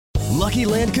Lucky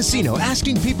Land Casino,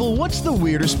 asking people, what's the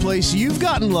weirdest place you've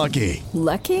gotten lucky?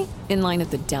 Lucky? In line at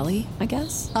the deli, I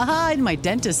guess? Aha, in my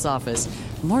dentist's office.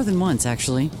 More than once,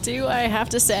 actually. Do I have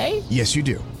to say? Yes, you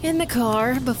do. In the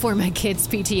car before my kids'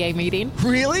 PTA meeting.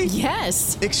 Really?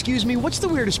 Yes. Excuse me, what's the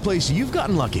weirdest place you've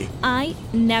gotten lucky? I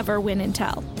never win and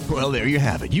tell. Well, there you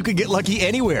have it. You can get lucky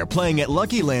anywhere, playing at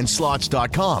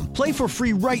LuckyLandSlots.com. Play for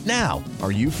free right now.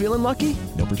 Are you feeling lucky?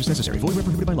 No purchase necessary. Void where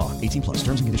prohibited by law. 18 plus.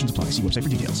 Terms and conditions apply. See website for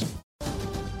details.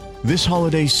 This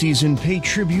holiday season, pay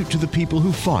tribute to the people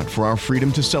who fought for our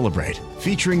freedom to celebrate.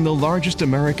 Featuring the largest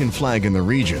American flag in the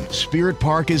region, Spirit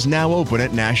Park is now open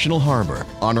at National Harbor,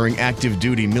 honoring active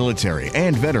duty military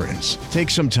and veterans. Take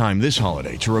some time this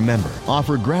holiday to remember,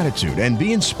 offer gratitude, and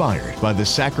be inspired by the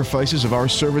sacrifices of our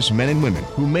service men and women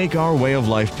who make our way of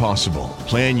life possible.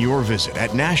 Plan your visit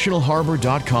at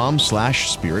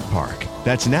nationalharbor.com/Spirit Park.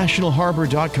 That's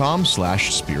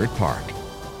nationalharbor.com/Spirit Park.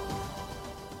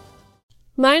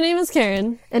 My name is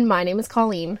Karen. And my name is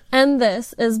Colleen. And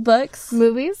this is Books,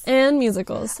 Movies, and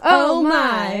Musicals. Oh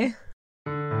my!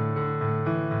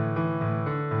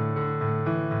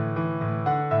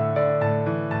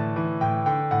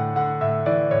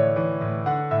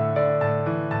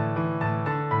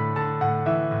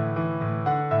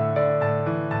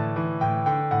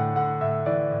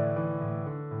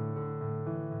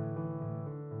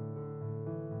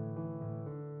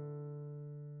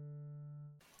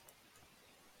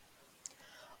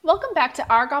 Welcome back to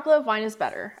Our Goblet of Wine is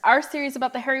Better, our series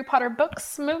about the Harry Potter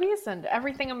books, movies, and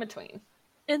everything in between.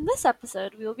 In this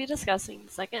episode, we will be discussing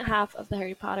the second half of the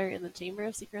Harry Potter and the Chamber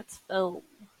of Secrets film.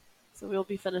 So we will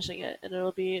be finishing it, and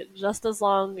it'll be just as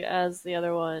long as the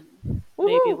other one.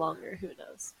 Maybe longer, who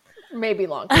knows. Maybe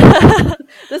longer.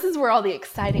 This is where all the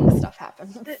exciting stuff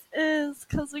happens. It is,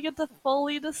 because we get to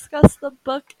fully discuss the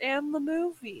book and the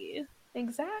movie.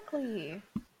 Exactly.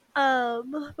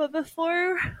 But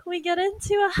before we get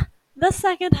into the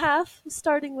second half,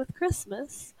 starting with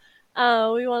Christmas,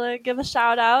 we want to give a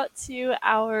shout out to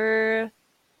our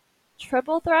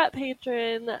Triple Threat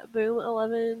patron,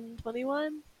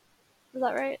 Boom1121. Is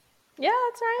that right? Yeah,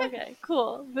 that's right. Okay,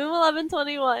 cool.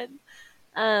 Boom1121.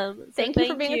 Thank you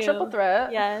for being a triple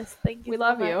threat. Yes, thank you. We so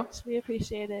love much. you. We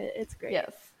appreciate it. It's great.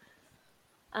 Yes.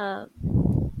 I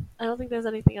don't think there's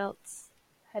anything else.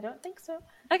 I don't think so.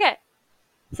 Okay.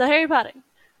 So Harry Potter.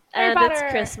 Harry and Potter. It's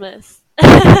Christmas.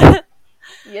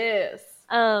 Yes.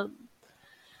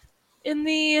 In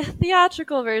the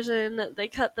theatrical version, they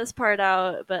cut this part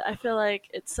out, but I feel like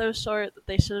it's so short that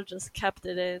they should have just kept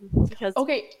it in. Because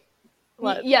Okay.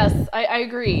 What? Yes, I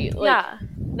agree. Like, yeah.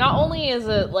 Not only is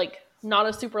it, like, not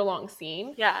a super long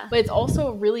scene, Yeah. but it's also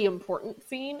a really important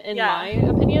scene, in Yeah. my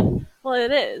opinion. Well,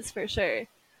 it is, for sure.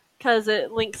 Because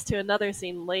it links to another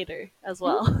scene later as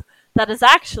well. That is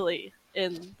actually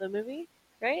in the movie,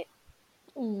 right?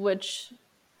 Which,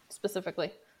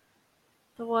 specifically?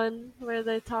 The one where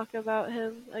they talk about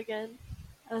him again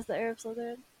as the heir of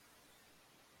Slytherin.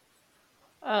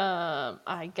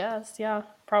 I guess, yeah,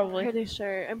 probably. I'm pretty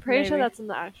sure Maybe. that's in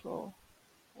the actual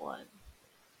one.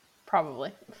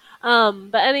 Probably.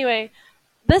 But anyway,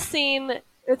 this scene,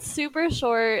 it's super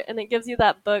short, and it gives you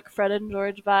that book Fred and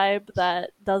George vibe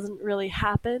that doesn't really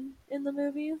happen in the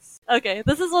movies. Okay,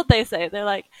 this is what they say. They're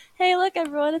like, hey, look,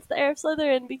 everyone, it's the heir of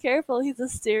Slytherin. Be careful, he's a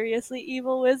seriously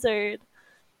evil wizard.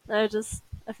 And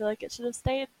I feel like it should have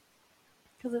stayed,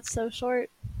 because it's so short.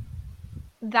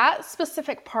 That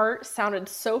specific part sounded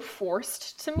so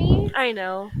forced to me. I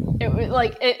know. It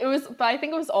was, but I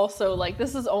think it was also like,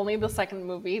 this is only the second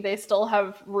movie. They still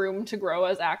have room to grow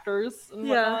as actors and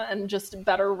whatnot, and just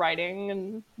better writing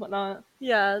and whatnot.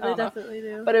 Yeah, they definitely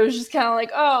do. But it was just kind of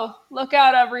like, oh, look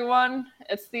out, everyone.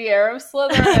 It's the heir of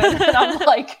Slytherin. And I'm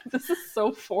like, this is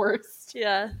so forced.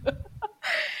 Yeah.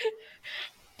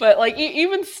 But, like,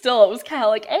 even still, it was kind of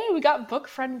like, hey, we got book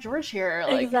Fred and George here.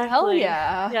 Like, exactly. Hell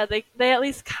yeah. Yeah, they at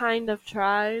least kind of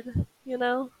tried, you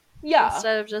know? Yeah.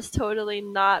 Instead of just totally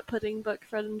not putting book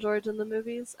Fred and George in the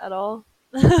movies at all.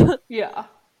 Yeah.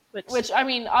 Which, I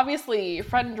mean, obviously,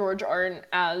 Fred and George aren't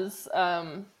as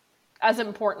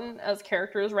important as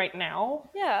characters right now.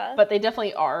 Yeah. But they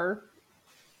definitely are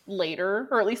later,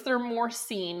 or at least they're more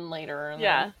seen later. And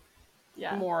yeah.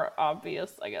 more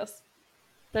obvious, I guess.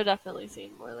 They're definitely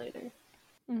seen more later.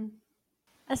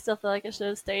 I still feel like it should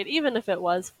have stayed, even if it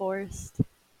was forced.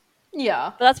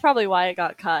 Yeah. But that's probably why it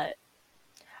got cut.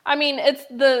 I mean,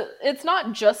 it's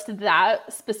not just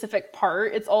that specific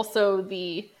part. It's also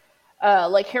the,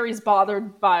 like, Harry's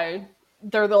bothered by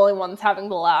they're the only ones having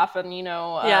the laugh, and, you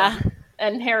know,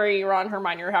 and Harry, Ron,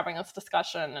 Hermione are having this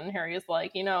discussion, and Harry is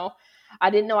like, you know, I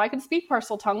didn't know I could speak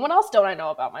Parseltongue. What else don't I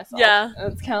know about myself? Yeah.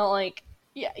 And it's kind of like,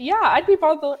 Yeah, I'd be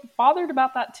bothered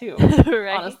about that too,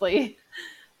 Right? honestly.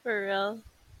 For real.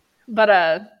 But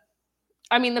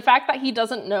I mean, the fact that he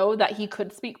doesn't know that he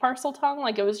could speak Parseltongue,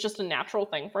 like it was just a natural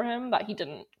thing for him that he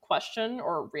didn't question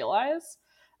or realize.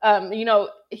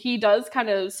 He does kind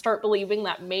of start believing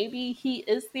that maybe he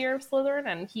is the heir of Slytherin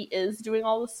and he is doing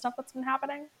all this stuff that's been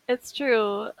happening. It's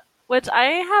true. Which I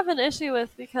have an issue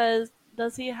with because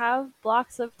does he have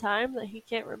blocks of time that he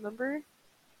can't remember?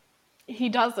 He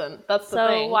doesn't. That's the So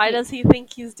thing. why does he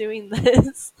think he's doing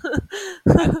this?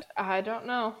 I don't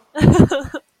know.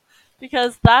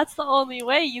 Because that's the only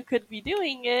way you could be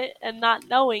doing it and not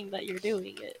knowing that you're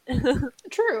doing it.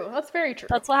 True. That's very true.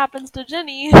 That's what happens to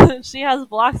Ginny. She has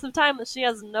blocks of time that she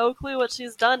has no clue what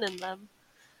she's done in them.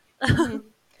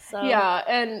 So. Yeah,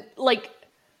 and like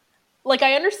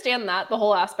I understand that, the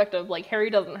whole aspect of like Harry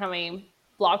doesn't have any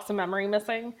blocks of memory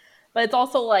missing, but it's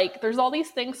also like there's all these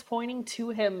things pointing to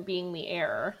him being the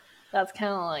heir. That's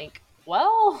kind of like,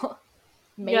 well,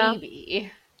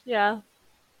 maybe. Yeah.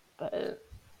 But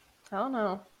I don't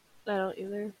know. I don't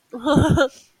either.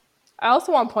 I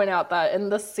also want to point out that in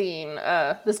this scene,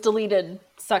 this deleted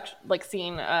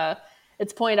scene,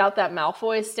 it's pointed out that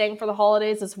Malfoy is staying for the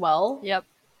holidays as well. Yep.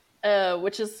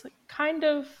 Which is kind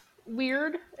of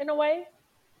weird in a way,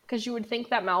 because you would think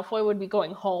that Malfoy would be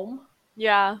going home.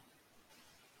 Yeah.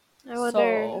 I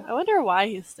wonder why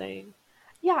he's staying.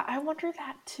 Yeah, I wonder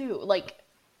that too. Like,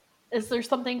 is there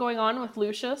something going on with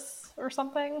Lucius or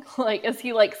something? Like, is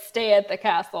he like stay at the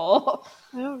castle?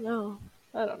 I don't know.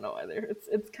 I don't know either.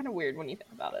 It's kind of weird when you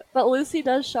think about it. But Lucy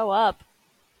does show up.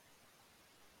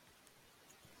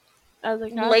 As a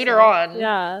castle. Later on.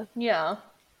 Yeah. Yeah.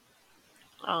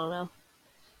 I don't know.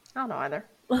 I don't know either.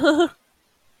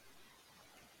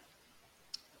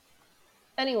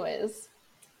 Anyways.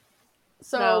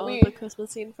 So now, the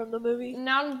Christmas scene from the movie.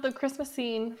 Now the Christmas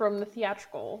scene from the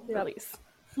theatrical release.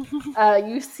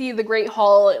 You see the Great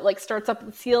Hall, it like starts up at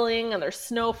the ceiling and there's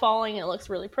snow falling and it looks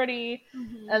really pretty.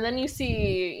 Mm-hmm. And then you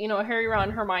see, Harry, Ron,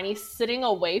 and Hermione sitting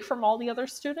away from all the other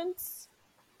students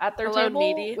at their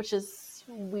table, which is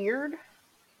weird.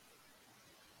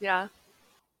 Yeah.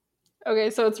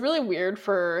 Okay, so it's really weird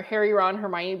for Harry, Ron, and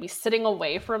Hermione to be sitting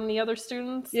away from the other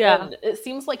students. Yeah. And it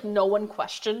seems like no one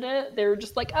questioned it. They were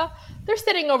just like, they're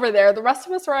sitting over there. The rest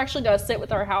of us are actually going to sit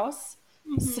with our house.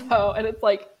 Mm-hmm. So, and it's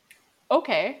like,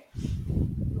 okay.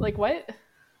 Like, what?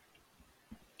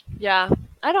 Yeah.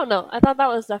 I don't know. I thought that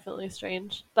was definitely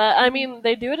strange. But, I mean,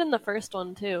 they do it in the first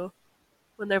one, too.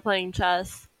 When they're playing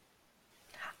chess.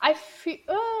 I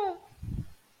feel...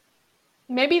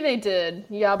 maybe they did.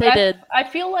 Yeah, but they did. I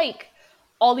feel like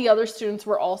all the other students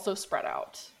were also spread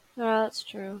out. Yeah, that's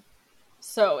true.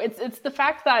 So it's the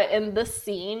fact that in this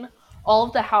scene, all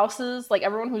of the houses, like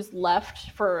everyone who's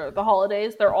left for the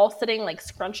holidays, they're all sitting like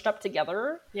scrunched up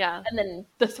together. Yeah. And then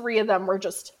the three of them were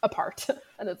just apart.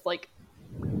 And it's like,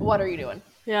 what are you doing?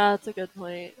 Yeah, that's a good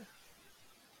point.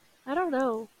 I don't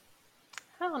know.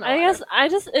 I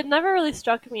guess it never really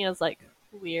struck me as like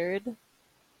weird.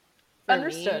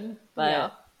 Understood. Me, but yeah.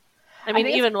 I mean,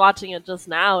 even watching it just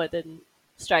now, it didn't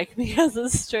strike me as a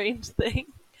strange thing.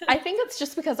 I think it's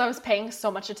just because I was paying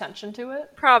so much attention to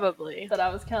it. Probably. That I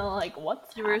was kind of like,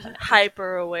 what's You happening? were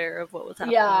hyper aware of what was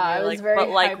happening. Yeah, I was very but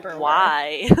like, hyper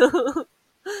why?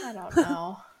 I don't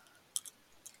know.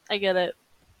 I get it.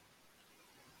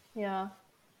 Yeah.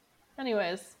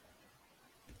 Anyways.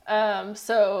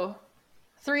 So...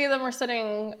 three of them were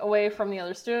sitting away from the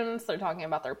other students. They're talking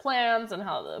about their plans and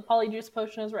how the Polyjuice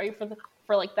potion is ready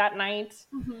for like that night.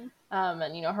 Mm-hmm.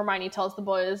 And Hermione tells the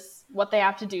boys what they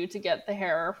have to do to get the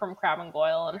hair from Crabbe and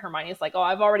Goyle. And Hermione's like, "Oh,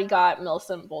 I've already got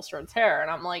Millicent Bulstrode's hair." And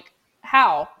I'm like,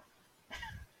 "How?"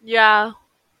 Yeah.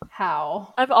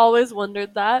 How? I've always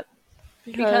wondered that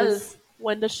because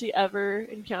when does she ever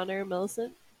encounter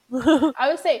Millicent? I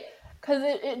would say. Because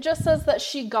it just says that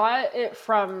she got it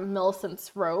from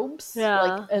Millicent's robes.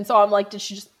 Yeah. And so I'm like, did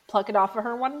she just pluck it off of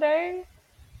her one day?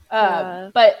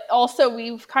 But also,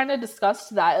 we've kind of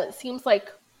discussed that. It seems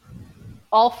like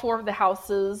all four of the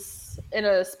houses in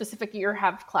a specific year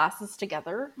have classes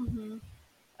together. Mm-hmm.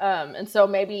 And so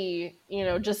maybe,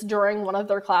 just during one of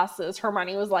their classes,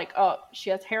 Hermione was like, oh,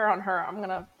 she has hair on her. I'm going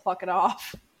to pluck it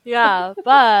off. Yeah,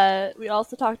 but we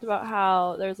also talked about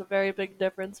how there's a very big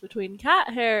difference between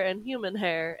cat hair and human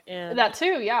hair, and that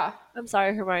too, yeah. I'm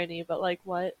sorry, Hermione, but like,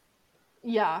 what?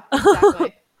 Yeah,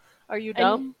 exactly. Are you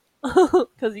dumb?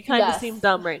 Because you kind of seem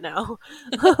dumb right now.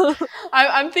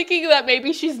 I'm thinking that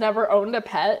maybe she's never owned a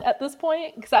pet at this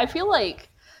point, because I feel like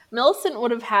Millicent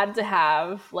would have had to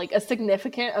have like a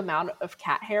significant amount of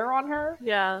cat hair on her.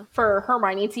 Yeah. For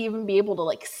Hermione to even be able to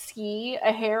like see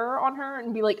a hair on her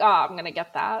and be like, I'm gonna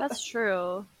get that. That's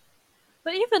true.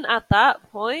 But even at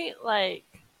that point, like,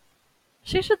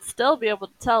 she should still be able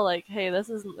to tell, like, hey, this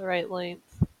isn't the right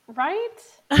length. Right?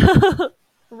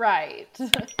 Right.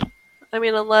 I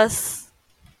mean, unless...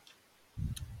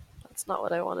 That's not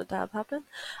what I wanted to have happen.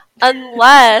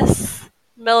 Unless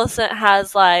Millicent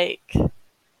has, like...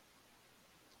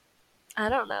 I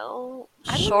don't know.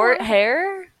 Short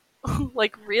hair?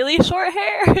 Like, really short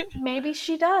hair? Maybe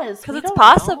she does. Because it's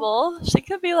possible. She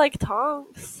could be like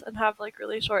Tonks and have, like,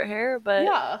 really short hair, but...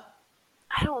 Yeah.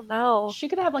 I don't know. She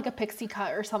could have, like, a pixie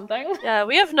cut or something. Yeah,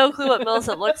 we have no clue what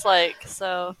Millicent looks like,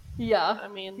 so... Yeah. I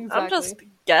mean, exactly. I'm just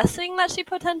guessing that she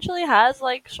potentially has,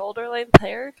 like, shoulder-length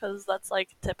hair, because that's, like,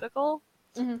 typical.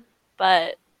 Mm-hmm.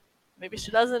 But maybe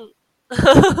she doesn't.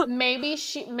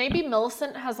 Maybe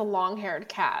Millicent has a long-haired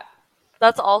cat.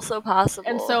 That's also possible.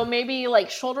 And so maybe, like,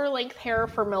 shoulder-length hair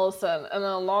for Millicent and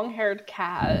a long-haired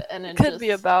cat, and it could be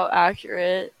about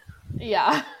accurate.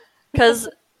 Yeah. Because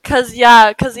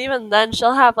even then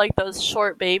she'll have, like, those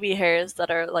short baby hairs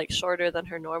that are, like, shorter than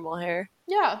her normal hair.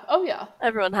 Yeah. Oh, yeah.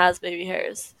 Everyone has baby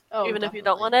hairs. Oh, even definitely. if you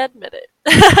don't want to admit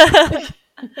it.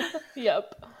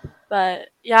 Yep. But,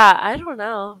 yeah, I don't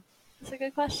know. It's a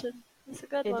good question. It's a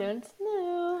good You one. don't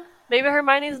know. Maybe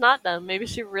Hermione's not dumb. Maybe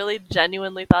she really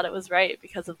genuinely thought it was right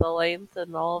because of the length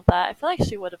and all of that. I feel like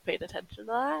she would have paid attention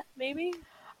to that, maybe.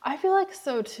 I feel like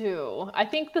so, too. I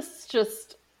think this is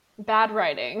just bad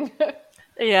writing.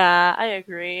 Yeah, I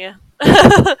agree.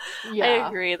 Yeah. I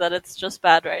agree that it's just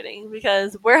bad writing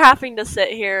because we're having to sit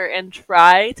here and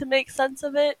try to make sense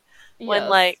of it when, Yes.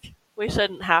 like, we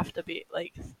shouldn't have to be,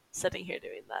 like, sitting here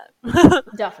doing that.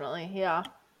 Definitely, yeah.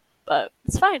 But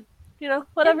it's fine. You know,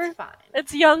 whatever. It's fine.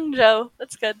 It's young Joe.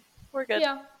 It's good. We're good.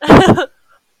 Yeah.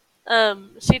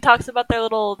 She talks about their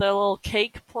little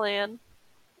cake plan.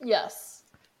 Yes.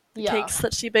 Yeah. Cakes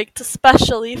that she baked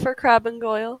especially for Crabbe and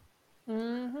Goyle.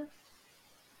 Mm-hmm.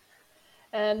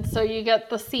 And so you get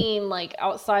the scene, like,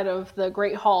 outside of the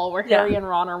Great Hall where Harry and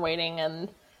Ron are waiting, and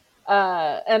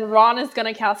Ron is going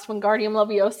to cast Wingardium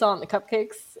Leviosa on the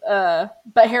cupcakes,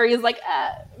 but Harry is like,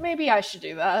 maybe I should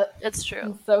do that. It's true.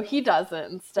 And so he does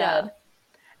it instead. Yeah.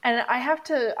 And I have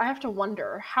to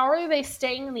wonder, how are they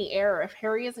staying in the air if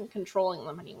Harry isn't controlling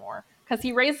them anymore? Because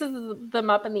he raises them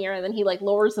up in the air and then he, like,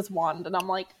 lowers his wand, and I'm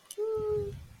like,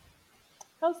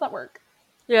 how does that work?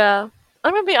 Yeah.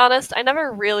 I'm gonna be honest, I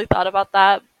never really thought about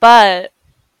that, but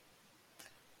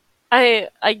I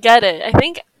get it. I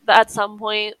think that at some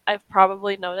point I've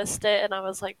probably noticed it and I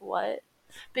was like, what?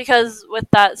 Because with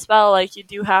that spell, like, you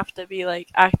do have to be, like,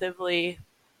 actively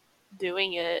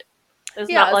doing it. It's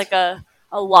not like a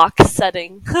lock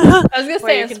setting. I was gonna where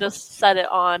say you can just set it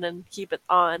on and keep it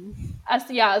on.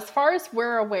 As far as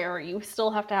we're aware, you still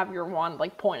have to have your wand,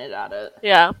 like, pointed at it.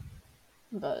 Yeah.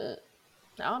 But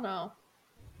I don't know.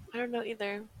 I don't know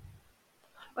either.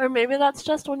 Or maybe that's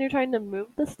just when you're trying to move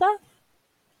the stuff.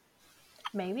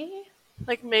 Maybe.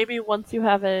 Like, maybe once you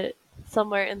have it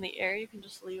somewhere in the air, you can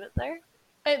just leave it there.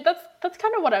 That's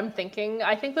kind of what I'm thinking.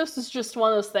 I think this is just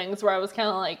one of those things where I was kind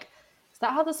of like, is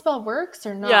that how the spell works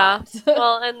or not? Yeah.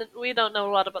 Well, and we don't know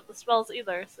a lot about the spells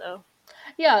either, so.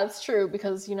 Yeah, it's true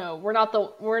because, you know, we're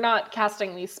not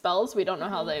casting these spells. We don't know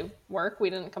how they work. We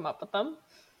didn't come up with them.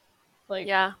 Like,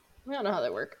 yeah, we don't know how they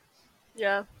work.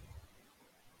 Yeah.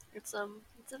 It's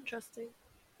interesting.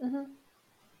 Mm-hmm.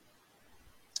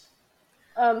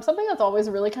 Something that's always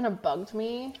really kind of bugged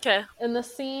me in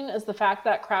this scene is the fact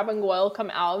that Crabbe and Goyle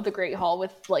come out of the Great Hall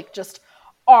with, like, just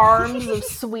arms of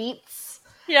sweets.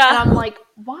 Yeah. And I'm like,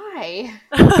 why?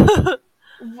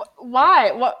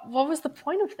 Why? What was the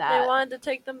point of that? They wanted to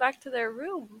take them back to their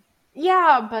room.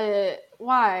 Yeah, but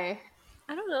why?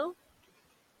 I don't know.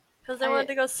 Because they wanted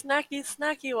to go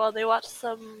snacky while they watch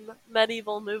some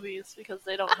medieval movies because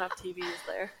they don't have TVs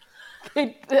there.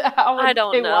 I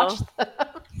don't know.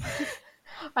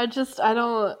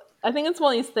 I think it's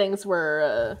one of these things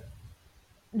where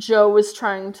Joe was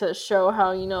trying to show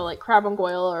how, you know, like, Crabbe and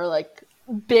Goyle are, like,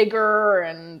 bigger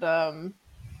and dumb,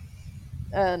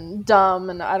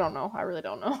 and I don't know. I really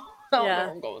don't know. I don't know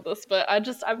where I'm going with this, but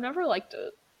I've never liked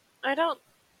it. I don't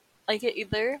like it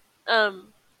either.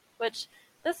 Which,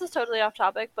 this is totally off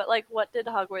topic, but, like, what did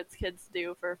Hogwarts kids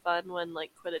do for fun when,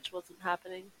 like, Quidditch wasn't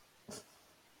happening?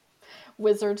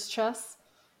 Wizard's chess.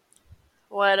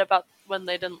 What about when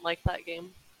they didn't like that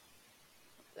game?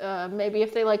 Maybe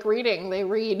if they like reading, they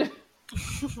read.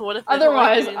 What if they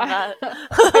otherwise, don't like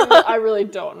that? I really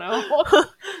don't know.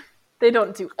 They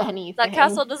don't do anything. That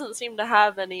castle doesn't seem to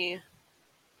have anything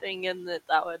in it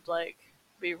that would, like,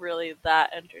 be really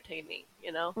that entertaining,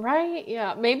 you know? Right?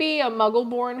 Yeah. Maybe a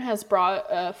Muggleborn has brought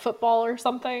a football or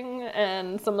something,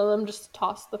 and some of them just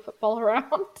toss the football around.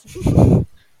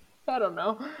 I don't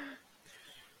know.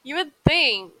 You would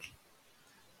think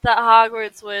that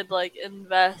Hogwarts would, like,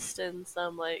 invest in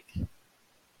some, like,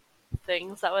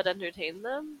 things that would entertain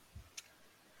them.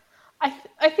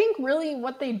 I think really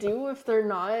what they do if they're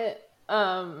not,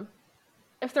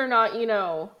 you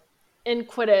know, in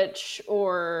Quidditch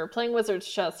or playing Wizard's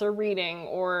Chess or reading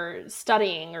or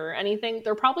studying or anything,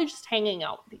 they're probably just hanging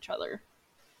out with each other.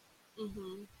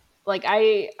 Mm-hmm. Like,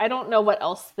 I don't know what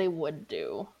else they would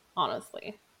do,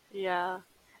 honestly. Yeah.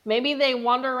 Maybe they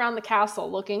wander around the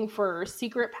castle looking for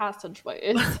secret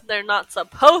passageways. They're not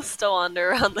supposed to wander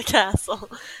around the castle.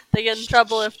 They get in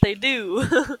trouble if they do.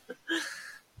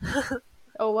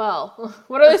 Oh well.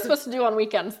 What are they supposed to do on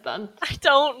weekends then? I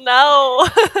don't know.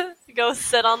 Go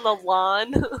sit on the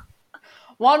lawn.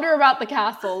 Wander about the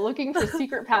castle looking for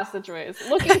secret passageways,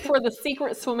 looking for the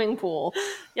secret swimming pool.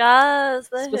 Yes,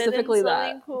 the Specifically hidden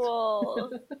swimming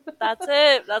pool. That's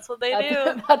it. That's what they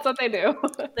do. That's what they do.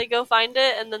 They go find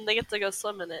it, and then they get to go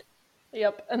swim in it.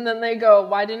 Yep. And then they go,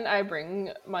 why didn't I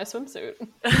bring my swimsuit?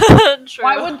 True.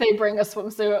 Why would they bring a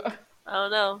swimsuit? I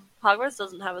don't know. Hogwarts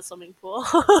doesn't have a swimming pool.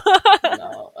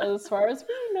 No, as far as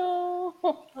we know.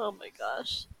 Oh my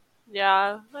gosh.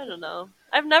 Yeah, I don't know.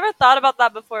 I've never thought about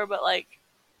that before, but like,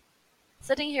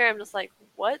 sitting here, I'm just like,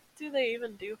 what do they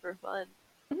even do for fun?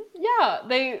 Yeah,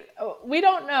 we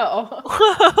don't know.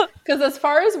 Because as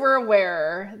far as we're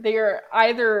aware, they're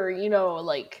either, you know,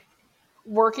 like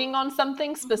working on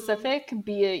something specific,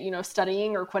 be it, you know,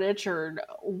 studying or Quidditch or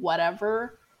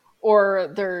whatever,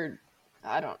 or they're,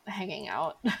 hanging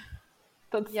out.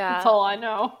 That's all I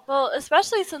know. Well,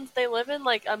 especially since they live in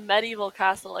like a medieval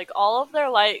castle, like all of their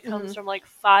light comes from like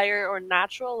fire or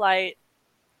natural light.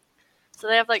 So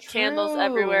they have like candles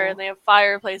everywhere and they have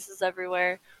fireplaces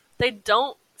everywhere. They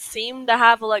don't seem to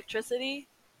have electricity,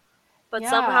 but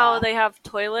somehow they have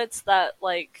toilets that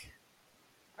like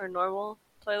are normal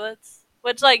toilets.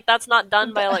 Which, like, that's not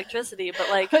done by electricity, but,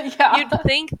 like, you'd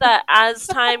think that as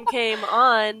time came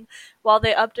on, while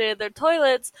they updated their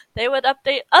toilets, they would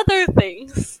update other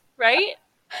things, right?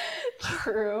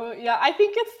 True. Yeah, I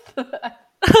think it's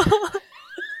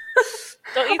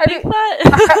Don't you think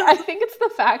that? I think it's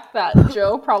the fact that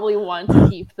Joe probably wanted to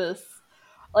keep this,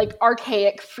 like,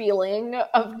 archaic feeling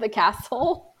of the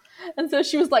castle. And so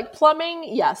she was like, plumbing,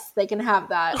 yes, they can have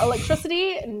that.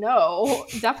 Electricity, no,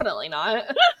 definitely not.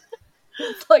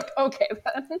 It's like, okay,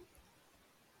 then.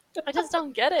 I just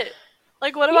don't get it.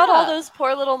 Like, what about all those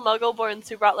poor little Muggleborns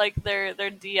who brought, like, their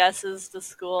DSs to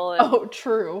school? And,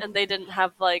 true. And they didn't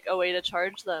have, like, a way to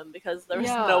charge them because there was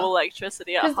no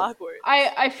electricity at Hogwarts.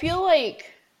 I feel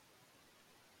like,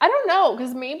 I don't know,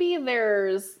 because maybe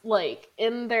there's, like,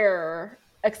 in their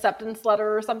acceptance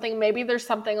letter or something, maybe there's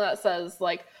something that says,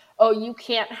 like, oh, you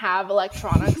can't have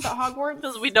electronics at Hogwarts.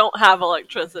 Because we don't have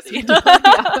electricity.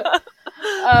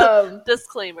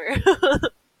 Disclaimer.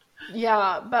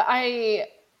 Yeah, but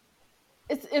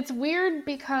it's weird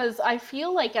because I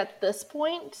feel like at this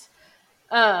point,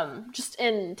 just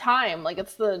in time, like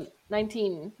it's the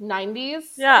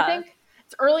 1990s, I think.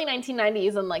 It's early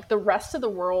 1990s, and like the rest of the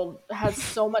world has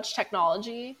so much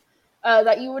technology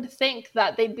that you would think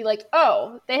that they'd be like,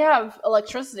 oh, they have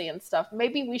electricity and stuff.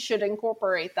 Maybe we should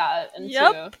incorporate that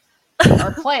into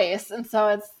our place. And so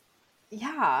it's,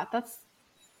 that's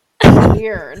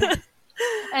weird.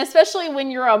 And especially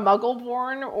when you're a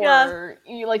Muggle-born or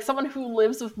you like someone who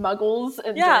lives with Muggles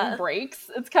and during breaks,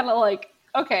 it's kind of like,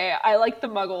 okay, I like the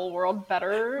Muggle world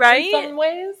better in some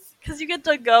ways. Because you get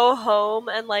to go home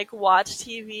and, like, watch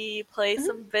TV, play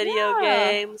some video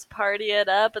games, party it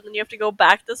up, and then you have to go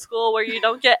back to school where you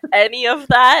don't get any of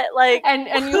that. Like, and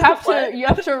you have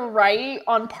to write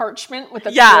on parchment with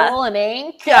a quill and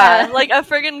ink. Yeah, like a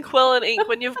friggin' quill and ink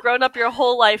when you've grown up your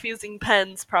whole life using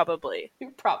pens, probably.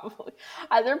 Probably.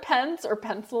 Either pens or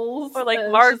pencils. Or,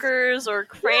 like, markers or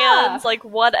crayons, like,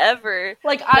 whatever.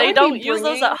 Like, they don't use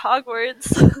those at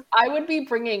Hogwarts. I would be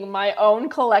bringing my own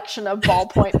collection of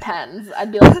ballpoint pens.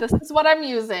 I'd be like, this is what I'm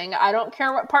using. I don't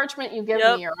care what parchment you give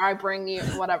me or I bring you,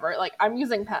 whatever. Like, I'm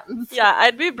using pens. Yeah,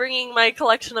 I'd be bringing my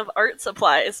collection of art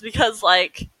supplies because,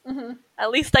 like, at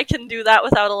least I can do that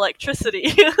without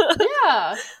electricity.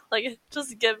 Like,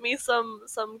 just give me some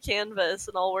canvas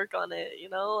and I'll work on it, you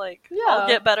know? Like, I'll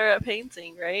get better at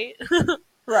painting, right?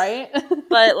 Right.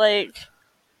 But, like,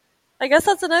 I guess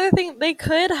that's another thing. They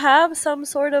could have some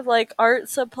sort of, like, art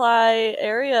supply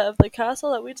area of the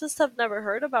castle that we just have never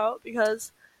heard about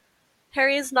because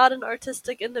Harry is not an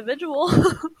artistic individual.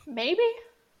 Maybe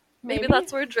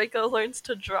that's where Draco learns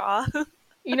to draw.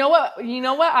 You know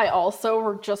what I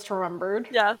also just remembered?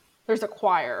 Yeah. There's a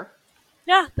choir.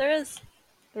 Yeah, there is.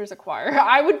 There's a choir.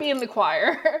 I would be in the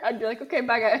choir. I'd be like, okay,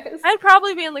 bye guys. I'd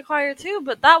probably be in the choir too,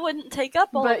 but that wouldn't take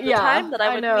up all of the yeah, time that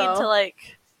I would need to,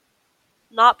 like,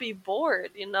 not be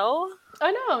bored, you know?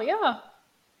 I know, yeah.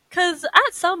 Because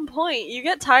at some point, you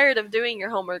get tired of doing your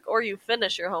homework, or you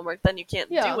finish your homework, then you can't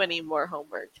do any more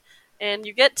homework. And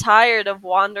you get tired of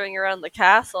wandering around the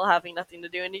castle having nothing to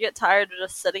do, and you get tired of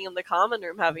just sitting in the common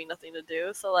room having nothing to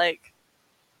do. So, like,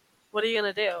 what are you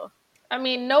going to do? I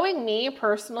mean, knowing me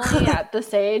personally at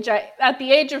this age, at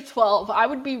the age of 12, I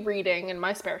would be reading in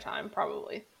my spare time,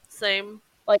 probably. Same.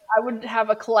 Like, I would have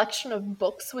a collection of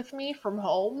books with me from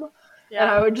home, and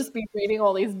I would just be reading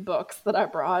all these books that I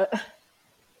brought.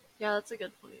 Yeah, that's a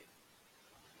good point.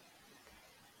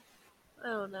 I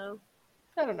don't know.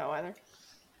 I don't know either.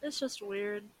 It's just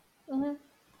weird. Mm-hmm.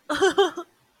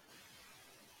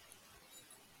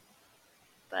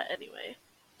 But anyway.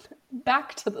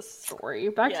 Back to the story.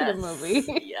 Back to the movie.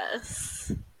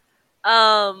 Yes.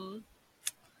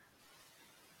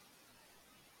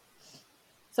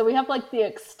 So we have, like, the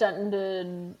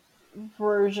extended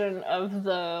version of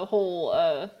the whole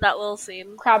that little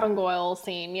scene, Crabbe and Goyle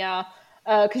scene, yeah.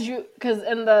 Because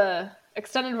in the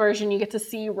extended version you get to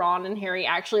see Ron and Harry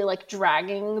actually, like,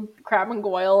 dragging Crabbe and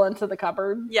Goyle into the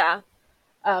cupboard. Yeah.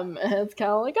 And it's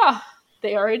kind of like,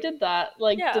 they already did that.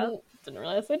 Like, didn't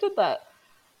realize they did that.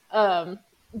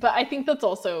 But I think that's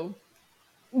also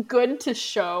good to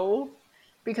show,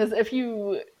 because if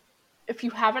you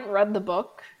haven't read the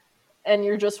book and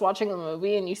you're just watching the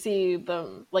movie and you see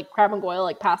them, like, Crabbe and Goyle,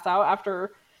 like, pass out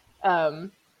after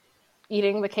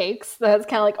eating the cakes, that's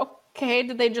kind of like, okay,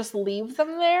 did they just leave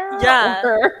them there? Yeah.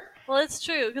 Or... Well, it's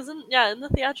true, because in the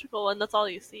theatrical one, that's all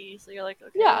you see, so you're like,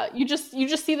 okay. Yeah, you just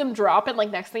see them drop, and,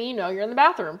 like, next thing you know, you're in the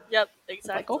bathroom. Yep,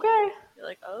 exactly. It's like, okay. You're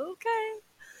like, okay.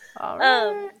 All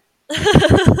right.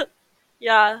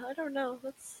 Yeah, I don't know.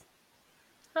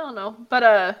 I don't know, but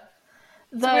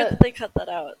it's weird that they cut that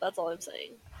out. That's all I'm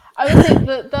saying. I would say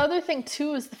the other thing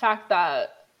too is the fact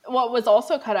that what was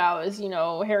also cut out is, you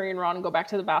know, Harry and Ron go back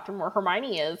to the bathroom where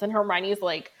Hermione is, and Hermione's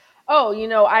like, "Oh, you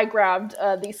know, I grabbed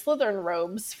these Slytherin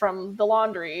robes from the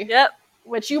laundry." Yep.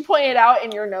 Which you pointed out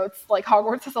in your notes, like,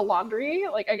 Hogwarts has a laundry.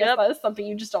 Like, I guess that is something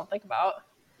you just don't think about.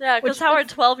 Yeah, because how are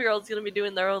 12-year-olds going to be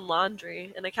doing their own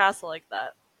laundry in a castle like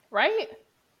that? Right?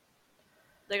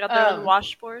 They got their own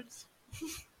washboards.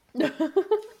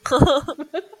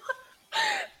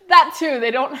 That too.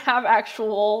 They don't have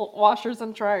actual washers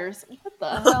and dryers. What the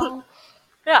hell?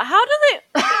 Yeah, how do they...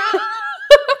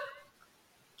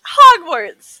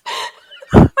 Hogwarts!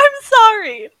 I'm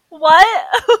sorry.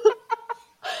 What?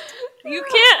 You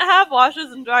can't have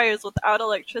washers and dryers without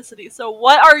electricity, so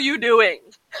what are you doing?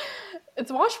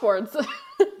 It's washboards.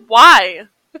 Why?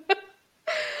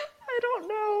 I don't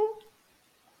know.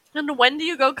 And when do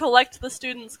you go collect the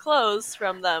students' clothes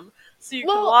from them so you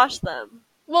can wash them?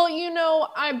 Well, you know,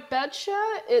 I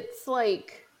betcha it's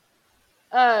like...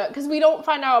 because we don't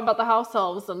find out about the house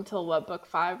elves until, what, book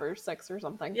 5 or 6 or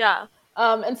something. Yeah.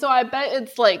 And so I bet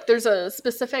it's like there's a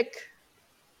specific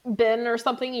bin or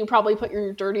something you probably put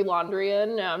your dirty laundry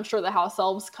in. I'm sure the house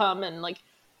elves come and, like,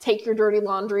 take your dirty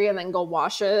laundry and then go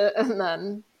wash it and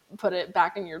then put it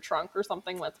back in your trunk or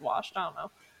something when it's washed. I don't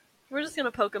know. We're just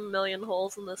gonna poke a million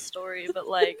holes in this story, but,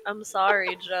 like, I'm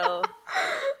sorry, Joe.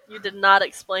 You did not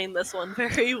explain this one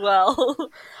very well.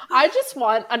 I just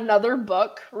want another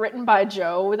book written by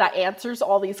Joe that answers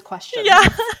all these questions. Yeah.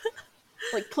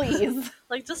 Like, please.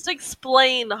 Like, just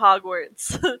explain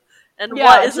Hogwarts. And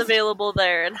what is available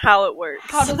there and how it works.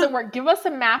 How does it work? Give us a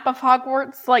map of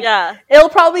Hogwarts. Like, yeah. It'll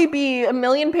probably be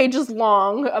 1,000,000 pages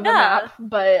long of a map,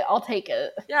 but I'll take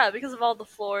it. Yeah, because of all the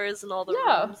floors and all the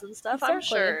rooms and stuff, exactly. I'm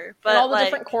sure. But and all the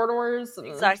different corridors and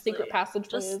exactly. secret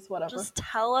passageways, whatever. Just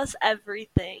tell us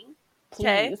everything.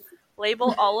 Okay?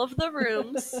 Label all of the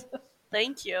rooms.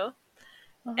 Thank you.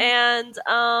 And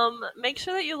make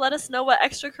sure that you let us know what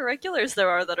extracurriculars there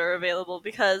are that are available,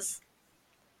 because...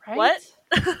 Right? What?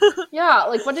 Yeah,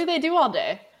 like, what do they do all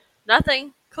day?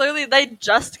 Nothing. Clearly they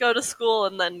just go to school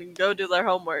and then go do their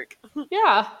homework.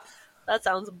 Yeah. That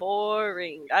sounds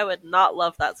boring. I would not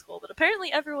love that school, but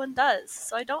apparently everyone does,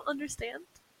 so I don't understand.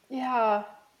 Yeah.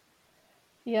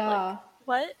 Yeah. Like,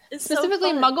 what is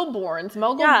specifically so Muggleborns.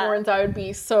 Muggleborns, I would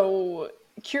be so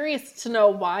curious to know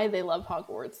why they love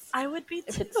Hogwarts. I would be too.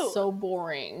 If it's so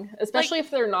boring. Especially if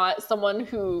they're not someone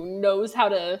who knows how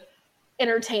to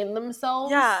entertain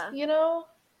themselves, you know?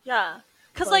 Yeah.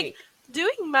 Because, like,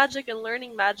 doing magic and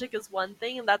learning magic is one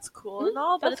thing, and that's cool and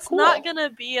all, but it's not going to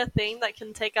be a thing that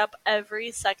can take up every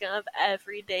second of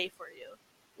every day for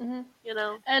you. Mm-hmm. You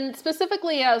know? And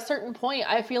specifically at a certain point,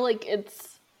 I feel like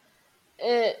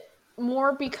it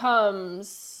more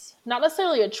becomes not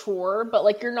necessarily a chore, but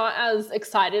like you're not as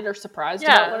excited or surprised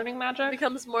about learning magic. It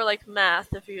becomes more like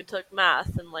math if you took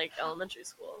math in like elementary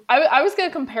school. I was gonna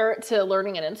compare it to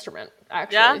learning an instrument,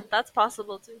 actually. Yeah, that's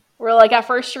possible too. Where like at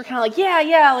first you're kind of like,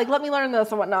 yeah, like let me learn this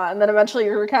and whatnot, and then eventually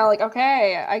you're kind of like,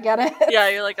 okay, I get it. Yeah,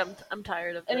 you're like, I'm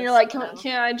tired of this. And you're like,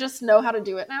 can I just know how to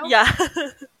do it now? Yeah.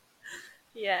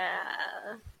 Yeah,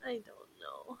 I don't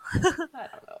know. I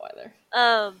don't know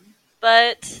either.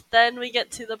 But then we get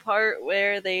to the part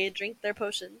where they drink their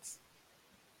potions.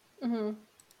 Mm-hmm.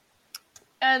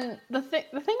 And the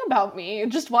thing about me,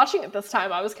 just watching it this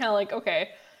time, I was kind of like, okay,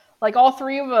 like all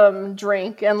three of them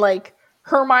drink, and like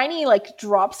Hermione like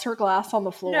drops her glass on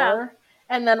the floor,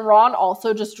 and then Ron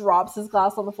also just drops his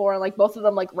glass on the floor, and like both of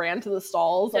them like ran to the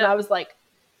stalls, and I was like,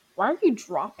 why are you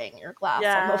dropping your glass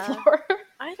on the floor?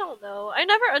 I don't know. I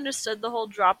never understood the whole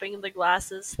dropping the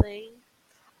glasses thing.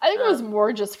 I think it was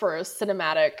more just for a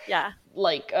cinematic,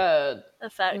 like,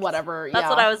 effect. Whatever. That's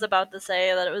what I was about to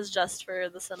say, that it was just for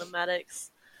the cinematics.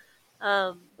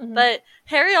 But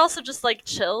Harry also just, like,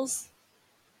 chills.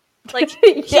 Like,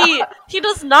 he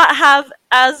does not have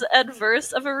as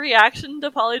adverse of a reaction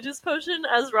to Polyjuice Potion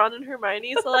as Ron and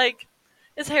Hermione, so, like,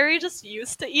 is Harry just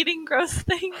used to eating gross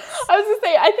things? I was gonna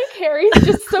say, I think Harry's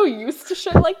just so used to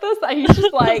shit like this that he's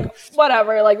just like,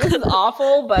 whatever, like, this is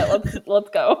awful, but let's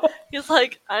go. He's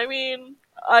like, I mean,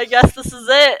 I guess this is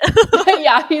it.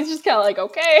 Yeah, he's just kind of like,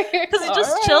 okay. Because he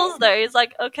just chills there. He's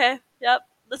like, okay, yep,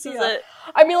 this is it.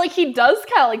 I mean, like, he does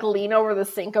kind of, like, lean over the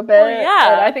sink a bit. Oh,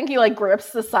 yeah. And I think he, like,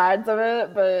 grips the sides of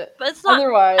it, but it's not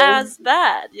otherwise as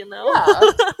bad, you know?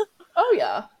 Yeah. Oh,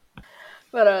 yeah.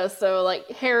 But, so, like,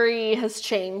 Harry has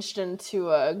changed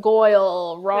into a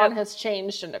Goyle, Ron has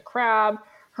changed into Crabbe,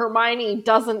 Hermione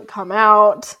doesn't come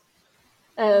out,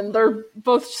 and they're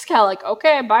both just kind of like,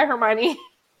 okay, bye, Hermione,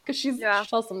 because she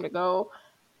tells them to go.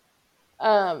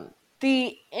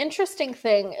 The interesting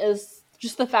thing is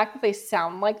just the fact that they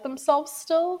sound like themselves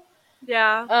still.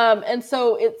 Yeah. And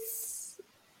so it's,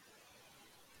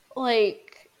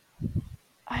 like,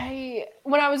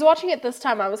 when I was watching it this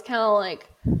time, I was kind of like,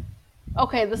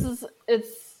 okay,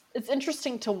 it's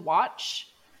interesting to watch,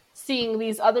 seeing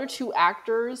these other two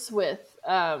actors with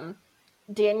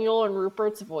Daniel and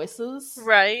Rupert's voices.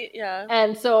 Right, yeah.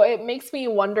 And so it makes me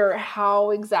wonder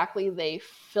how exactly they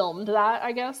filmed that,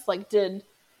 I guess. Like, did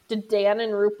Dan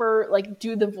and Rupert, like,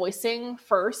 do the voicing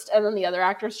first, and then the other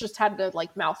actors just had to,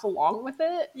 like, mouth along with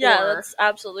it? Yeah, that's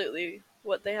absolutely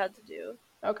what they had to do.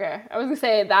 Okay. I was going to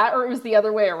say that, or it was the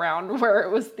other way around, where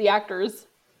it was the actors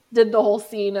did the whole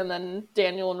scene, and then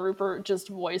Daniel and Rupert just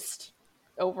voiced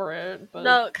over it. But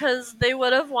no, because they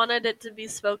would have wanted it to be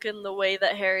spoken the way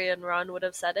that Harry and Ron would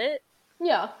have said it.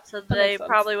 Yeah. So they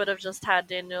probably would have just had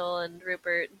Daniel and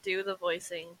Rupert do the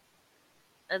voicing,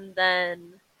 and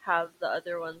then have the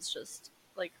other ones just,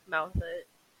 like, mouth it.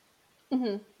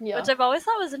 Mm-hmm. Yeah. Which I've always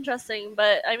thought was interesting,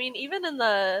 but, I mean, even in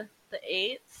the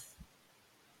 8th,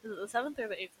 is it the 7th or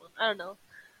the 8th one? I don't know.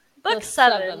 Book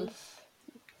 7.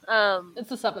 It's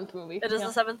the 7th movie. It is the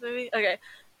 7th movie? Okay.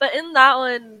 But in that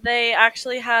one, they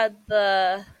actually had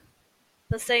the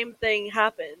same thing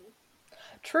happen.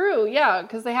 True, yeah,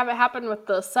 because they have it happen with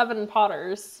the 7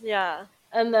 Potters. Yeah.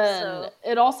 And then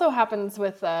it also happens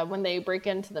with when they break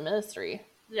into the Ministry.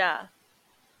 Yeah.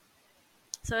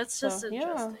 So it's just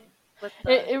interesting. Yeah.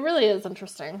 It really is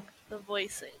interesting. The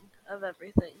voicing of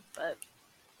everything, but...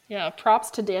 Yeah,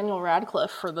 props to Daniel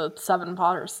Radcliffe for the 7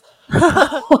 Potters.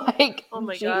 Like, oh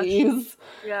my geez. Gosh.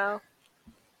 Yeah.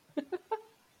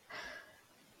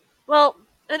 Well,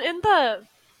 and in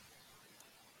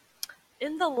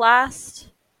the last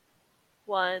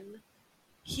one,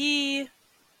 he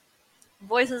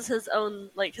voices his own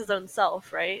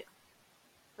self, right?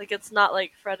 Like, it's not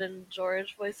like Fred and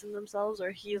George voicing themselves,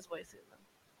 or he's voicing them.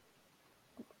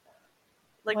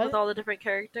 Like, with all the different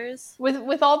characters?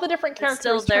 With all the different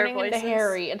characters turning into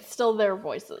Harry, it's still their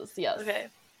voices, yes. Okay.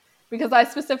 Because I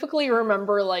specifically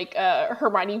remember, like,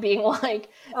 Hermione being like,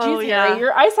 geez, Harry,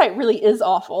 your eyesight really is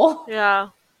awful. Yeah.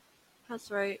 That's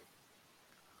right.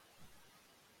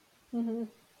 Mm-hmm.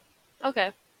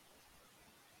 Okay.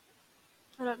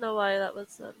 I don't know why that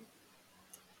was,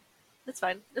 it's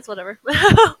fine. It's whatever.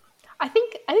 I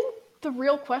think the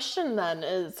real question then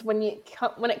is, when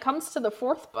it comes to the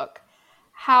 4th book,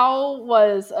 how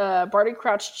was Barty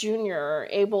Crouch Jr.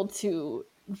 able to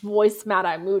voice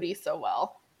Mad-Eye Moody so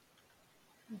well?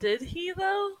 Did he,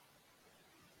 though?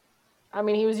 I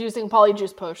mean, he was using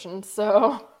Polyjuice Potion,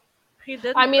 so... He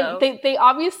didn't, I mean, though. They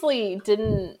obviously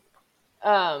didn't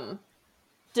have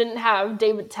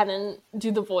David Tennant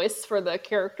do the voice for the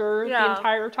character the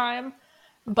entire time.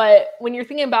 But when you're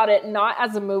thinking about it, not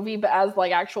as a movie, but as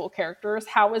like actual characters,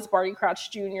 how is Barty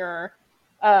Crouch Jr.,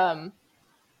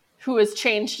 who is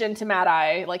changed into Mad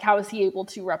Eye, like how is he able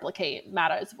to replicate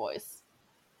Mad Eye's voice?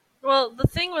 Well, the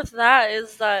thing with that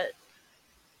is that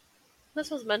this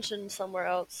was mentioned somewhere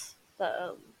else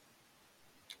that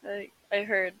I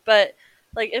heard, but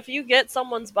like if you get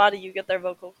someone's body, you get their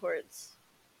vocal cords.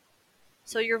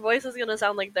 So your voice is gonna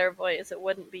sound like their voice. It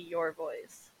wouldn't be your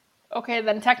voice. Okay,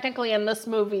 then technically in this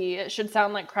movie, it should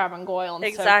sound like Crabbe and Goyle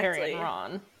instead of Harry and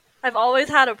Ron. I've always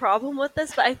had a problem with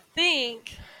this, but I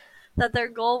think that their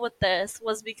goal with this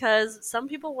was because some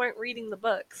people weren't reading the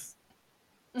books.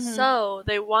 Mm-hmm. So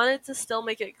they wanted to still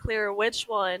make it clear which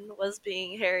one was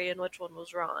being Harry and which one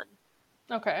was Ron.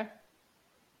 Okay.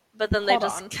 But then they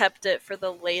just kept it for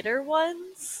the later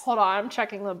ones. Hold on, I'm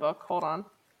checking the book. Hold on.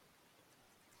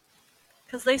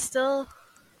 Because they still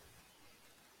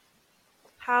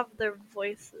have their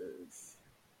voices.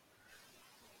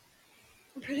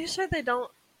 I'm pretty sure they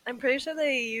don't. I'm pretty sure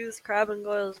they use Crabbe and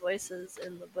Goyle's voices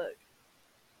in the book.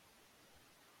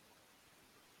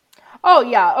 Oh,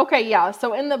 yeah. Okay, yeah.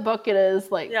 So in the book it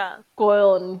is like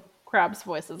Goyle and Crabbe's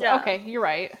voices. Yeah. Okay, you're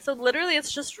right. So literally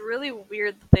it's just really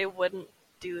weird that they wouldn't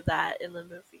do that in the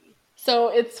movie. So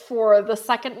it's for the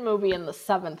second movie and the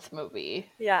seventh movie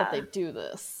that they do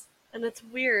this. And it's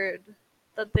weird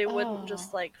that they wouldn't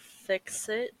just like fix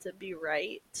it to be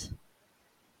right.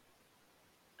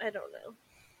 I don't know.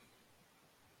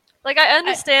 Like, I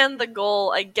understand the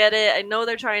goal. I get it. I know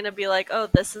they're trying to be like, oh,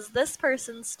 this is this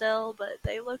person still, but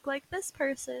they look like this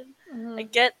person. Mm-hmm. I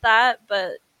get that,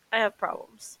 but I have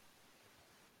problems.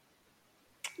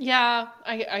 Yeah,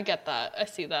 I get that. I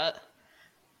see that.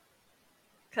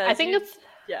 I think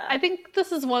I think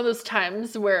this is one of those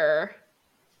times where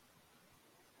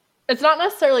it's not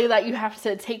necessarily that you have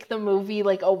to take the movie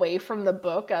like away from the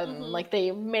book and like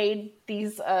they made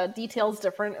these details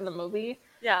different in the movie.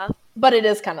 Yeah. But it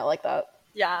is kind of like that.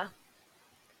 Yeah.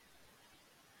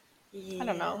 I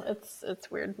don't know.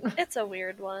 It's weird. It's a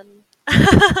weird one.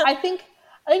 I think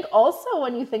also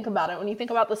when you think about it, when you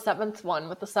think about the seventh one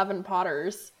with the 7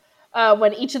 Potters,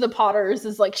 when each of the Potters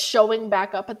is like showing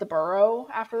back up at the Burrow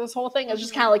after this whole thing, it's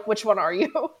just kind of like, which one are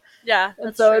you? Yeah,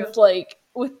 and so true. It's like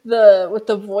with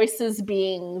the voices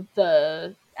being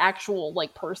the actual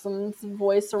like person's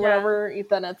voice or whatever,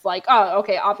 then it's like, oh,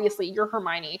 okay, obviously you're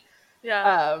Hermione.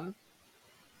 Yeah.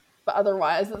 But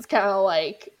otherwise, it's kind of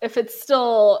like, if it's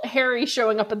still Harry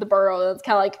showing up at the Burrow, then it's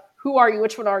kind of like, who are you?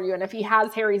 Which one are you? And if he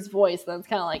has Harry's voice, then it's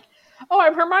kind of like, oh,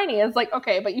 I'm Hermione. And it's like,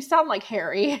 okay, but you sound like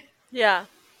Harry. Yeah.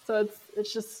 So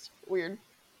it's just weird.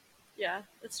 Yeah,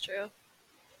 it's true.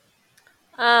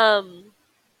 Yeah.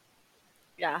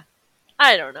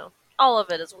 I don't know. All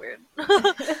of it is weird.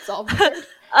 It's all weird.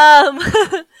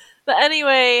 But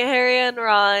anyway, Harry and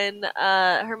Ron,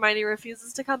 Hermione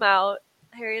refuses to come out.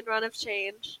 Harry and Ron have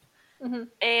changed. Mm-hmm.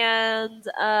 And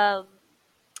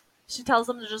she tells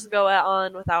them to just go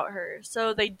on without her.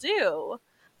 So they do.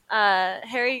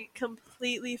 Harry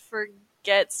completely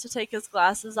forgets to take his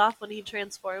glasses off when he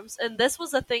transforms. And this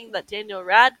was a thing that Daniel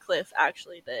Radcliffe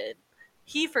actually did.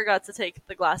 He forgot to take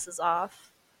the glasses off.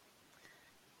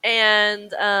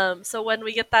 And so when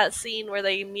we get that scene where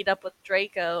they meet up with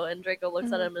Draco and Draco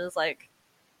looks at him and is like,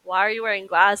 why are you wearing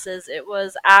glasses? It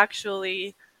was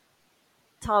actually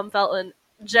Tom Felton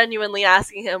genuinely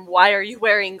asking him, why are you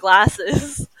wearing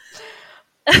glasses?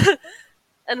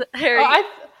 And Harry...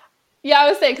 I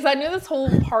was saying, because I knew this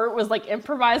whole part was like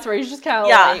improvised where he's just kind of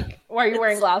like, why are you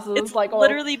wearing glasses? It's like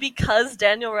literally because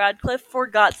Daniel Radcliffe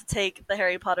forgot to take the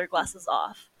Harry Potter glasses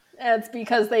off. And it's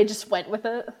because they just went with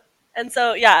it. And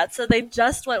so, so they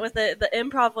just went with it. The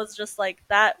improv was just, like,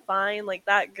 that fine, like,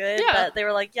 that good. Yeah. That they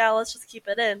were like, yeah, let's just keep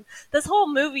it in. This whole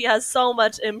movie has so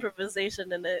much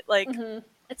improvisation in it. Like,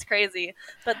 it's crazy.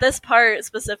 But this part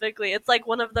specifically, it's, like,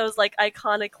 one of those, like,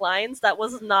 iconic lines that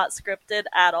was not scripted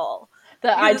at all.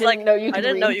 That I didn't know you could read. I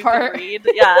didn't know you could read.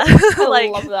 Yeah. I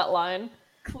love that line.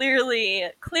 Clearly,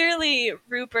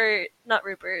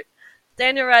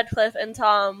 Daniel Radcliffe and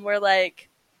Tom were, like,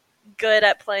 good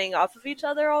at playing off of each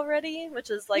other already, which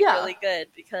is like really good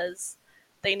because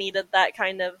they needed that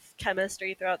kind of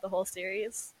chemistry throughout the whole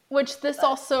series. Which this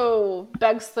also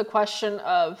begs the question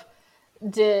of,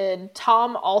 did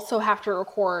Tom also have to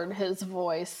record his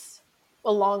voice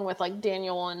along with like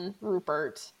Daniel and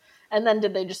Rupert, and then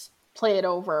did they just play it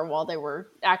over while they were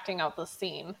acting out the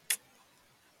scene?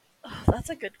 Oh, that's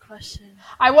a good question.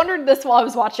 I wondered this while I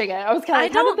was watching it. I was kind of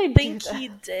like, how did they do that? I don't think he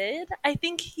did. I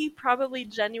think he probably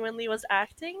genuinely was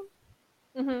acting.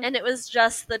 Mm-hmm. And it was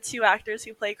just the 2 actors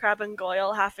who play Crabbe and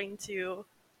Goyle having to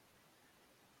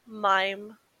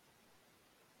mime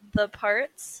the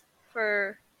parts.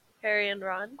 for Harry and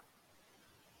Ron.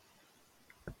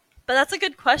 But that's a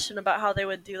good question about how they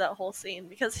would do that whole scene,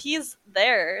 because he's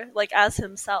there, like, as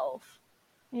himself.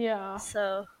 Yeah.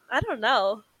 So, I don't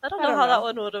know. I don't know don't how that know.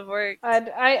 one would have worked.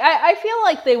 I feel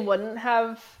like they wouldn't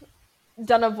have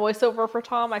done a voiceover for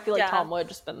Tom. I feel like Yeah. Tom would have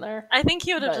just been there. I think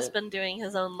he would have But- just been doing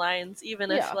his own lines,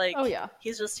 even if, Yeah. like, Oh, yeah.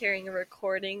 he's just hearing a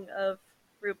recording of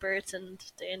Rupert and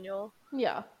Daniel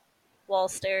Yeah. while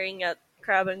staring at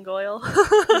Crabbe and Goyle.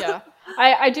 Yeah.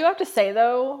 I do have to say,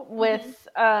 though, with,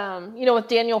 with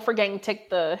Daniel forgetting to take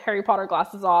the Harry Potter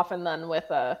glasses off, and then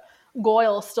with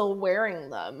Goyle still wearing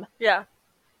them, Yeah.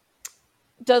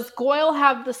 does Goyle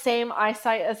have the same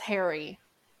eyesight as Harry?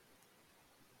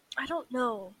 I don't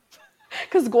know.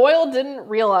 Because Goyle didn't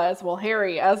realize,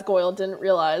 Harry, as Goyle, didn't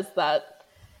realize that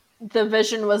the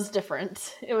vision was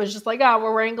different. It was just like,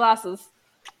 we're wearing glasses.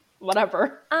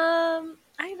 Whatever. I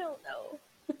don't know.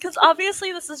 Because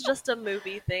obviously this is just a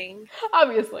movie thing.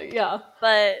 Obviously, yeah.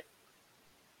 But,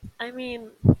 I mean,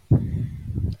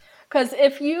 Because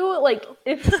if you,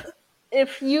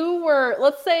 if you were,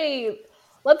 let's say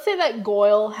that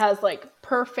Goyle has,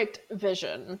 perfect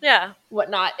vision, yeah.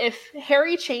 whatnot. If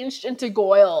Harry changed into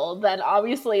Goyle, then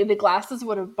obviously the glasses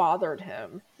would have bothered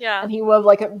him. Yeah. And he would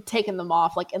have, taken them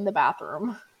off, in the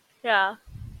bathroom. Yeah.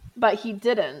 But he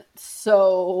didn't,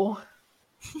 so...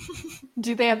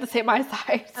 Do they have the same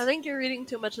eyesight? I think you're reading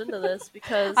too much into this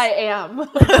because I am.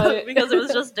 But... because it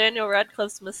was just Daniel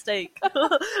Radcliffe's mistake.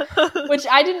 Which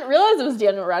I didn't realize it was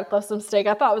Daniel Radcliffe's mistake.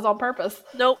 I thought it was on purpose.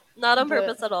 Nope, not on But-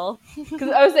 purpose at all.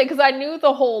 Because I knew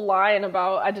the whole line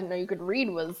about I didn't know you could read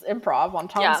was improv on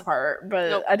Tom's Yeah. part, but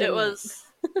Nope, I didn't.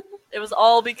 it was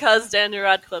all because Daniel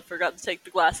Radcliffe forgot to take the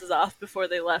glasses off before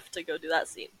they left to go do that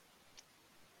scene.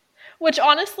 Which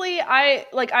honestly,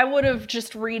 I would have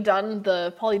just redone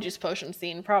the polyjuice potion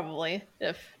scene probably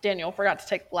if Daniel forgot to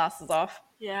take the glasses off.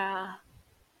 Yeah.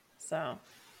 So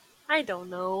I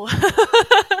don't know.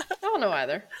 I don't know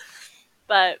either.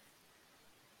 But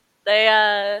they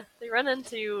run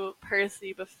into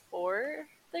Percy before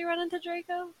they run into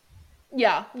Draco.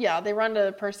 Yeah, they run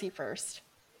to Percy first.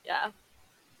 Yeah.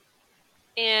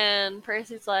 And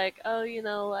Percy's like, oh,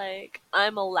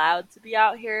 I'm allowed to be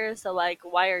out here, so,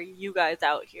 why are you guys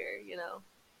out here,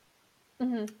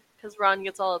 Mm-hmm. Because Ron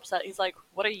gets all upset. He's like,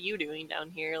 what are you doing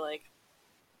down here? Like,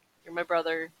 you're my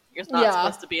brother. You're not Yeah.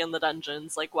 supposed to be in the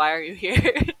dungeons. Like, why are you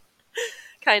here?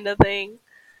 Kind of thing.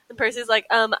 And Percy's like,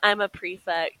 I'm a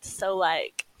prefect, so,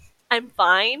 I'm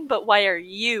fine, but why are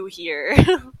you here?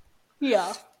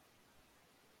 Yeah.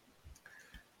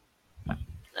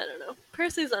 I don't know.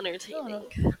 Percy's entertaining.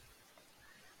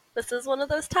 This is one of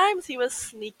those times he was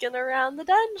sneaking around the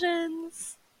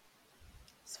dungeons.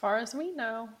 As far as we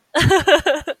know.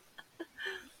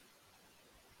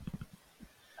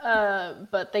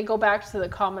 But they go back to the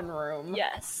common room.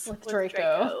 Yes. With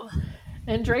Draco.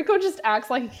 And Draco just acts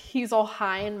like he's all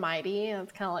high and mighty, and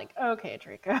it's kind of like, okay,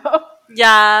 Draco.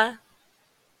 Yeah.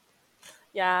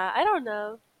 Yeah, I don't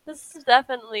know. This is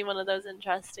definitely one of those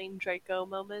interesting Draco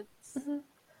moments. Mm-hmm.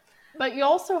 But you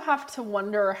also have to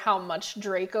wonder how much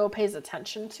Draco pays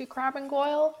attention to Crabbe and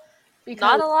Goyle.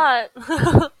 Because, Not a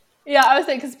lot. Yeah, I was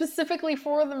saying, because specifically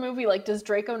for the movie, does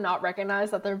Draco not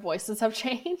recognize that their voices have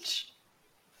changed?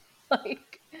 I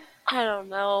don't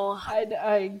know. I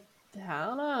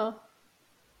don't know.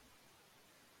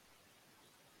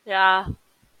 Yeah.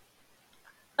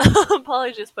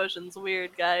 Polyjuice Potion's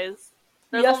weird, guys.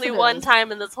 There's Yes, only it one is.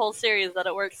 time in this whole series that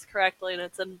it works correctly, and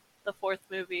it's in the 4th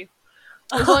movie.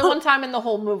 There's only one time in the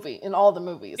whole movie, in all the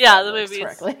movies. Yeah, that the it works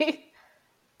movies. correctly.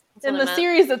 That's In what I the meant.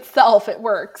 series itself, it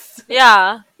works.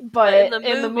 Yeah. But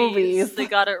in the movies, they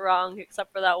got it wrong,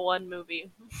 except for that one movie.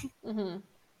 Mm-hmm.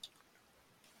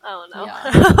 I don't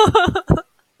know.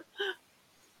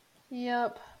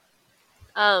 Yep.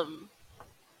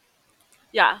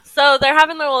 Yeah, so they're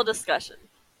having their little discussion.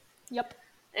 Yep.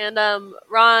 And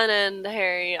Ron and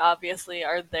Harry obviously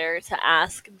are there to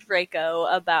ask Draco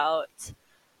about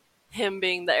him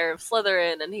being the heir of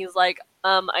Slytherin, and he's like,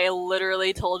 I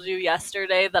literally told you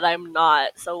yesterday that I'm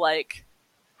not, so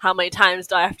how many times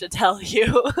do I have to tell you?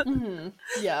 Mm-hmm.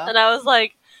 Yeah. And I was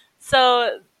like,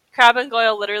 so Crabbe and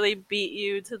Goyle literally beat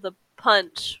you to the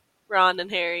punch, Ron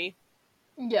and Harry.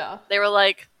 Yeah. They were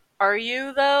like, are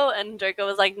you though? And Draco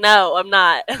was like, no, I'm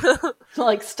not.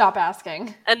 Stop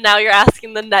asking. And now you're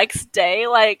asking the next day?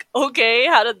 Okay,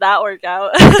 how did that work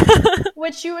out?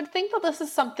 Which you would think that this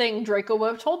is something Draco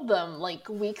would have told them,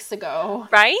 weeks ago.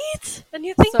 Right? And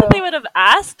you think So- that they would have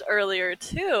asked earlier,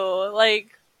 too.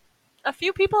 A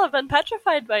few people have been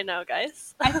petrified by now,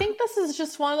 guys. I think this is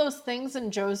just one of those things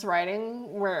in Joe's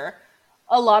writing where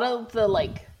a lot of the,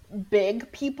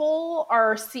 big people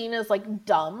are seen as like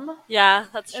dumb. Yeah,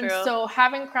 that's true. And so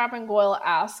having Crabbe and Goyle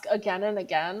ask again and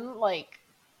again, like,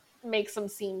 makes them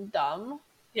seem dumb.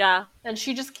 Yeah. And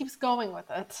she just keeps going with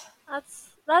it.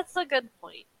 That's a good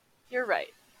point. You're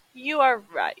right. You are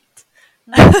right.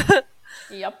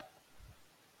 Yep.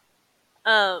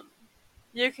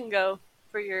 You can go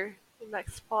for your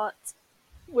next plot.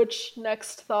 Which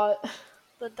next thought?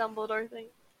 The Dumbledore thing.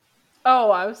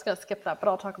 Oh, I was gonna skip that, but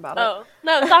I'll talk about it. Oh,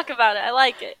 no, talk about it. I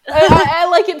like it. I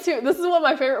like it too. This is one of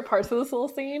my favorite parts of this little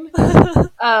scene.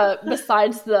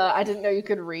 Besides the I didn't know you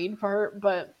could read part,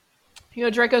 but you know,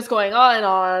 Draco's going on and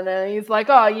on, and he's like,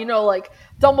 oh, you know, like,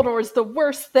 Dumbledore's the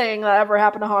worst thing that ever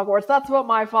happened to Hogwarts. That's what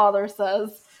my father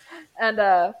says. And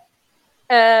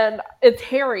it's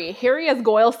Harry. Harry, as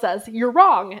Goyle says, you're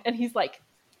wrong. And he's like,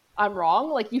 I'm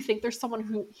wrong? Like, you think there's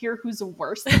someone here who's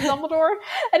worse than Dumbledore?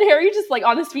 And Harry just, like,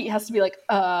 on his feet has to be like,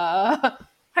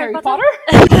 Harry Potter?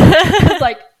 It's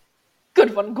like,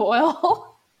 good one,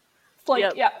 Goyle. It's like,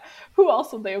 yep. Yeah, who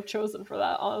else would they have chosen for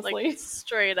that, honestly? Like,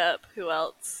 straight up, who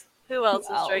else? Who else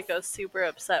is Draco super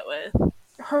upset with?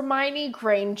 Hermione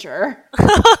Granger.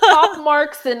 Top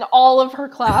marks in all of her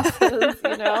classes,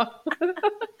 you know.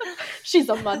 She's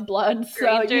a mudblood. So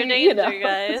Granger danger,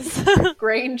 guys.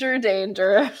 Granger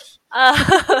danger.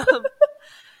 Yeah.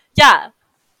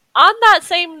 On that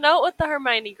same note with the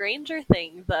Hermione Granger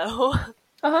thing, though,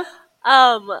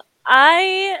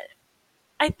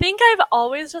 I think I've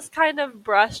always just kind of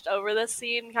brushed over this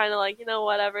scene, kind of like, you know,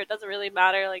 whatever, it doesn't really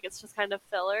matter, like, it's just kind of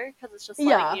filler, because it's just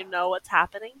letting you know what's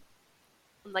happening,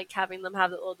 and, like, having them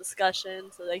have that little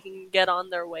discussion so they can get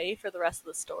on their way for the rest of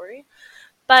the story.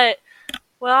 But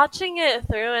watching it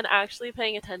through and actually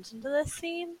paying attention to this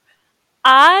scene,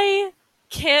 I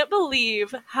can't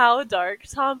believe how dark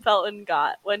Tom Felton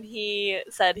got when he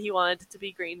said he wanted it to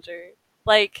be Granger.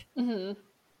 Like,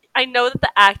 I know that the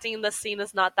acting in this scene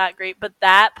is not that great, but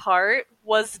that part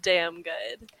was damn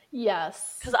good.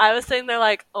 Yes. Because I was sitting there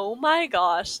like, oh my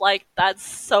gosh, like, that's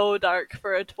so dark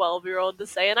for a 12-year-old to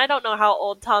say. And I don't know how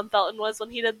old Tom Felton was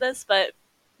when he did this, but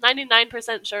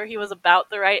 99% sure he was about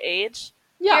the right age.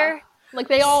 Yeah. Here. Like,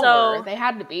 they all were. They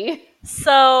had to be.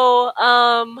 So,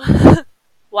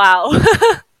 wow.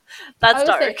 That's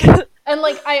dark. And,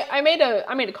 like, I made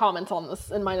a comment on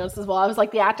this in my notes as well. I was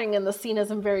like, the acting in the scene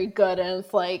isn't very good, and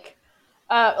it's like,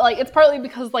 it's partly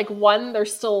because, like, one, they're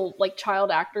still, like, child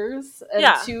actors, and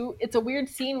two, it's a weird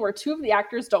scene where two of the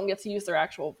actors don't get to use their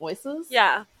actual voices.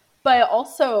 Yeah. But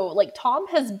also, like, Tom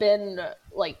has been,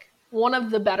 like, one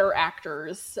of the better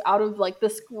actors out of, like,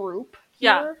 this group here.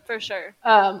 Yeah, for sure.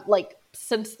 Like,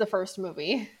 since the first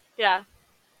movie. Yeah.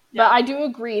 But I do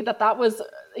agree that was,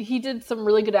 he did some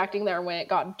really good acting there when it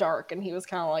got dark, and he was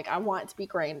kind of like, I want it to be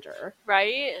Granger.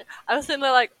 Right? I was sitting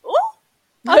there like, oh,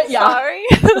 I'm sorry.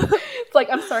 It's like,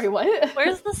 I'm sorry, what?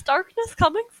 Where's this darkness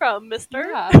coming from, mister?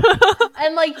 Yeah.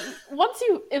 And, like,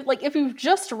 if you've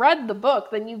just read the book,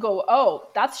 then you go, oh,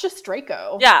 that's just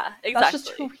Draco. Yeah, exactly. That's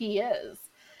just who he is.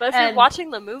 But if you're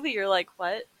watching the movie, you're like,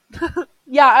 what?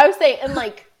 Yeah, I would say, and,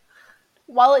 like,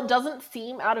 while it doesn't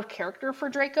seem out of character for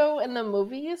Draco in the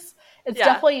movies, it's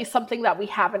definitely something that we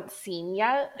haven't seen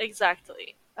yet.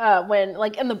 Exactly. When,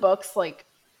 like, in the books, like,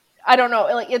 I don't know,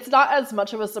 like, it's not as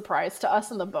much of a surprise to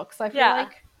us in the books, I feel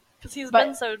like. Because he's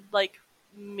been so, like,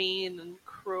 mean and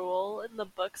cruel in the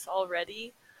books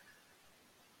already.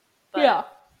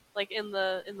 But, like, in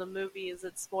the movies,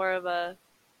 it's more of a,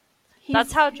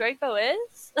 that's how Draco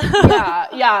is?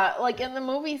 Yeah, like, in the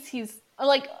movies, he's,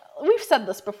 like, we've said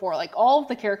this before, like, all of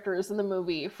the characters in the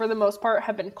movie, for the most part,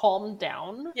 have been calmed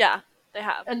down. Yeah, they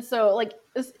have. And so, like,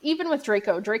 even with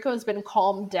Draco has been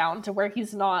calmed down to where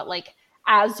he's not, like,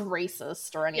 as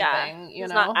racist or anything, you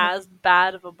know? He's not as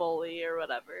bad of a bully or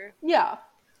whatever. Yeah.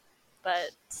 But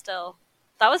still,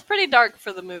 that was pretty dark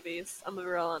for the movies, I'm gonna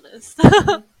be real honest.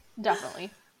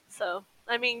 Definitely. So,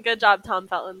 I mean, good job, Tom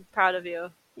Felton. Proud of you.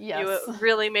 Yes. You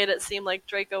really made it seem like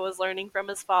Draco was learning from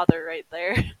his father right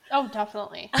there. Oh,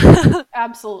 definitely.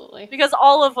 Absolutely. Because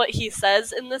all of what he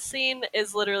says in this scene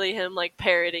is literally him, like,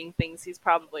 parroting things he's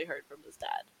probably heard from his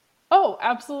dad. Oh,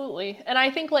 absolutely. And I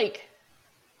think, like,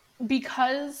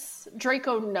 because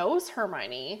Draco knows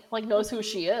Hermione, like, knows who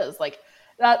she is, like,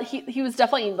 that he was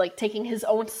definitely, like, taking his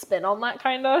own spin on that,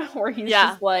 kind of, where he's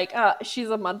just like, she's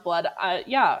a mudblood.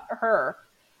 Her.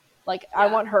 Like, I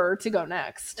want her to go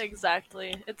next.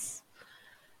 Exactly. It's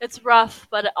rough,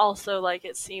 but it also, like,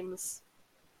 it seems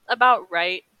about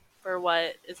right for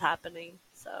what is happening.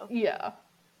 So yeah.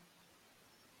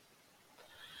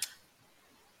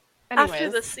 Anyways. After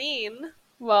the scene.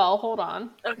 Well, hold on.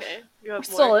 Okay. We're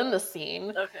still in the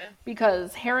scene. Okay.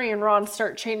 Because Harry and Ron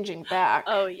start changing back.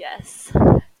 Oh, yes.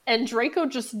 and Draco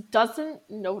just doesn't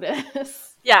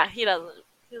notice. Yeah, he doesn't.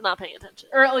 He's not paying attention.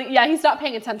 Or at least, yeah, he's not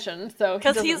paying attention, so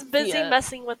because he's busy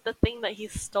messing with the thing that he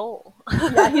stole.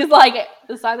 Yeah, he's like,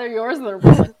 it's either yours, and they're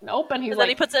like, nope. And he's then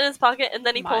he puts it in his pocket, and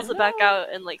then he pulls it back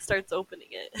out and like starts opening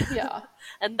it. Yeah,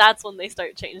 and that's when they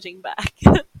start changing back.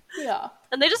 Yeah,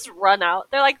 and they just run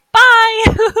out. They're like, bye.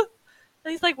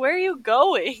 And he's like, where are you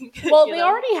going? Well, they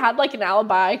already had like an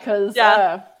alibi because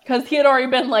he had already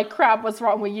been like, crap, what's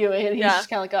wrong with you? And he's just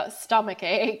kind of like a stomach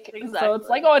ache. Exactly. So it's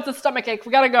like, oh, it's a stomach ache.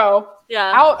 We gotta go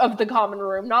out of the common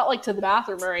room, not like to the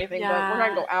bathroom or anything, but we're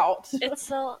gonna go out.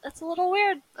 It's a little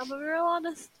weird. I'm gonna be real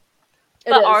honest.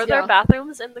 But are there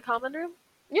bathrooms in the common room?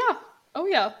 Yeah. Oh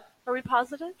yeah. Are we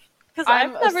positive? Because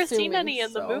I've never seen any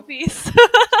in the movies.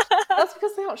 That's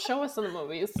because they don't show us in the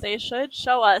movies. They should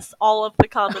show us all of the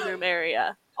common room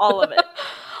area. All of it.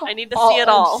 I need to see it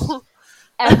all.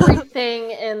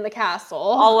 Everything in the castle.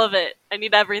 All of it. I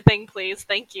need everything, please.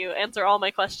 Thank you. Answer all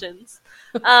my questions.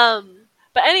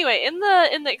 But anyway, in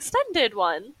the extended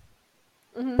one,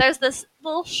 there's this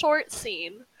little short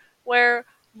scene where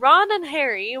Ron and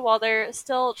Harry, while they're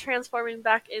still transforming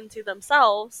back into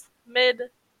themselves,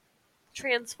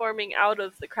 mid-transforming out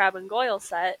of the Crabbe and Goyle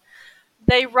set,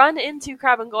 they run into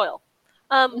Crabbe and Goyle.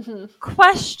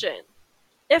 Question.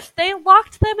 If they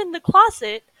locked them in the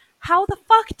closet, how the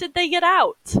fuck did they get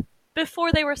out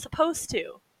before they were supposed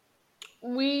to?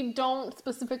 We don't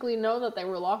specifically know that they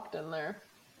were locked in there.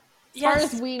 As far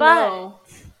as we know.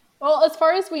 Well, as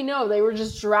far as we know, they were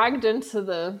just dragged into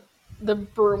the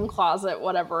broom closet,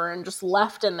 whatever, and just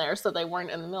left in there so they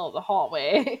weren't in the middle of the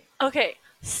hallway. Okay,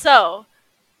 so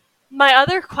my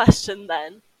other question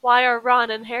then, why are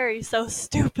Ron and Harry so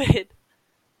stupid?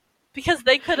 Because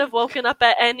they could have woken up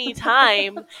at any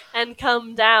time and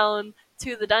come down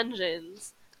to the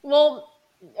dungeons. Well,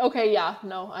 okay, yeah,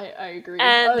 no, I agree.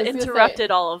 And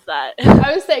interrupted all of that.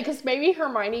 I would say, because maybe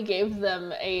Hermione gave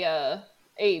them a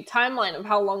timeline of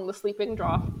how long the sleeping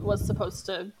draught was supposed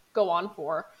to go on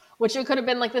for, which it could have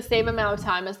been like the same amount of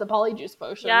time as the Polyjuice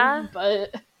potion. Yeah.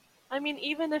 But I mean,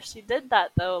 even if she did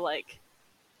that, though, like,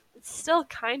 it's still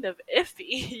kind of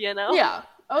iffy, you know? Yeah.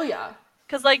 Oh, yeah.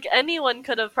 Because, like, anyone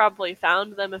could have probably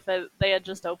found them if they had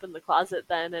just opened the closet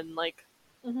then and, like,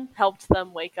 helped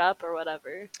them wake up or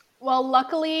whatever. Well,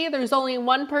 luckily, there's only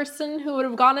one person who would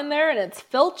have gone in there, and it's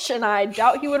Filch, and I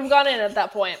doubt he would have gone in at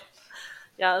that point.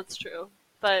 Yeah, that's true.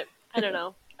 But, I don't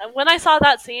know. When I saw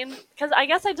that scene, because I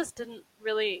guess I just didn't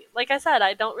really, like I said,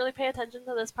 I don't really pay attention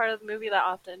to this part of the movie that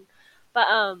often. But,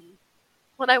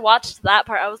 when I watched that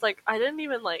part, I was like, I didn't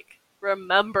even, like,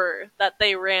 remember that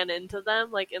they ran into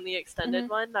them, like, in the extended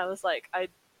one. I was like, I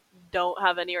don't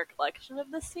have any recollection of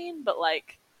this scene, but,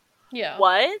 like,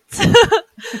 what?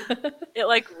 It,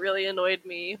 like, really annoyed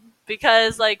me.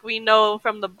 Because, like, we know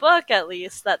from the book, at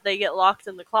least, that they get locked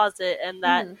in the closet and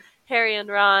that Harry and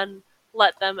Ron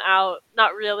let them out.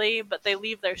 Not really, but they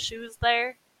leave their shoes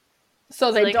there.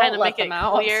 So they don't let them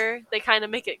out. They kind of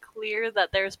make it clear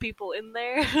that there's people in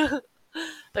there.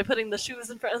 By putting the shoes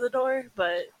in front of the door,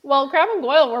 but... Well, Crabbe and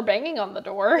Goyle were banging on the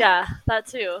door. Yeah, that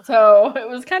too. So, it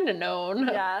was kind of known.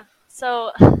 Yeah.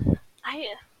 So,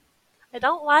 I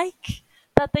don't like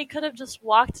that they could have just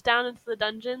walked down into the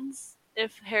dungeons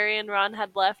if Harry and Ron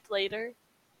had left later.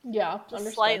 Yeah,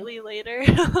 just slightly later.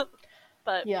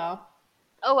 But... Yeah.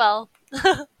 Oh well.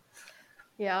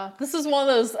 Yeah. This is one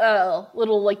of those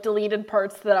little, like, deleted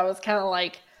parts that I was kind of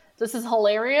like... This is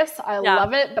hilarious. I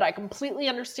love it, but I completely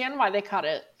understand why they cut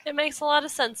it. It makes a lot of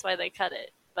sense why they cut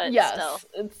it, but still.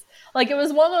 It's like it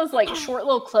was one of those like short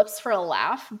little clips for a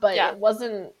laugh, but it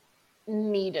wasn't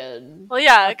needed. Well,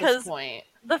 yeah, because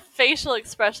the facial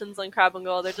expressions on Crabbe and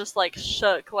Goyle, they're just like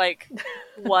shook, like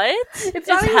what is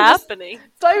happening?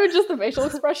 It's not even just the facial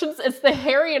expressions; it's the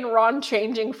Harry and Ron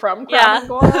changing from Crabbe and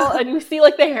Goyle, and you see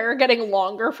like the hair getting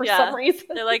longer for some reason.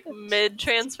 They're like mid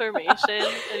transformation,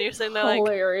 and you're sitting there like,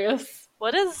 hilarious.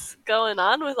 What is going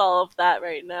on with all of that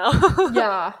right now?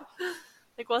 Yeah,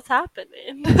 like what's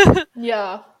happening?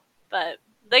 Yeah, but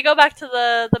they go back to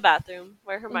the bathroom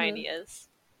where Hermione is,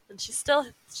 and she's still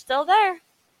there,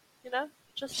 you know.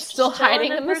 Just still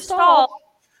hiding in the stall.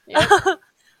 Yep.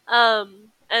 And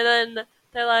then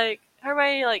they're like,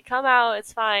 Hermione, like, come out,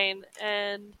 it's fine.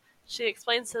 And she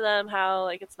explains to them how,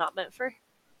 like, it's not meant for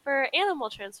animal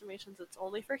transformations, it's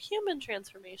only for human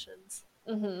transformations.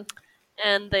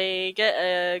 And they get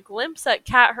a glimpse at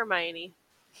Cat Hermione.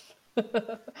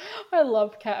 I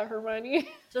love Cat Hermione.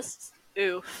 Just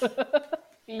oof.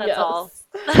 That's all.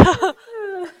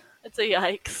 It's a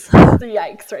yikes. It's a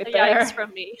yikes right there. Yikes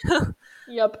from me.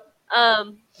 Yep.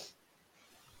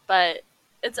 But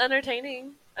it's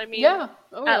entertaining. I mean,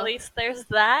 at least there's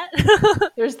that.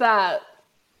 There's that.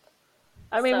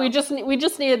 I mean, So- we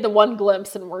just needed the one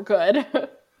glimpse and we're good.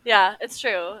 Yeah, it's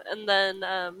true. And then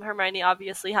Hermione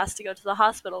obviously has to go to the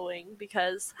hospital wing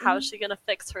because how is she going to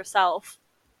fix herself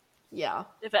Yeah.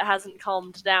 if it hasn't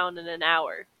calmed down in an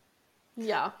hour?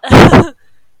 Yeah.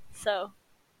 So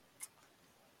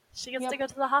she gets Yep. to go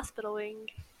to the hospital wing,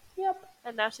 Yep.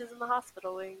 and now she's in the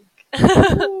hospital wing.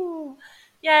 Ooh.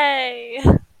 Yay!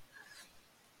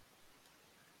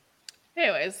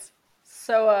 Anyways,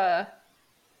 so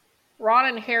Ron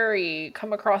and Harry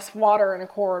come across water in a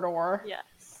corridor.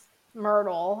 Yes.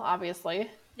 Myrtle, obviously.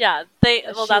 Yeah, that's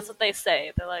She's- what they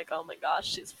say. They're like, oh my gosh,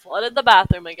 she's flooded the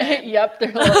bathroom again. Yep,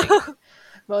 they're like,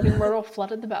 Moaning Myrtle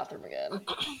flooded the bathroom again.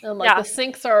 And like Yeah. the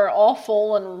sinks are all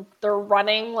full and they're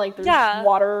running, like there's Yeah.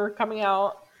 water coming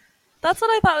out. That's what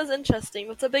I thought was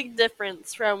interesting. It's a big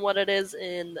difference from what it is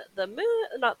in the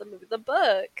the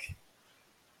book.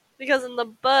 Because in the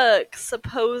book,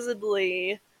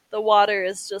 supposedly, the water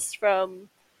is just from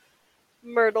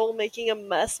Myrtle making a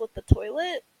mess with the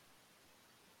toilet.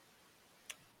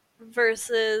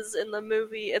 Versus in the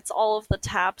movie, it's all of the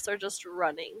taps are just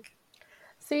running.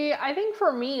 See, I think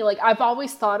for me, like I've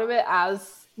always thought of it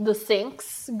as the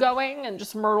sinks going and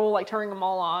just Myrtle like turning them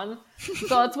all on. So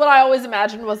that's what I always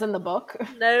imagined was in the book.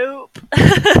 Nope.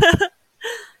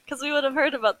 Because we would have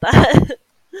heard about that.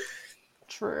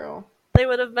 True. They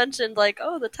would have mentioned, like,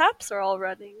 oh, the taps are all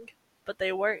running. But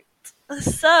they weren't.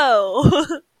 So,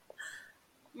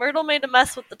 Myrtle made a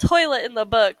mess with the toilet in the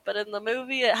book, but in the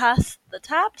movie it has the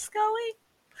taps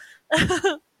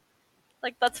going.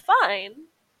 Like, that's fine.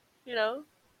 You know?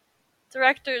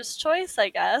 Director's choice, I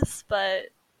guess, but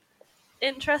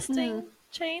interesting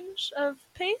change of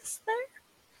pace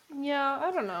there. Yeah,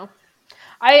 I don't know.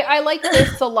 I like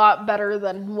this a lot better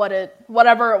than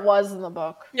whatever it was in the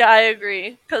book. Yeah, I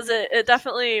agree. Because it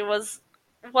definitely was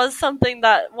something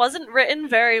that wasn't written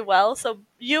very well, so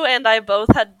you and I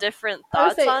both had different I would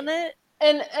thoughts say- on it.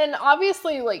 And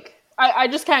obviously, like, I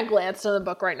just kind of glanced in the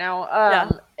book right now.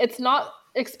 It's not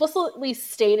explicitly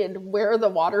stated where the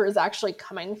water is actually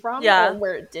coming from or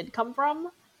where it did come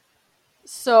from.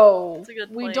 So That's a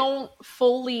good we point. don't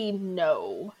fully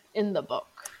know in the book.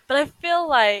 But I feel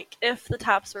like if the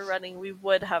taps were running, we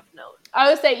would have known. I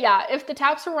would say, yeah, if the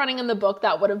taps were running in the book,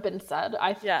 that would have been said,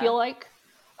 I Yeah. feel like.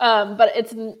 But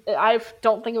I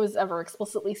don't think it was ever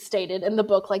explicitly stated in the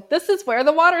book, like, this is where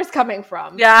the water's coming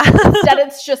from. Yeah. Instead,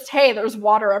 it's just, hey, there's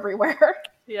water everywhere.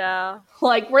 Yeah.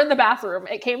 Like, we're in the bathroom.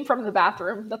 It came from the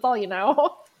bathroom. That's all you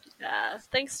know. Yeah.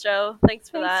 Thanks, Joe. Thanks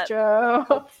for Thanks, that. Joe.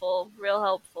 Helpful. Real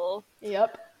helpful.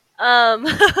 Yep.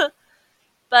 But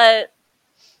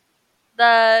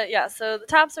so the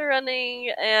taps are running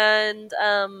and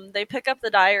they pick up the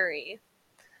diary.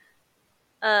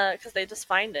 Because they just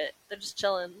find it. They're just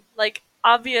chilling. Like,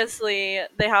 obviously,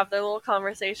 they have their little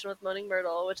conversation with Moaning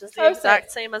Myrtle, which is the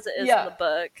exact same as it is in the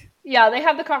book. Yeah, they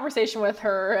have the conversation with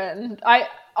her, and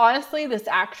honestly, this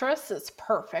actress is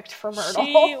perfect for Myrtle.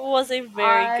 She was a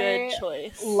very I good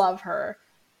choice. Love her.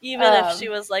 Even if she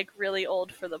was, like, really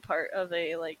old for the part of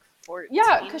a, like, 14-year-old.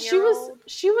 Yeah, because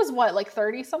she was what, like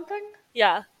 30-something?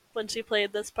 Yeah, when she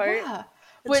played this part. Yeah.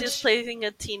 And she was playing a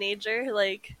teenager.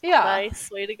 Like, Yeah. nice.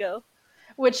 Way to go.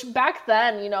 Which back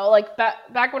then, you know, like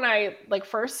back when I like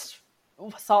first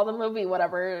saw the movie,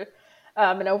 whatever,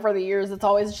 and over the years, it's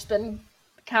always just been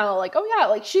kind of like, oh yeah,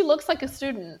 like she looks like a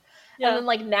student. Yeah. And then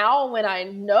like now when I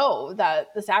know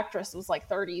that this actress was like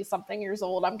 30-something years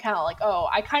old, I'm kind of like, oh,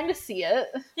 I kind of see it.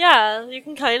 Yeah, you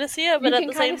can kind of see it, but You at can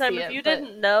the same kinda time, see if it, you but-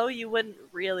 didn't know, you wouldn't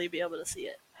really be able to see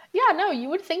it. Yeah, no, you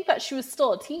would think that she was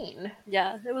still a teen.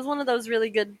 Yeah, it was one of those really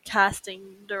good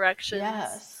casting directions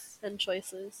Yes. and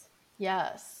choices.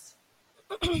 Yes.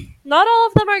 Not all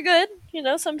of them are good. You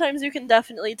know, sometimes you can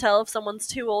definitely tell if someone's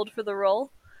too old for the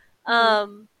role.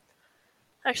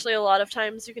 Actually, a lot of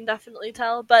times you can definitely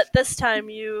tell, but this time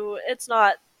it's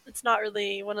not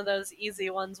really one of those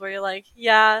easy ones where you're like,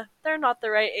 yeah, they're not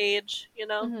the right age, you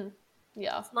know? Mm-hmm.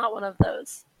 Yeah. It's not one of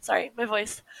those. Sorry, my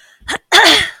voice.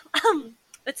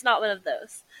 It's not one of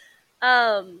those.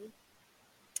 But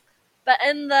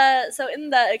in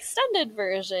the extended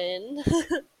version,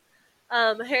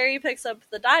 Harry picks up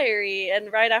the diary,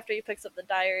 and right after he picks up the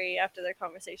diary, after their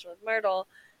conversation with Myrtle,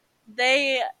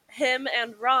 him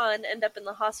and Ron end up in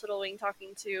the hospital wing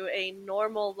talking to a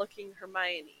normal-looking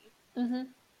Hermione. Mm-hmm.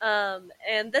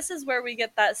 And this is where we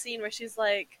get that scene where she's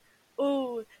like,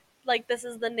 ooh, like, this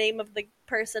is the name of the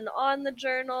person on the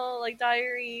journal, like,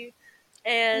 diary.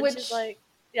 And Which she's like,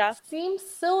 yeah. seems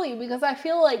silly because I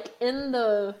feel like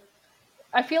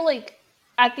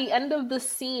at the end of the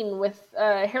scene with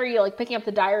Harry like picking up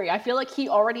the diary, I feel like he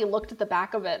already looked at the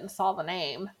back of it and saw the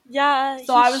name. Yeah,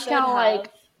 So I was kind of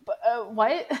like, But,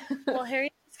 what? Well,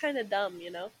 Harry's kind of dumb,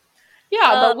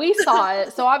 Yeah, but we saw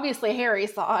it, so obviously Harry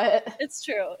saw it. It's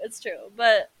true.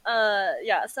 But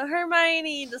yeah, so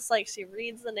Hermione just like she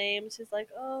reads the name, she's like,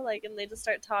 oh, like, and they just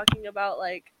start talking about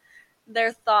like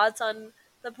their thoughts on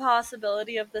the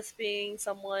possibility of this being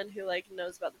someone who like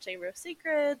knows about the Chamber of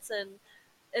Secrets, and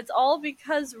it's all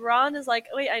because Ron is like,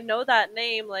 wait, I know that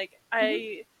name, like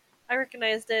I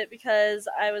recognized it because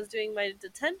I was doing my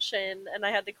detention and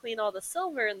I had to clean all the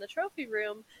silver in the trophy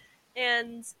room,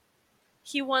 and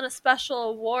he won a special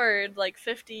award like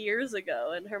 50 years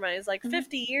ago. And Hermione's like,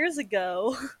 50 years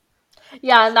ago?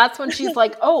 Yeah, and that's when she's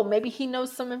like, oh, maybe he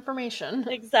knows some information.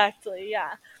 Exactly,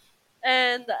 yeah.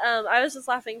 And I was just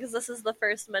laughing because this is the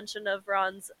first mention of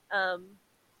Ron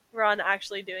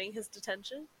actually doing his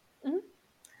detention. Mm-hmm.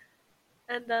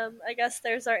 And I guess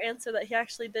there's our answer that he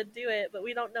actually did do it, but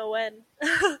we don't know when.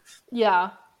 Yeah.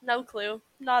 No clue.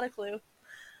 Not a clue.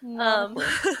 No.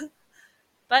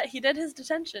 But he did his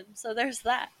detention, so there's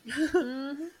that.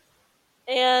 Mm-hmm.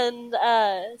 And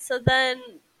so then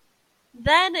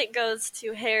it goes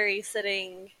to Harry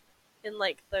sitting in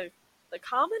like the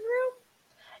common room.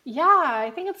 Yeah,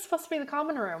 I think it's supposed to be the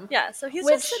common room. Yeah, so he's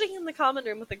just sitting in the common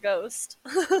room with a ghost.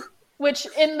 Which,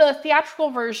 in the theatrical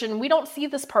version, we don't see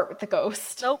this part with the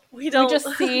ghost. Nope, we don't. We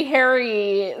just see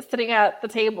Harry sitting at the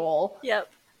table. Yep.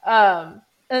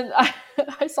 And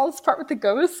I saw this part with the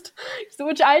ghost,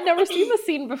 which I had never seen the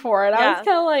scene before, and I was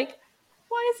kind of like,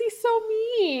 why is he so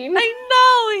mean? I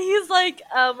know! He's like,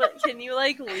 can you,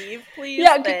 like, leave, please?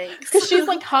 Yeah, thanks. because she's,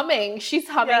 like, humming. She's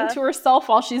humming to herself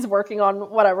while she's working on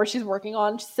whatever she's working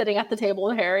on, sitting at the table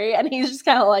with Harry, and he's just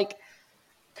kind of like,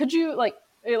 could you, like,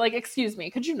 excuse me,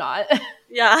 could you not?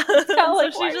 Yeah. So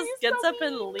like, she just gets up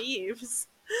and leaves.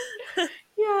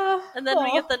 Yeah. And then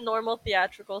we get the normal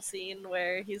theatrical scene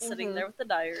where he's sitting there with the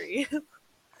diary. And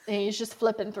he's just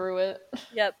flipping through it.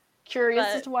 Yep. Curious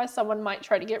as to why someone might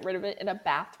try to get rid of it in a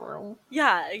bathroom.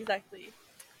 Yeah, exactly.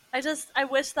 I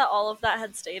wish that all of that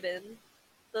had stayed in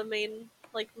the main,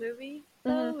 like, movie,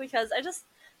 though, because I just,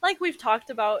 like we've talked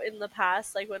about in the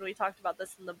past, like when we talked about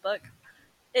this in the book,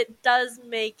 it does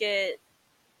make it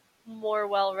more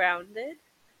well-rounded,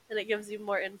 and it gives you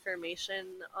more information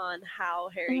on how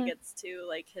Harry gets to,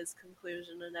 like, his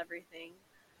conclusion and everything.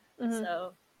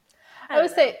 So, I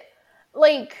would say,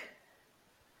 like,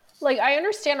 I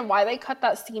understand why they cut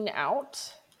that scene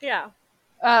out. Yeah.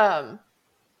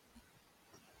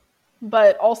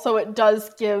 But also it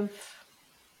does give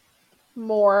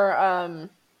more,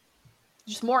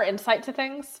 just more insight to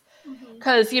things.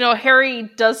 Because, Harry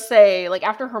does say, like,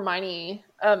 after Hermione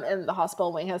in the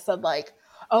hospital wing has said, like,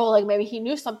 oh, like, maybe he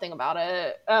knew something about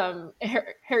it.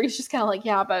 Harry's just kind of like,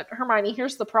 yeah, but Hermione,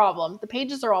 here's the problem. The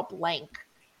pages are all blank.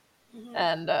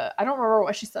 And I don't remember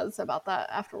what she says about that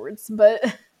afterwards, but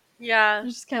yeah, I'm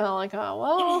just kind of like, oh,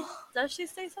 well. Does she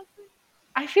say something?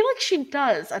 I feel like she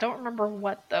does. I don't remember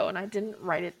what, though, and I didn't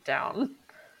write it down.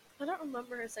 I don't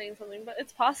remember her saying something, but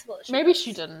it's possible that Maybe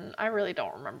she didn't. I really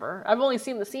don't remember. I've only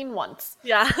seen the scene once.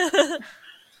 Yeah.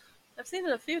 I've seen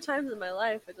it a few times in my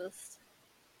life. I just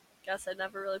guess I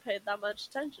never really paid that much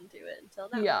attention to it until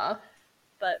now. Yeah.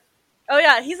 But, oh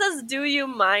yeah, he says, do you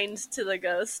mind to the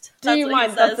ghost. Do you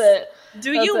mind? That's it.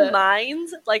 Do you mind?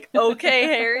 Like, okay,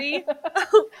 Harry.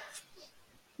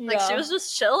 Like, she was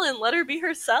just chilling. Let her be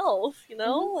herself,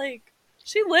 Like,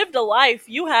 she lived a life.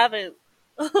 You haven't.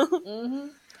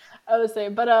 I would say,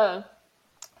 but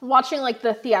watching, like,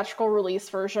 the theatrical release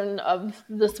version of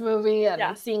this movie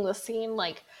and seeing the scene,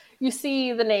 like, you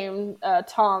see the name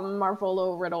Tom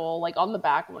Marvolo Riddle, like, on the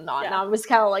back and whatnot, and I was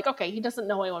kind of like, okay, he doesn't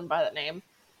know anyone by that name.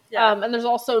 Yeah. And there's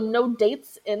also no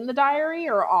dates in the diary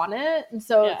or on it, and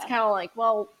so it's kind of like,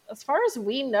 well, as far as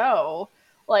we know,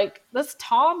 like, this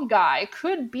Tom guy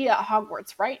could be at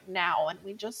Hogwarts right now, and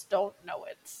we just don't know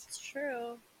it. It's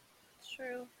true. It's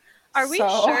true. Are we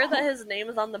sure that his name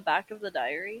is on the back of the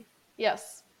diary?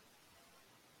 Yes.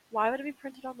 Why would it be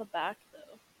printed on the back,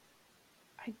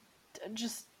 though?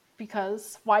 Just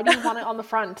because. Why do you want it on the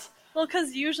front? Well,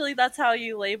 because usually that's how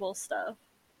you label stuff.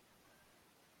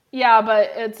 Yeah,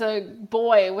 but it's a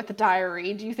boy with a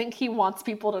diary. Do you think he wants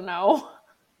people to know?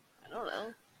 I don't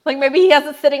know. Like, maybe he has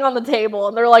it sitting on the table,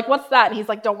 and they're like, what's that? And he's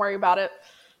like, don't worry about it.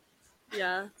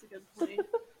 Yeah, that's a good point.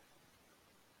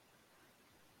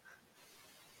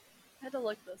 I had to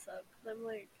look this up, because I'm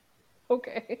like...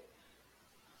 Okay.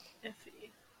 Iffy.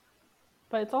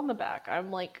 But it's on the back.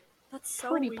 I'm like, that's so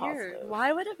pretty weird. positive.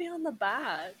 Why would it be on the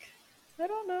back? I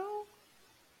don't know.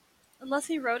 Unless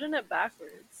he wrote in it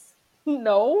backwards.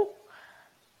 No.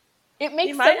 It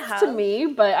makes sense to me,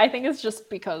 but I think it's just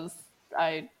because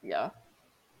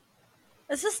It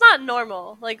It's just not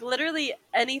normal. Like, literally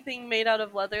anything made out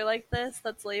of leather like this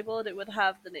that's labeled, it would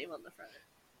have the name on the front.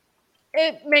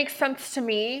 It makes sense to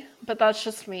me, but that's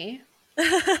just me.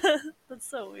 That's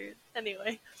so weird.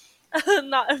 Anyway,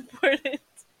 not important.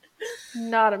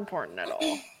 Not important at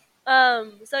all.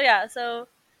 So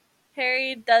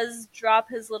Harry does drop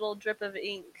his little drip of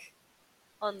ink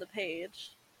on the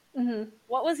page. Mm-hmm.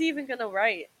 What was he even gonna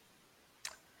write?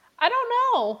 I don't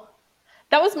know.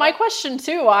 That was my question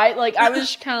too. I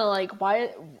was kind of like, why?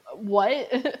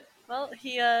 What? Well,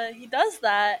 he does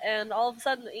that, and all of a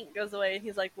sudden the ink goes away, and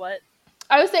he's like, "What?"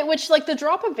 I would say, which like the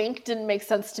drop of ink didn't make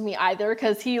sense to me either,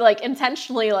 because he like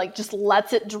intentionally like just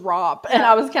lets it drop, and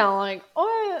I was kind of like,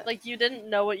 what? Like, you didn't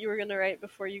know what you were gonna write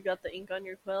before you got the ink on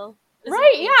your quill,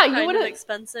 Right? Yeah, you would would have have.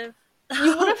 expensive.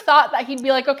 You would have thought that he'd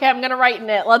be like, okay, I'm gonna write in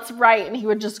it. Let's write, and he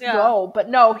would just go. But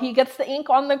no, he gets the ink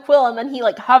on the quill, and then he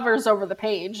like hovers over the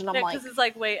page, and I'm like, because he's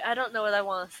like, wait, I don't know what I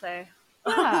want to say.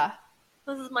 yeah,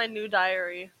 This is my new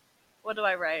diary. What do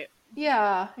I write?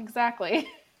 yeah, exactly.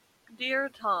 Dear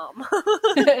Tom.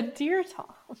 Dear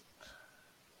Tom.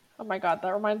 Oh my god,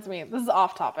 that reminds me. This is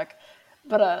off topic,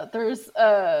 but there's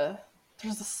a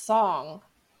song.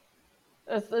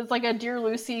 It's like a Dear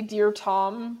Lucy, Dear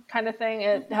Tom kind of thing.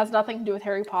 It has nothing to do with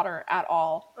Harry Potter at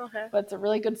all. Okay. But it's a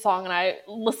really good song, and I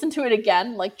listened to it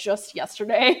again like just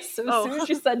yesterday. So as soon as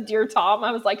you said Dear Tom,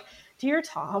 I was like, Dear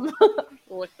Tom.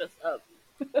 Look this up.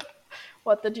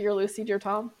 What, the Dear Lucy, Dear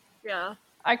Tom? Yeah.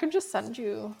 I could just send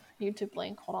you a YouTube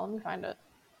link. Hold on, let me find it.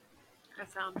 I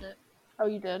found it. Oh,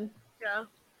 you did? Yeah.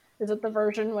 Is it the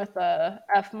version with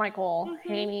F. Michael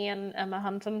Haney and Emma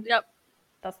Hunton? Yep.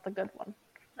 That's the good one.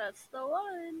 That's the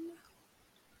one.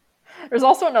 There's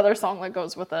also another song that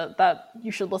goes with it that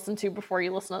you should listen to before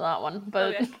you listen to that one.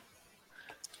 But okay.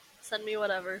 Send me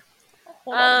whatever.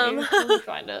 Hold on, let me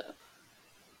find it.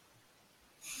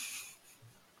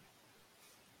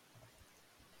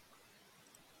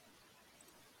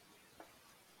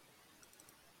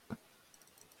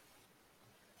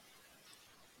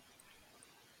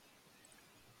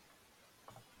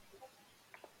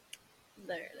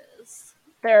 There it is.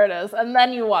 There it is. And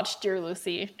then you watch Dear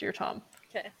Lucy, Dear Tom.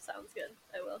 Okay, sounds good.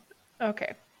 I will.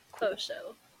 Okay. Faux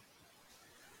show.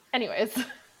 Anyways.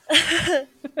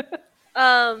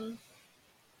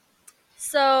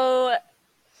 So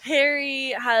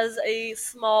Harry has a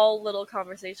small little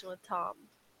conversation with Tom.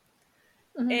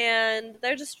 Mm-hmm. And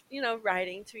they're just,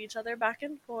 writing to each other back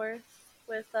and forth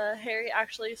with Harry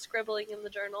actually scribbling in the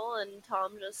journal and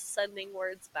Tom just sending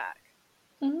words back.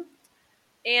 Mm-hmm.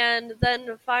 And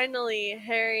then finally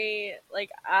Harry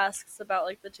asks about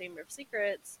the Chamber of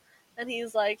Secrets, and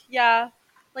he's like, yeah,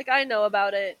 I know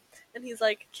about it. And he's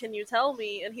like, can you tell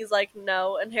me? And he's like,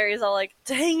 no. And Harry's all like,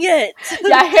 dang it.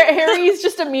 Yeah, Harry's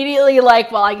just immediately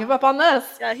like, well, I give up on this.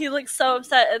 Yeah, he looks so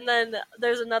upset. And then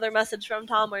there's another message from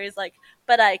Tom where he's like,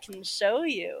 but I can show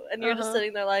you. And you're just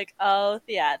sitting there like, oh,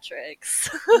 theatrics.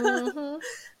 Mm-hmm.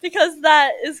 Because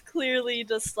that is clearly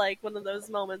just one of those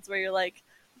moments where you're like,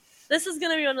 this is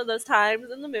going to be one of those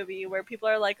times in the movie where people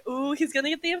are like, ooh, he's going to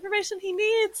get the information he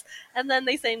needs. And then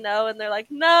they say no, and they're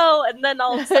like, no. And then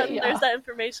all of a sudden there's that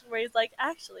information where he's like,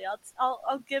 actually,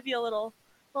 I'll give you a little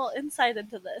insight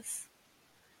into this.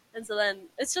 And so then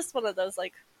it's just one of those,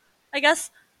 I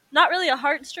guess, not really a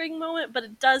heartstring moment, but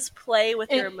it does play with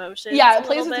your emotions. Yeah, it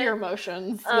plays with your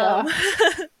emotions. Yeah.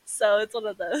 So it's one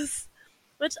of those,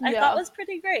 which I thought was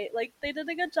pretty great. They did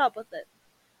a good job with it.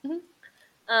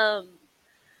 Mm-hmm.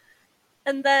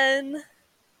 And then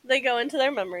they go into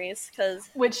their memories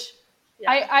which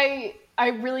I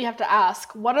really have to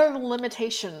ask, what are the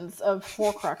limitations of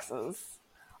Horcruxes?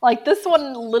 This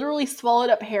one literally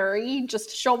swallowed up Harry just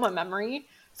to show him a memory.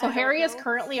 So Harry is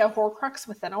currently a Horcrux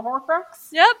within a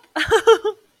Horcrux? Yep.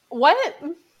 What?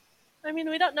 I mean,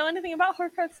 we don't know anything about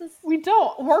Horcruxes. We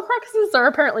don't. Horcruxes are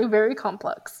apparently very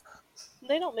complex.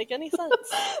 They don't make any sense.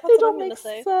 They don't make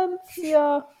sense.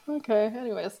 Yeah. Okay.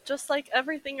 Anyways. Just like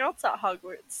everything else at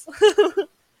Hogwarts.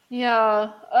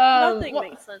 Yeah. Nothing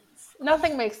makes sense.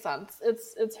 Nothing makes sense.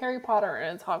 It's Harry Potter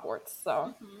and it's Hogwarts,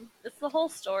 so. Mm-hmm. It's the whole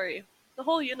story. The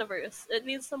whole universe. It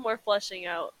needs some more fleshing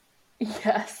out.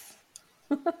 Yes.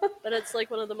 But it's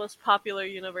one of the most popular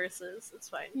universes. It's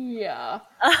fine. Yeah.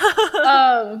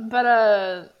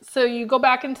 So you go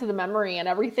back into the memory and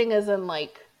everything is in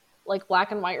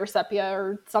black and white or sepia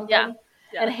or something. Yeah.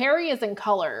 And Harry is in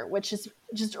color, which is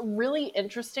just really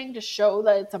interesting to show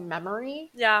that it's a memory.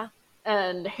 Yeah.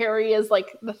 And Harry is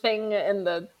the thing in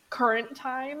the current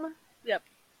time. Yep.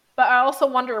 But I also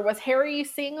wonder, was Harry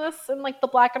seeing this in the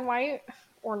black and white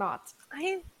or not?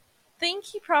 I think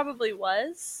he probably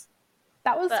was.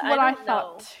 That was what I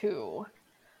thought too.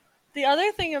 The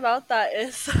other thing about that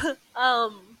is,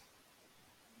 how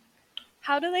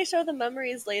do they show the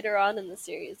memories later on in the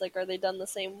series? Like, are they done the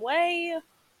same way,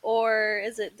 or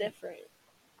is it different?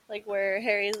 Like, where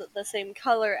Harry's the same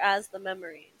color as the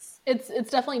memories? It's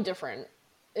definitely different.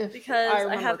 Because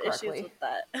I have correctly. issues with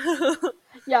that.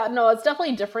 Yeah, no, it's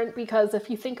definitely different because if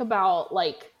you think about,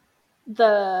 like,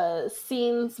 the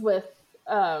scenes with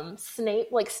Snape,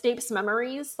 like Snape's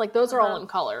memories, like, those are all in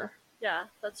color. Yeah,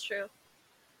 that's true.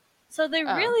 So they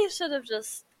really should have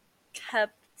just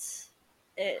kept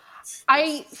it.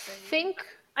 I think...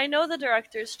 I know the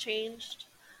directors changed,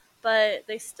 but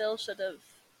they still should have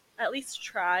at least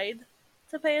tried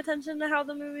to pay attention to how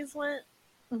the movies went.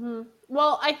 Mm-hmm.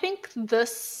 Well, I think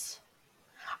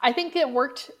it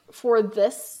worked for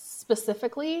this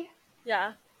specifically.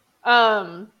 Yeah.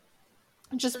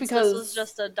 Just Since because this was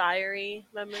just a diary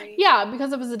memory. Yeah,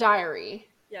 because it was a diary.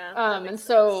 Yeah. And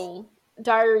so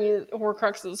diary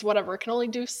Horcruxes, whatever, can only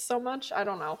do so much. I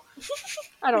don't know.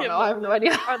 I have no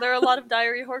idea. Are there a lot of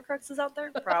diary Horcruxes out there?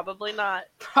 Probably not.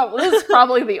 This is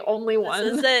probably the only one.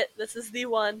 This is it. This is the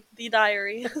one. The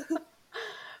diary.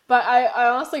 But I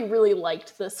honestly really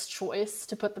liked this choice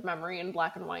to put the memory in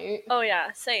black and white. Oh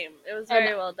yeah, same. It was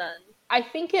very well done. I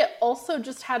think it also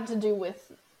just had to do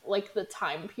with, like, the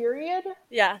time period.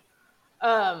 Yeah.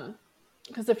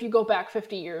 Because if you go back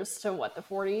 50 years to, the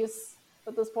 40s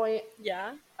at this point?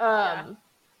 Yeah.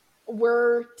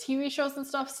 Were TV shows and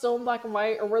stuff still in black and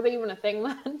white, or were they even a thing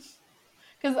then?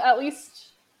 Because at least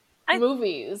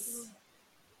movies,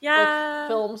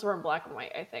 films were in black and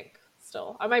white, I think.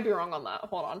 Still, I might be wrong on that.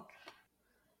 Hold on.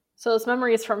 So this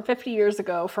memory is from 50 years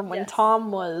ago, from when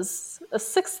Tom was a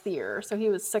 6th year, so he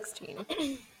was 16.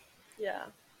 Yeah.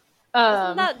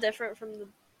 Isn't that different from the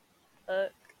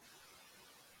book?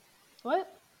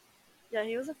 What? Yeah,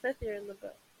 he was a 5th year in the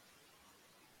book.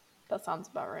 That sounds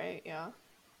about right, yeah.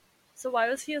 So why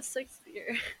was he a 6th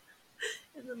year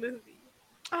in the movie?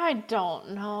 I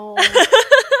don't know.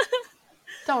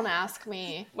 Don't ask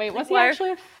me. Wait, was he Why-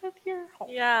 actually a 5th year? Oh.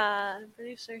 Yeah, I'm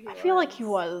pretty sure he was. I feel like he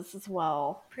was as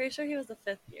well. Pretty sure he was a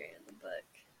 5th year in the book.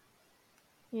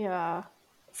 Yeah.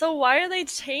 So why are they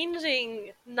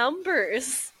changing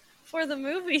numbers for the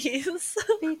movies?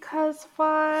 Because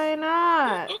why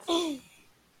not?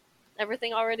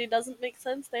 Everything already doesn't make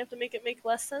sense. They have to make it make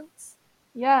less sense.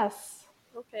 Yes.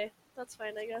 Okay, that's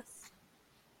fine, I guess.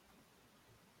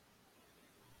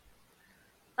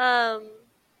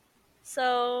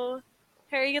 So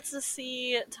Harry gets to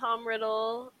see Tom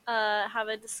Riddle have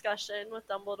a discussion with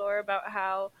Dumbledore about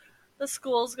how the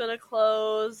school's gonna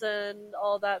close and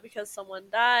all that because someone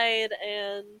died,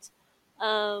 and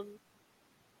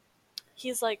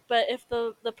he's like, but if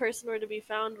the person were to be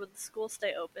found, would the school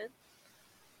stay open?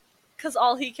 Because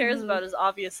all he cares about is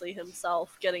obviously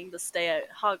himself getting to stay at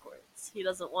Hogwarts. He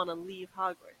doesn't want to leave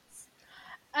Hogwarts.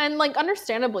 And, like,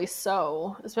 understandably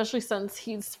so, especially since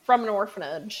he's from an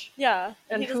orphanage. Yeah,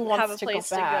 And he who doesn't wants have a to place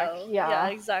go back? to go. Yeah.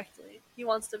 Exactly. He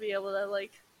wants to be able to,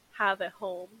 like, have a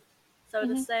home, so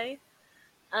to say.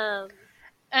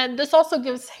 And this also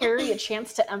gives Harry a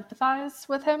chance to empathize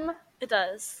with him. It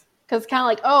does. Because kind of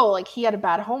like, oh, like, he had a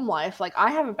bad home life. Like,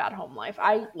 I have a bad home life.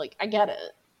 I get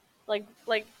it.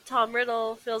 Like Tom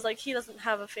Riddle feels like he doesn't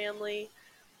have a family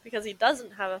because he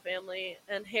doesn't have a family,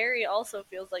 and Harry also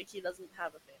feels like he doesn't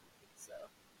have a family. So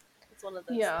it's one of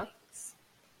those things.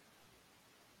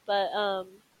 But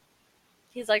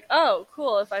he's like, "Oh,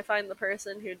 cool! If I find the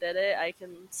person who did it, I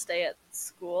can stay at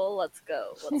school. Let's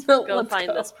go. Let's go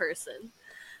find this person."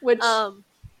 Which,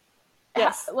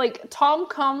 yes, like Tom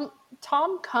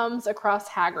comes across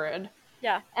Hagrid.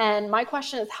 Yeah. And my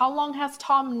question is, how long has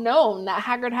Tom known that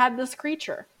Hagrid had this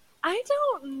creature? I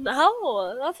don't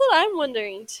know. That's what I'm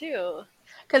wondering, too.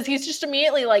 Because he's just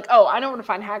immediately like, oh, I know where to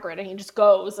find Hagrid. And he just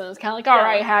goes. And it's kind of like, all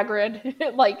right,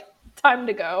 Hagrid. Like, time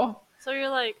to go. So you're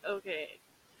like, okay,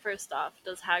 first off,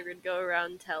 does Hagrid go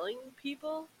around telling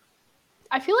people?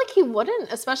 I feel like he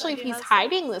wouldn't, especially if he's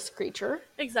hiding this creature.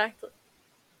 Exactly.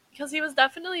 Because he was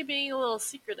definitely being a little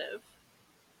secretive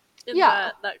in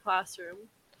that classroom.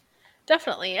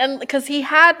 Definitely. And because we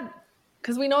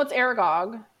know it's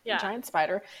Aragog, the giant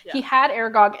spider. Yeah. He had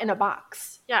Aragog in a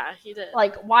box. Yeah, he did.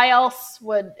 Like, why else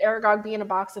would Aragog be in a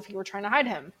box if you were trying to hide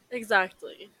him?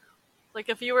 Exactly. Like,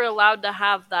 if you were allowed to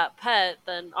have that pet,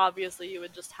 then obviously you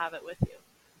would just have it with you.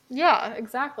 Yeah,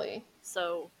 exactly.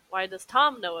 So, why does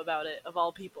Tom know about it, of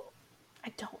all people?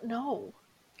 I don't know.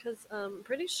 Because I'm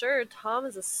pretty sure Tom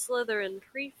is a Slytherin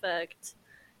prefect,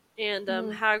 and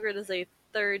Hagrid is a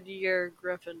third-year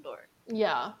Gryffindor.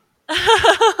 Yeah.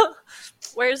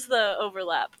 Where's the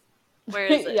overlap? Where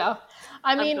is it? Yeah.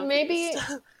 I I'm mean,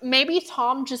 confused. maybe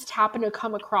Tom just happened to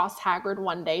come across Hagrid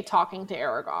one day talking to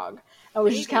Aragog and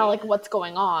was just kind of Maybe. like, what's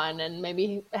going on? And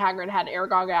maybe Hagrid had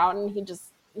Aragog out and he just,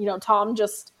 Tom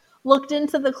just looked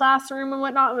into the classroom and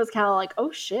whatnot and was kind of like,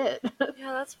 oh shit.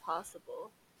 Yeah, that's possible.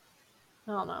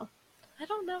 I don't know. I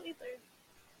don't know either.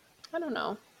 I don't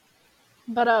know.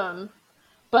 But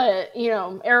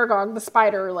Aragog, the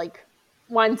spider, like,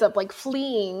 winds up, like,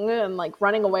 fleeing and, like,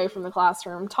 running away from the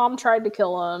classroom. Tom tried to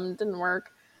kill him. Didn't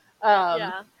work.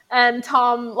 Yeah. And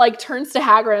Tom, like, turns to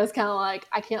Hagrid and is kind of like,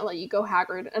 I can't let you go,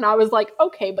 Hagrid. And I was like,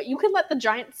 okay, but you can let the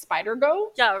giant spider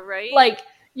go? Yeah, right? Like,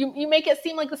 you make it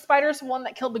seem like the spider's the one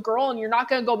that killed the girl and you're not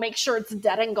going to go make sure it's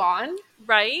dead and gone?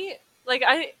 Right? Like,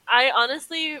 I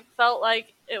honestly felt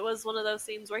like it was one of those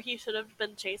scenes where he should have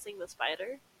been chasing the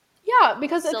spider. Yeah,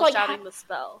 because Still it's like shouting the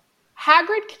spell.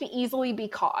 Hagrid can easily be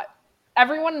caught.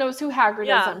 Everyone knows who Hagrid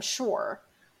Yeah. is, I'm sure.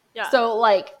 Yeah. So,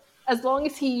 like, as long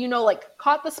as he, like,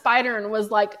 caught the spider and was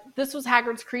like, this was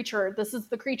Hagrid's creature, this is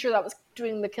the creature that was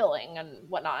doing the killing and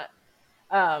whatnot.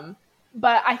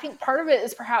 But I think part of it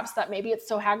is perhaps that maybe it's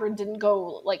so Hagrid didn't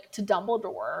go, like, to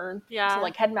Dumbledore, Yeah. to,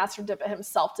 like, Headmaster Dippet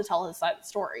himself to tell his side of the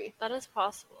story. That is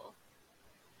possible.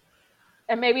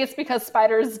 And maybe it's because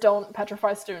spiders don't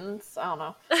petrify students. I don't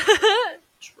know.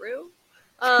 True.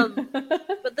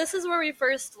 But this is where we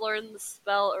first learn the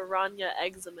spell Aranya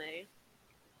Exame.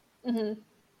 Mm-hmm.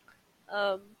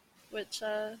 Which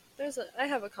I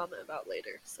have a comment about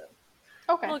later, so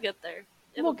Okay. we'll get there.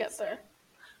 We'll get there.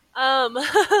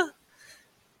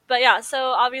 But yeah,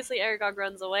 so obviously Aragog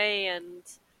runs away and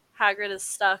Hagrid is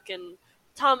stuck and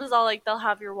Tom is all like, they'll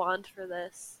have your wand for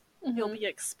this. You'll be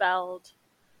expelled.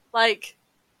 Like,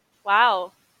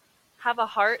 wow. Have a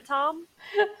heart, Tom?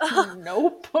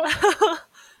 Nope.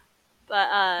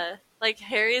 But, like,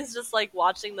 Harry's just, like,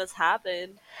 watching this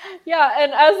happen. Yeah,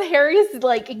 and as Harry's,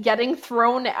 like, getting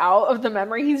thrown out of the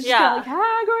memory, he's just Yeah. like,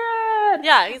 Hagrid!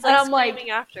 Yeah, he's, like, And I'm screaming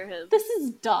like, after him. this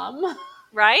is dumb.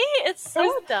 Right? It's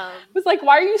so dumb. It was like,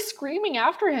 why are you screaming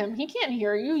after him? He can't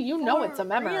hear you. You know For it's a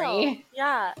memory. real.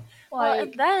 Yeah. Well, and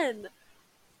Like, then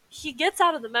he gets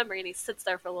out of the memory and he sits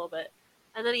there for a little bit.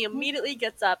 And then he immediately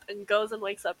gets up and goes and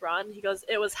wakes up Ron. He goes,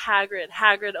 it was Hagrid.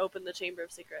 Hagrid opened the Chamber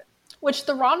of Secret. which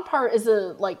the Ron part is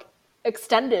a, like,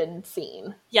 extended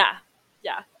scene. Yeah.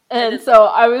 Yeah. And so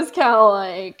I was kind of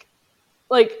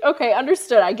like, okay,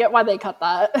 understood. I get why they cut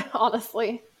that,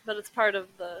 honestly. But it's part of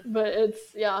But it's,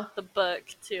 yeah. the book,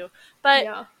 too. But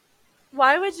Yeah.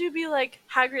 why would you be like,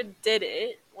 Hagrid did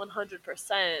it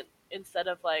 100% instead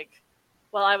of like,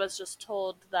 well, I was just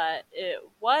told that it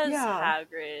was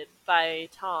Hagrid by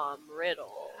Tom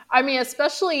Riddle. I mean,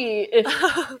 especially if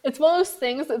it's one of those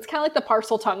things, it's kind of like the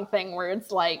parcel tongue thing where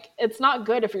it's like, it's not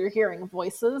good if you're hearing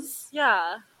voices.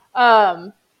 Yeah.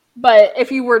 But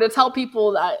if you were to tell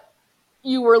people that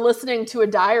you were listening to a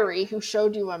diary who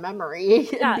showed you a memory,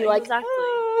 Yeah, and be like, exactly.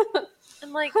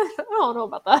 And like, I don't know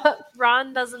about that.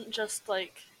 Ron doesn't just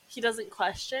like, he doesn't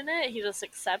question it, he just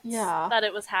accepts that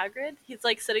it was Hagrid. He's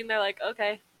like sitting there like,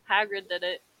 okay, Hagrid did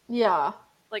it. Yeah.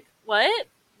 Like, what?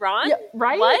 Ron? Yeah,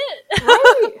 right? What?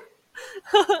 Right.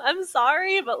 I'm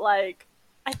sorry, but like,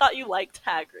 I thought you liked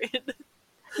Hagrid.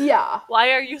 Yeah.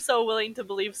 Why are you so willing to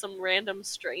believe some random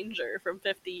stranger from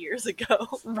 50 years ago?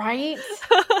 Right?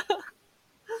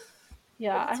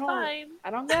 Yeah, It's fine.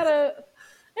 I don't get it.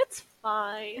 It's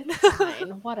fine. It's fine.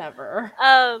 Whatever.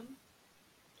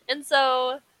 And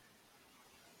so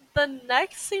the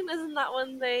next scene, isn't that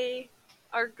when they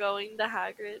are going to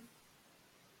Hagrid?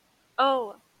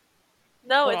 Oh.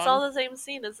 No, Hold it's on. all the same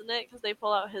scene, isn't it? Because they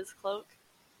pull out his cloak.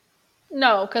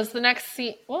 No, because the next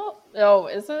scene. Well, oh,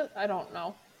 is it? I don't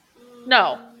know.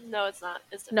 No. No, it's not.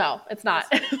 It's different. No, it's not.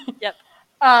 Yep.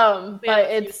 But We have a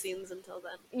few it's scenes until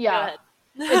then. yeah. Go ahead.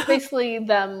 It's basically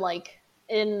them like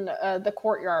in the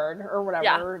courtyard or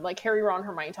whatever, like Harry, Ron,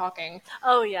 Hermione talking.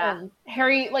 Oh yeah. And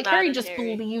Harry, like Mad Harry at just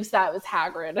Harry. believes that it was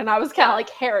Hagrid, and I was kind of like,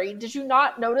 Harry, did you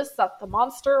not notice that the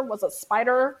monster was a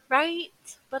spider? Right?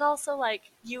 But also, like,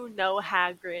 you know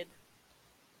Hagrid.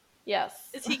 Yes.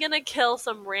 Is he gonna kill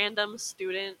some random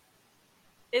student?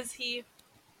 Is he?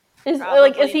 Is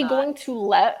Probably he not. going to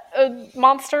let a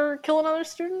monster kill another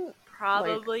student?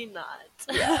 Probably not.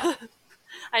 Yeah.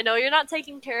 I know you're not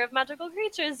taking care of magical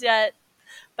creatures yet,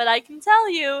 but I can tell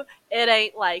you it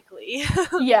ain't likely.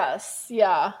 Yes.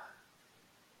 Yeah.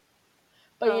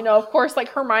 But Oh. you know, of course, like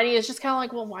Hermione is just kind of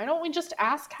like, well, why don't we just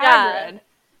ask Yeah. Hagrid?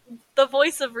 The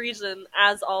voice of reason,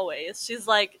 as always. She's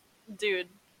like, dude,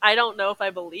 I don't know if I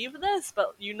believe this,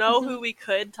 but you know who we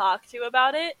could talk to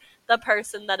about it? The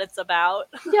person that it's about.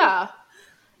 Yeah.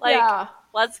 Like, yeah.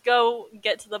 let's go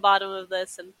get to the bottom of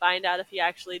this and find out if he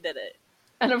actually did it.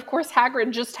 And of course,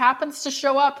 Hagrid just happens to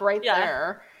show up right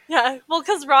there. Yeah, well,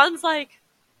 because Ron's like,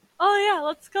 oh yeah,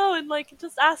 let's go and like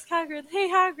just ask Hagrid, hey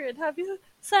Hagrid, have you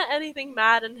sent anything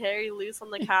Mad and Harry loose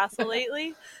on the castle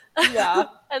lately? Yeah.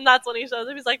 And that's when he shows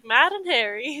up. He's like, Mad and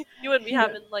Harry? You wouldn't be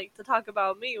having like to talk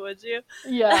about me, would you?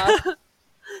 Yeah.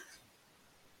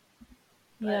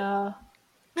 Yeah.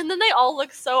 And then they all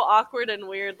look so awkward and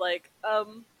weird, like,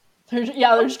 They're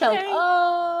just kind of okay.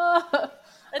 like,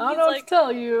 And I he's don't know what like, to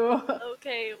tell you.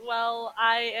 okay, well,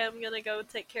 I am gonna go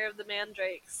take care of the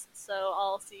mandrakes, so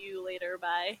I'll see you later,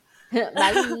 bye.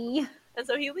 Bye. And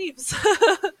so he leaves.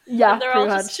 Yeah, And they're all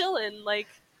pretty just much. chilling. Like,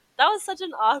 that was such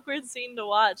an awkward scene to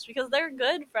watch, because they're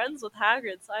good friends with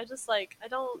Hagrid, so I just, like, I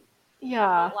don't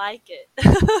like it.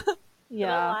 I Yeah.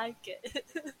 don't like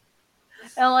it.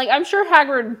 And, like, I'm sure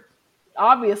Hagrid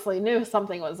obviously knew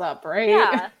something was up, right?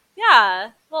 Yeah.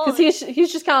 Well, Because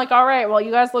he's just kind of like, all right, well,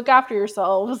 you guys look after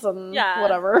yourselves and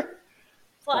whatever.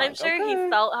 well, I'm like, sure okay. he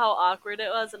felt how awkward it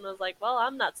was and was like, well,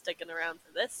 I'm not sticking around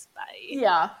for this, bye.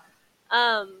 Yeah.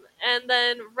 And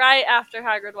then right after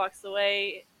Hagrid walks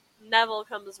away, Neville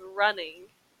comes running.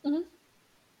 Mhm.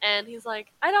 And he's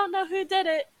like, I don't know who did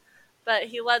it, but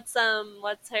he lets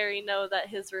Harry know that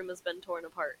his room has been torn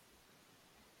apart.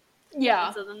 Yeah.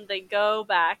 And so then they go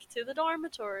back to the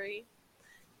dormitory,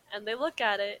 and they look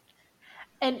at it.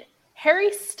 And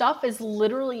Harry's stuff is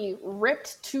literally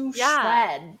ripped to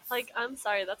shreds. Like, I'm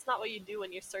sorry, that's not what you do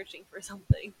when you're searching for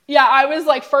something. Yeah, I was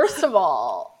like, first of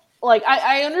all, like,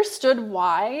 I understood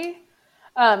why,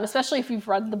 especially if you've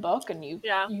read the book and you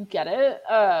get it.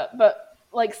 But,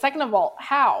 like, second of all,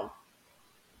 how?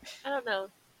 I don't know.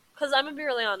 Because I'm going to be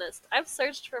really honest. I've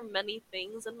searched for many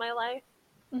things in my life.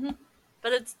 Mhm.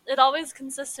 But it always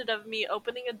consisted of me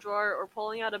opening a drawer or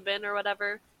pulling out a bin or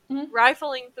whatever, Mhm.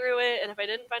 rifling through it, and if I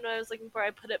didn't find what I was looking for,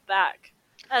 I put it back.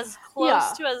 As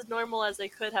close to as normal as I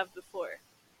could have before.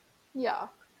 Yeah.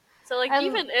 So, like, And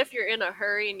even if you're in a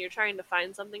hurry and you're trying to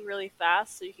find something really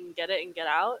fast so you can get it and get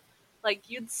out, like,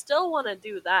 you'd still want to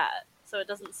do that so it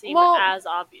doesn't seem as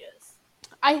obvious.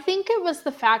 I think it was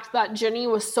the fact that Ginny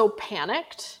was so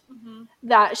panicked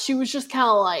that she was just kind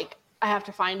of like, I have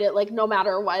to find it. Like, no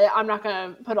matter what, I'm not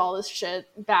going to put all this shit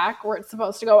back where it's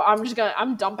supposed to go.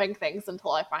 I'm dumping things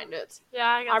until I find it. Yeah,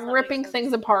 I guess I'm ripping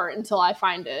things apart until I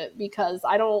find it because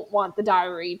I don't want the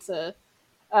diary to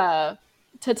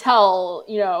tell,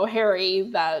 Harry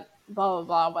that blah, blah,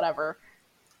 blah, whatever.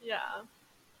 Yeah.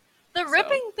 The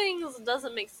ripping things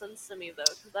doesn't make sense to me, though,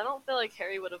 because I don't feel like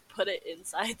Harry would have put it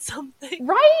inside something.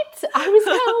 Right? I was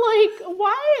kind of like,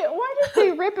 why did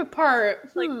they rip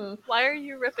apart? Like, why are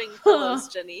you ripping pillows,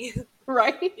 Ginny?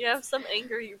 Right? You have some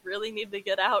anger you really need to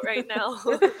get out right now.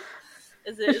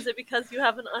 Is it because you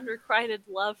have an unrequited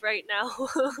love right now?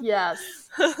 Yes.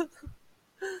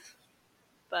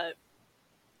 But,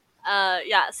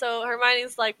 yeah, so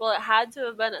Hermione's like, well, it had to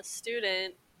have been a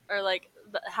student, or, like,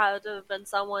 had to have been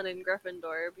someone in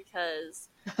Gryffindor, because,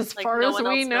 as like, far no as one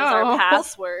we else know, knows our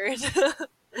password.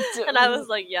 And I was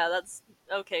like, yeah, that's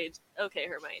okay,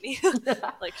 Hermione.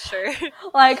 Like, sure.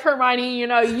 Like, Hermione,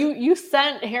 you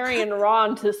sent Harry and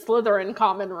Ron to Slytherin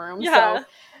common room, so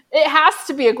it has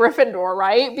to be a Gryffindor,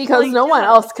 right? Because no one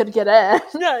else could get in.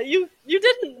 Yeah, you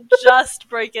didn't just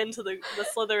break into the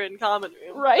Slytherin common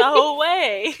room. Right? No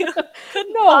way.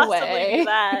 Couldn't No possibly way. do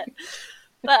that.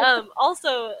 But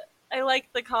also, I like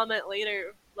the comment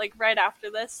later, like right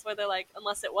after this, where they're like,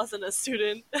 unless it wasn't a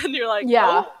student, and you're like,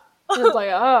 yeah. oh. It's like,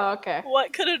 oh, okay.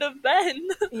 What could it have been?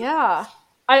 Yeah.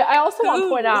 I also want to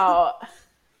point out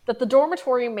that the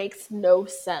dormitory makes no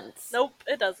sense. Nope,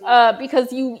 it doesn't.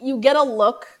 Because you get a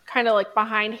look kind of like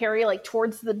behind Harry, like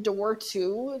towards the door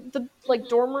to the like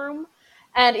dorm room,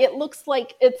 and it looks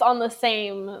like it's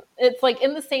like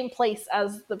in the same place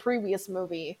as the previous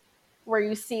movie, where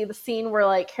you see the scene where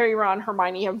like Harry, Ron, and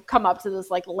Hermione have come up to this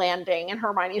like landing, and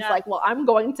Hermione's like, well, I'm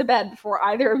going to bed before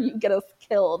either of you get us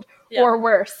killed or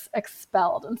worse,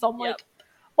 expelled. And so I'm like,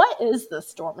 what is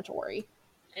this dormitory?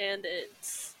 And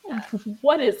it's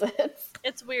what is it?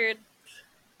 It's weird.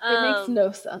 It makes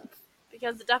no sense.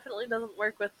 Because it definitely doesn't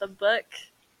work with the book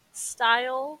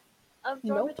style of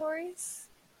dormitories.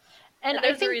 And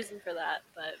there's a reason for that,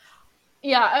 but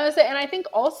yeah, I would say, and I think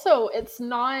also it's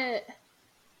not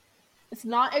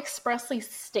expressly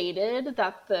stated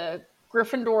that the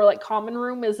Gryffindor like common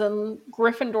room is in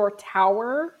Gryffindor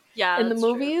Tower. Yeah, in the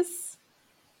movies.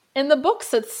 True. In the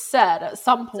books, it's said at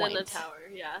some point. It's in the tower,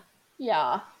 yeah.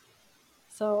 Yeah.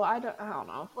 So I don't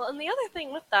know. Well, and the other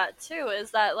thing with that too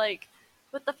is that like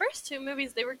with the first two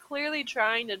movies, they were clearly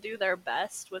trying to do their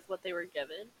best with what they were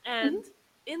given, and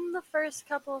in the first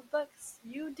couple of books,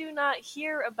 you do not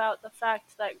hear about the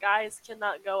fact that guys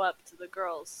cannot go up to the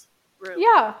girls' room.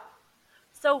 Yeah.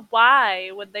 So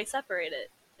why would they separate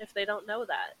it if they don't know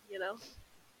that,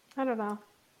 I don't know.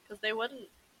 Because they wouldn't.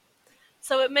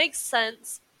 So it makes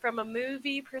sense from a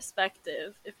movie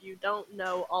perspective, if you don't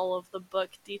know all of the book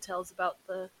details about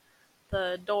the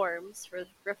dorms for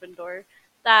Gryffindor,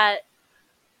 that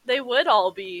they would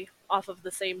all be off of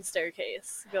the same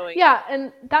staircase going. Yeah,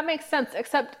 and that makes sense,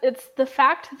 except it's the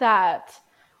fact that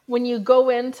when you go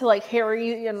into like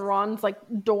Harry and Ron's like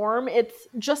dorm, it's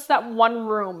just that one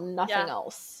room, nothing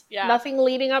else. Yeah. Nothing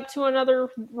leading up to another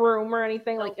room or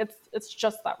anything. Nope. Like it's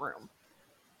just that room.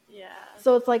 Yeah.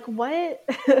 So it's like, what?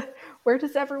 Where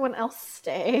does everyone else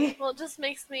stay? Well, it just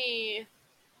makes me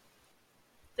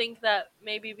think that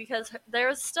maybe because there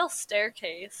was still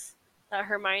staircase that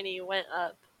Hermione went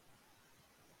up,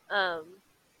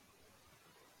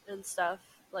 and stuff,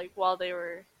 like while they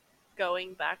were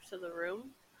going back to the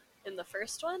room in the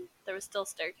first one, there was still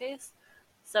staircase.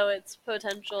 So it's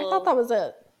potential. I thought that was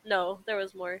it. No, there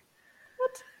was more.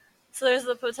 What? So there's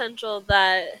the potential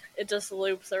that it just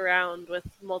loops around with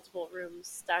multiple rooms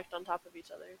stacked on top of each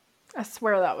other. I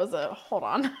swear that was it. Hold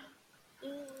on.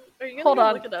 Are you Hold gonna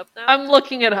on. look it up now? I'm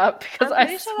looking it up because I'm I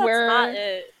pretty sure swear. that's not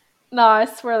it. No, I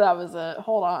swear that was it.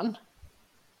 Hold on.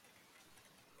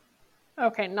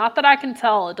 Okay, not that I can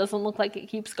tell. It doesn't look like it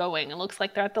keeps going. It looks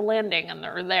like they're at the landing and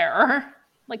they're there.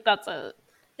 Like, that's it.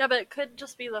 Yeah, but it could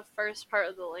just be the first part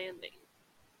of the landing.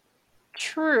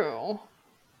 True.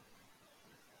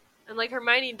 And, like,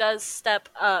 Hermione does step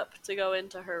up to go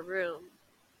into her room.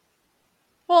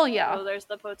 Well, yeah. So there's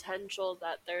the potential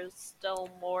that there's still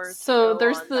more So to go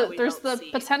there's on that we the don't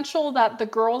see. potential that the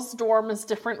girls' dorm is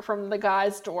different from the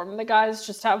guys' dorm. The guys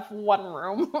just have one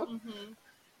room. Mm-hmm.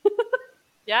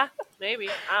 Yeah, maybe.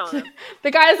 I don't know.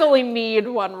 The guys only need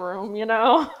one room, you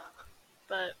know?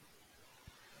 But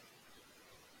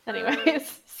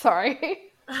Anyways, sorry.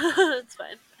 it's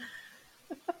fine.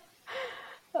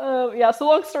 Yeah, so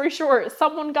long story short,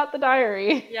 someone got the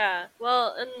diary. Yeah.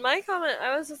 Well, in my comment,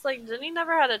 I was just like, Ginny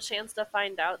never had a chance to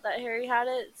find out that Harry had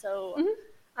it, so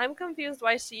I'm confused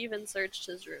why she even searched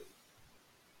his room.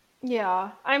 Yeah,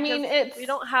 I mean, Because we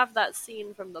don't have that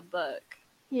scene from the book.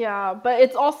 Yeah, but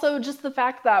it's also just the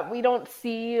fact that we don't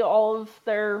see all of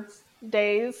their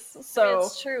days, so I mean,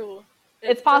 it's true.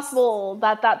 it's possible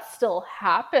that that still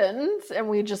happens, and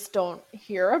we just don't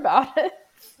hear about it.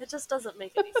 It just doesn't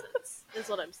make any sense, is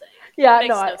what I'm saying. Yeah, It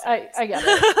makes no, no sense. I get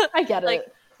it. I get Like,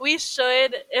 it. we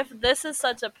should, if this is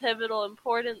such a pivotal,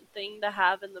 important thing to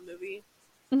have in the movie,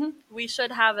 Mhm. we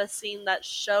should have a scene that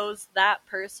shows that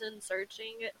person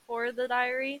searching for the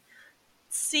diary,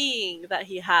 seeing that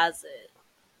he has it.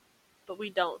 But we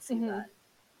don't see that.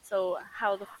 So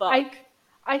how the fuck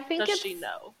I think does it's, she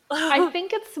know? I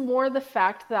think it's more the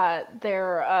fact that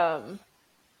they're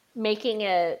making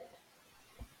it.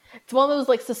 It's one of those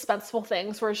like suspenseful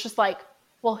things where it's just like,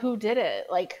 well, who did it?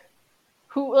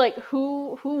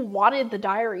 Who wanted the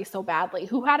diary so badly?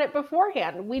 Who had it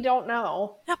beforehand? We don't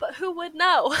know. Yeah, but who would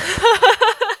know?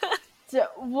 So,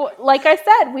 like I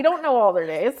said, we don't know all their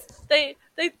days. They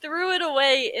threw it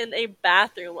away in a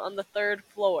bathroom on the 3rd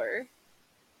floor.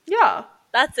 Yeah.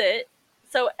 That's it.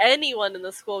 So anyone in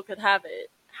the school could have it.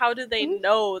 How do they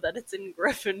know that it's in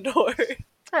Gryffindor?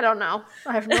 I don't know.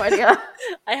 I have no idea.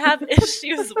 I have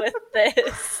issues with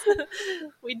this.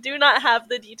 We do not have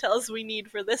the details we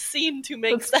need for this scene to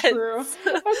make That's sense. true.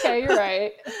 Okay, you're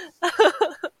right.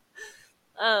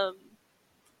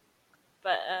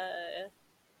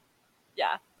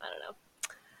 Yeah, I don't know.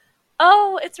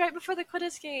 Oh, it's right before the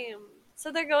Quidditch game.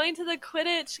 So they're going to the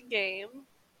Quidditch game.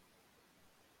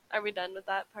 Are we done with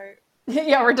that part?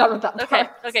 Yeah, we're done with that Okay,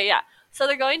 part. okay, yeah. So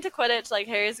they're going to Quidditch, like,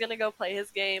 Harry's gonna go play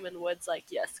his game, and Wood's like,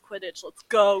 yes, Quidditch, let's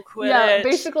go, Quidditch! Yeah,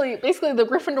 basically the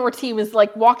Gryffindor team is,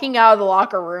 like, walking out of the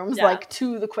locker rooms, Yeah. like,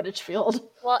 to the Quidditch field.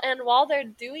 Well, and while they're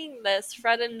doing this,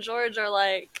 Fred and George are,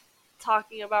 like,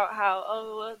 talking about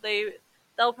how,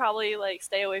 they'll probably, like,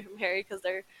 stay away from Harry because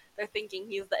they're thinking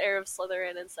he's the heir of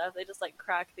Slytherin and stuff. They just, like,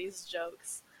 crack these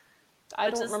jokes. I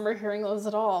don't remember hearing those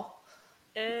at all.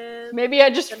 And Maybe I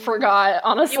just forgot,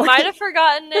 honestly. you might have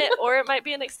forgotten it, or it might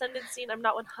be an extended scene. I'm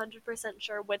not 100%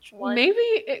 sure which one. Maybe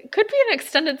it could be an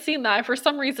extended scene that I, for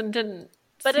some reason, didn't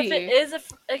But see. if it is an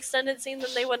extended scene, then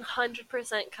they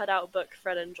 100% cut out book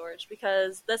Fred and George,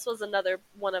 because this was another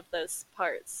one of those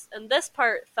parts. And this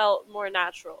part felt more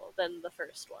natural than the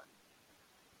first one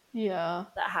Yeah.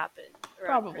 that happened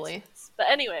around Probably. Christmas. But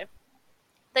anyway,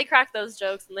 they crack those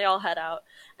jokes and they all head out.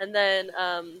 And then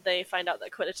they find out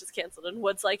that Quidditch is canceled. And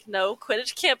Wood's like, no,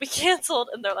 Quidditch can't be canceled.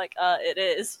 And they're like, it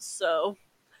is. So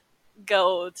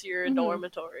go to your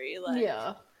dormitory. Like,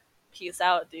 Yeah. peace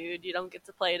out, dude. You don't get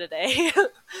to play today.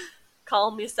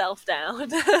 calm yourself down.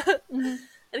 Mm-hmm.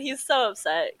 And he's so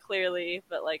upset, clearly,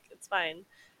 but, like, it's fine.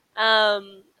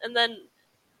 And then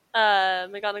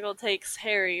McGonagall takes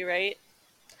Harry, right?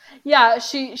 Yeah,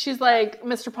 she's like,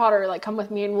 Mr. Potter, like, come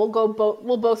with me, and we'll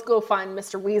both go find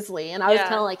Mr. Weasley. And I was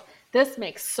kind of like, this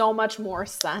makes so much more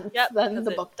sense than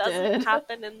the book did. It doesn't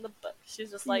happen in the book.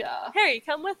 She's just like, Harry,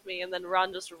 come with me, and then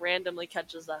Ron just randomly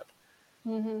catches up.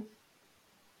 Mm-hmm.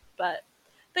 But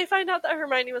they find out that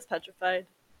Hermione was petrified.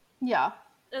 Yeah.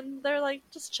 And they're, like,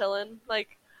 just chilling.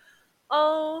 Like,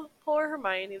 oh, poor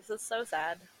Hermione. This is so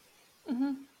sad.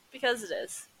 Mm-hmm. Because it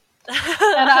is. And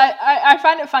I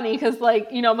find it funny because,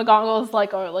 like, you know, McGonagall's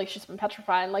like, oh, like, she's been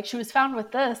petrified. And, like, she was found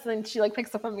with this. And she, like,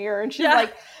 picks up a mirror. And she's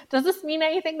like, does this mean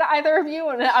anything to either of you?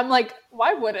 And I'm like,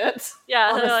 why would it?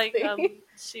 Yeah, they're like,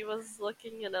 she was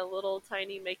looking in a little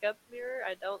tiny makeup mirror.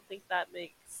 I don't think that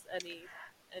makes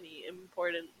any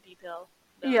important detail.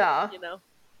 No, yeah. You know?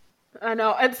 I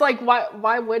know. It's like,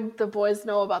 why would the boys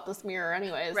know about this mirror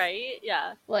anyways? Right?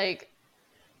 Yeah. Like,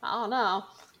 I don't know.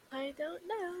 I don't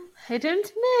know. I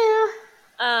don't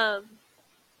know.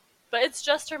 But it's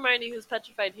just Hermione who's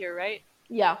petrified here, right?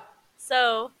 Yeah.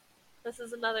 So, this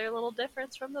is another little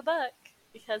difference from the book.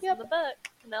 Because in the book,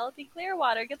 Penelope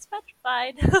Clearwater gets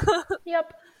petrified.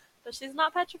 Yep. But she's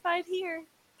not petrified here.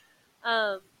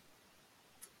 But,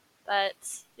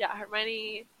 yeah,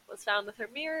 Hermione was found with her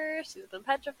mirror. She's been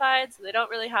petrified, so they don't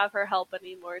really have her help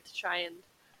anymore to try and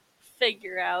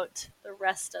figure out the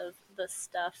rest of the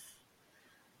stuff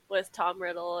with Tom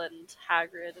Riddle and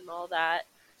Hagrid and all that.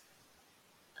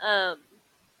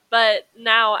 But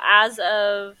now, as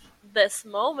of this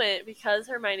moment, because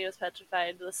Hermione was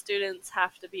petrified, the students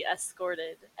have to be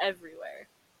escorted everywhere.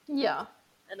 Yeah.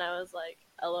 And I was like,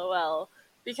 LOL.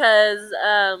 Because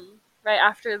right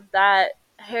after that,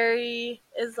 Harry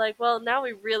is like, well, now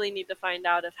we really need to find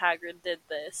out if Hagrid did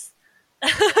this.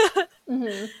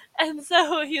 Mm-hmm. And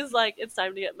so he's like, it's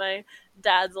time to get my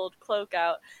dad's old cloak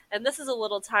out. And this is a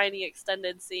little tiny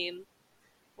extended scene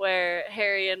where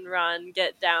Harry and Ron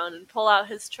get down and pull out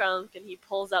his trunk, and he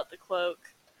pulls out the cloak.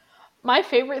 My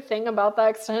favorite thing about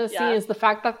that extended scene is the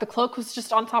fact that the cloak was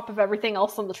just on top of everything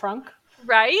else in the trunk.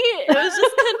 Right? It was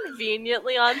just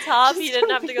conveniently on top. He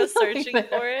didn't have to go searching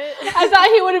for it. I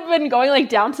thought he would have been going, like,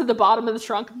 down to the bottom of the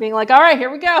trunk and being like, all right, here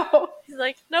we go. He's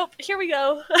like, nope, here we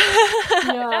go. I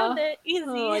found it. Easy.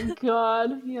 Oh my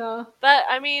god, yeah. But,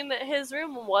 I mean, his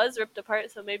room was ripped apart,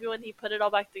 so maybe when he put it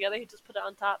all back together, he just put it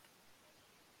on top.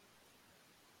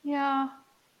 Yeah.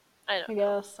 I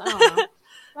guess. I don't know.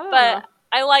 But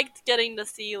I liked getting to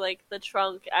see, like, the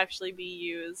trunk actually be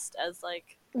used as,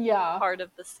 like, part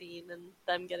of the scene, and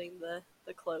them getting the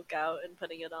cloak out and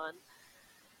putting it on.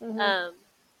 Mm-hmm.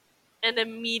 And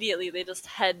immediately they just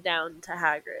head down to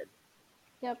Hagrid.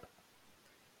 Yep.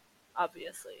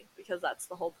 Obviously, because that's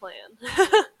the whole plan.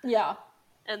 Yeah.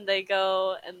 And they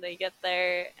go, and they get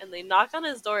there, and they knock on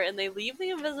his door, and they leave the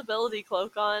invisibility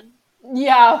cloak on.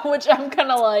 Yeah, which I'm kind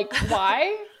of like,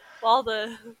 why? while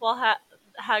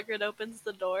Hagrid opens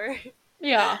the door.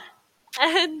 Yeah.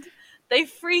 And they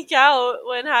freak out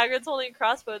when Hagrid's holding a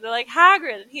crossbow. They're like,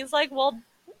 Hagrid! And he's like, well,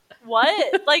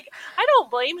 what? Like, I don't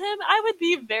blame him. I would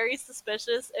be very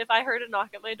suspicious if I heard a knock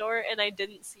at my door and I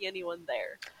didn't see anyone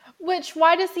there.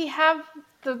 Why does he have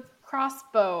the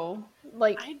crossbow?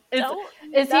 Like,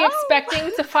 is he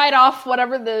expecting to fight off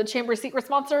whatever the Chamber of Secrets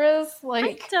monster is?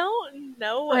 Like, I don't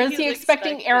know. Or is he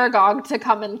expecting Aragog to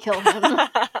come and kill him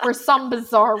for some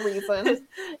bizarre reason?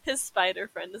 His spider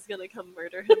friend is gonna come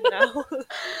murder him now.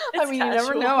 I mean, you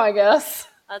never know, I guess.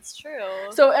 That's true.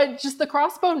 So just the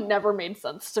crossbow never made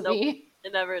sense to me.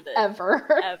 It never did. Ever.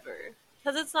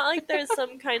 Because it's not like there's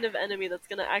some kind of enemy that's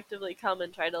gonna actively come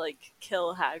and try to, like,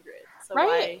 kill Hagrid. So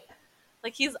why?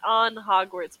 Like, he's on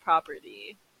Hogwarts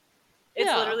property.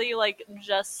 It's literally, like,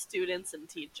 just students and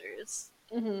teachers.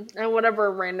 Mm-hmm. And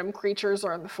whatever random creatures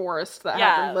are in the forest that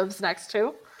Hagrid lives next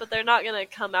to. But they're not going to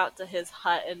come out to his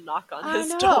hut and knock on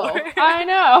his door. I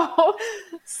know.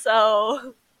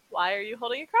 So, why are you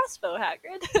holding a crossbow,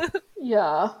 Hagrid?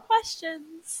 Yeah.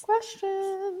 Questions.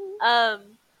 Questions.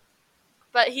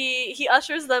 But he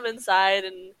ushers them inside,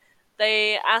 and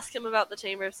they ask him about the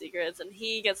Chamber of Secrets, and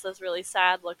he gets this really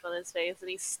sad look on his face, and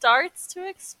he starts to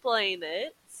explain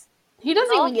it. He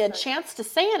doesn't even get a chance to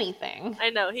say anything. I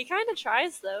know. He kind of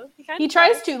tries, though. He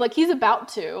tries to. Like, he's about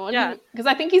to. And because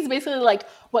I think he's basically like,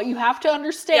 what you have to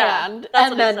understand,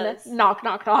 and then knock,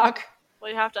 knock, knock.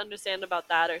 Well, you have to understand about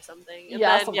that or something. And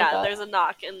then, there's a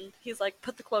knock, and he's like,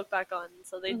 put the cloak back on.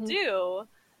 So they do,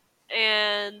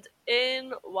 and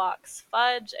in walks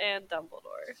Fudge and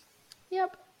Dumbledore.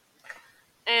 Yep.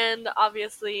 And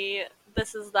obviously,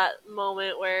 this is that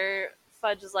moment where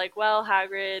Fudge is like, well,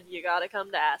 Hagrid, you gotta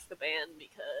come to Azkaban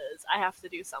because I have to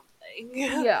do something.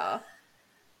 Yeah.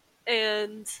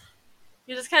 And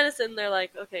you're just kind of sitting there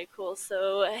like, okay, cool.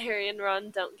 So Harry and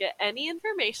Ron don't get any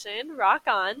information. Rock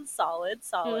on. Solid.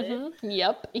 Mm-hmm.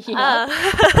 Yep.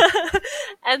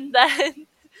 And then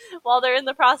while they're in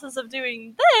the process of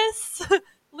doing this,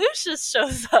 Lucius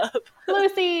shows up.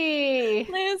 Lucy!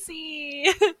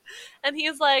 And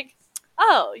he's like,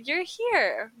 oh, you're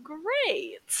here.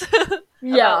 Great.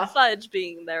 Yeah. About Fudge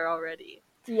being there already.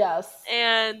 Yes.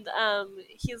 And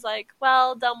he's like,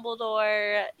 well,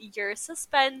 Dumbledore, you're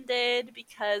suspended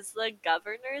because the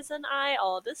governors and I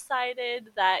all decided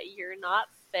that you're not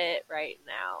fit right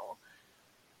now.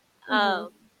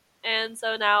 And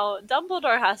so now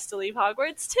Dumbledore has to leave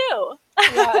Hogwarts too.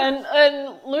 Yeah,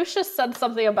 and Lucius said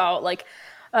something about like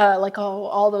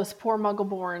all those poor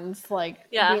Muggleborns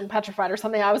being petrified or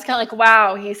something. I was kind of like,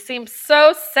 wow, he seems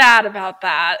so sad about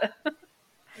that.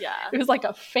 Yeah. It was like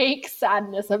a fake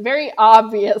sadness, a very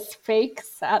obvious fake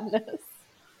sadness.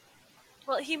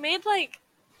 Well, he made when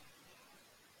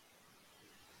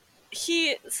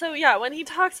he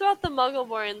talks about the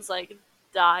Muggleborns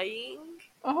dying,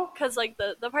 because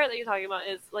the part that you're talking about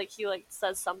is he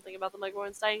says something about the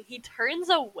Muggleborns dying. He turns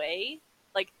away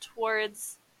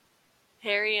towards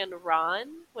Harry and Ron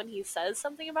when he says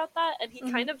something about that, and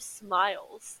he kind of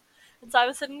smiles. And so I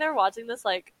was sitting there watching this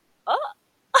oh.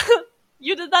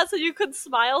 You did that so you could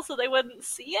smile so they wouldn't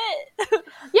see it?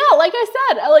 Yeah, like I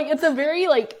said, it's a very,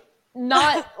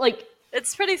 not,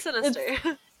 It's pretty sinister.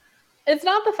 It's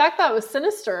not the fact that it was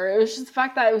sinister, it was just the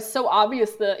fact that it was so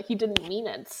obvious that he didn't mean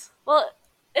it. Well,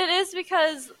 it is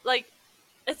because,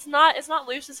 it's not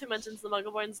Lucius who mentions the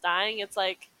Muggleborns dying, it's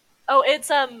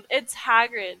it's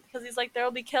Hagrid, because he's like, there will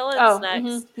be killings next.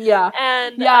 Mm-hmm. Yeah.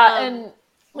 And, and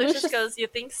Lucius goes, you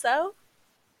think so?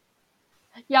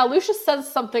 Yeah, Lucius says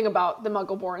something about the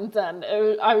Muggleborns, and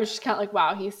I was just kind of like,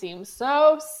 wow, he seems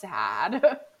so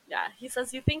sad. Yeah, he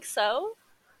says, you think so?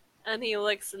 And he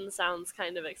looks and sounds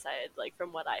kind of excited,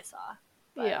 from what I saw.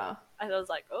 But yeah. I was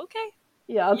like, okay.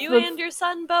 Yeah. You and your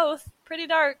son both. Pretty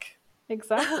dark.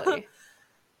 Exactly.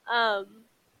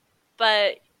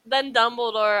 But then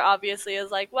Dumbledore obviously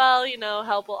is like, well,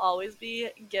 help will always be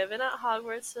given at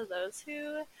Hogwarts to those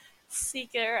who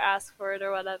seek it or ask for it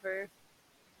or whatever.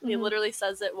 He literally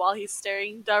says it while he's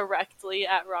staring directly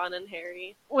at Ron and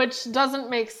Harry. Which doesn't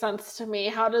make sense to me.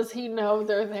 How does he know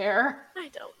they're there? I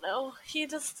don't know. He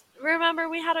just... Remember,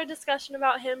 we had our discussion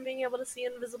about him being able to see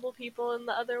invisible people in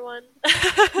the other one?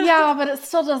 Yeah, but it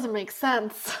still doesn't make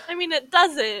sense. I mean, it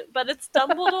doesn't, but it's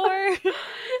Dumbledore.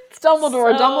 It's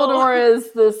Dumbledore. So... Dumbledore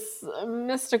is this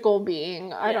mystical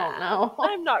being. I don't know.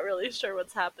 I'm not really sure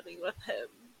what's happening with him.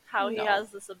 How he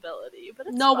has this ability, but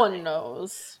it's no fine. one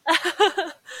knows.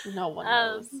 No one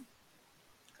knows.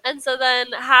 And so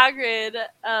then Hagrid,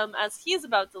 as he's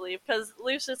about to leave, because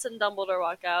Lucius and Dumbledore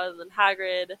walk out, and then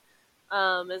Hagrid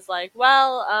is like,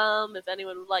 well, if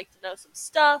anyone would like to know some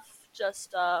stuff,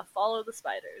 just follow the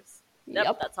spiders.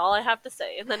 Yep, that's all I have to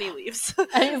say. And then he leaves.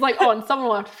 And he's like, oh, and someone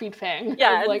will have to feed Fang.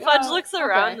 Yeah, and Fudge looks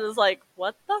around and is like,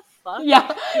 what the fuck?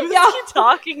 Yeah. Who's he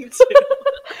talking to?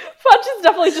 Fudge is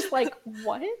definitely just like,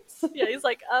 what? Yeah, he's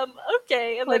like,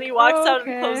 okay. And then he walks out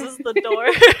and closes the door.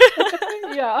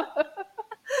 Yeah.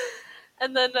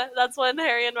 And then that's when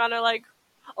Harry and Ron are like,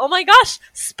 oh my gosh,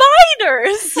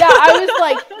 spiders! Yeah, I was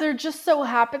like, there just so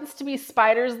happens to be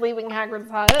spiders leaving Hagrid's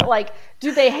hut.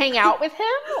 Do they hang out with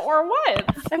him, or what?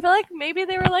 I feel like maybe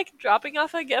they were, dropping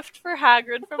off a gift for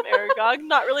Hagrid from Aragog.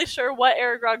 Not really sure what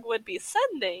Aragog would be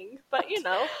sending, but, I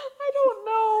don't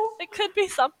know. It could be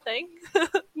something.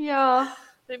 Yeah.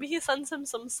 Maybe he sends him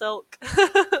some silk.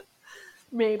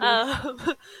 Maybe.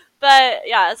 But,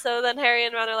 yeah, so then Harry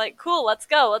and Ron are like, cool, let's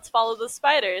go, let's follow the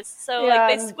spiders. So,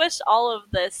 they squish all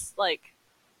of this,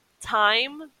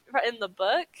 time in the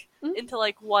book into,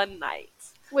 one night.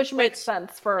 Which makes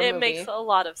sense for a movie. It makes a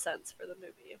lot of sense for the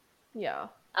movie. Yeah.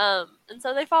 And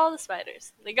so they follow the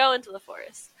spiders. They go into the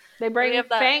forest. They bring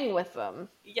Fang with them.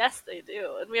 Yes, they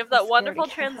do. And we have that wonderful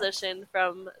transition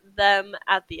from them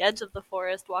at the edge of the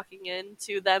forest walking in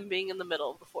to them being in the middle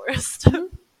of the forest.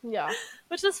 Yeah.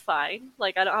 Which is fine.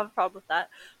 I don't have a problem with that.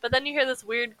 But then you hear this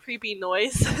weird, creepy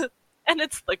noise, and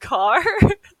it's the car.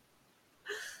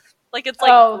 It's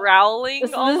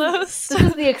growling almost. This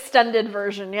is the extended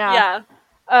version, yeah.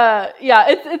 Yeah.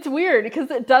 It's weird,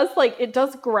 because it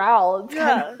does growl.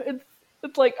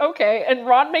 It's like, okay. And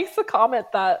Ron makes the comment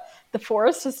that the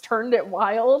forest has turned it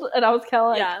wild, and I was kind of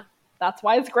like, that's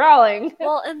why it's growling.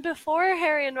 Well, and before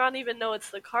Harry and Ron even know it's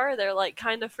the car, they're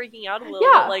kind of freaking out a little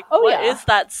bit. What is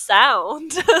that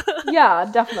sound? Yeah,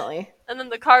 definitely. And then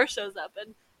the car shows up,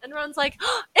 and And Ron's like,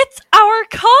 oh, it's our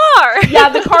car! Yeah,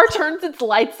 the car turns its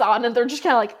lights on, and they're just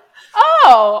kind of like,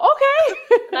 oh,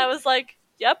 okay. And I was like,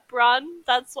 yep, Ron,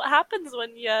 that's what happens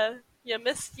when you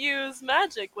misuse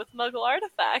magic with Muggle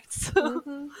artifacts.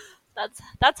 Mm-hmm.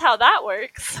 That's how that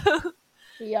works. Yep.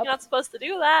 You're not supposed to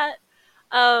do that.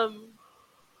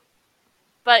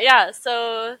 But yeah,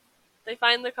 so they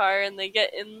find the car and they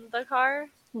get in the car.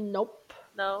 Nope.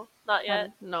 No, not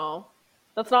yet. No.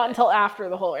 That's not until after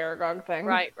the whole Aragog thing.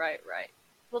 Right.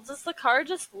 Well, does the car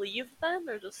just leave then,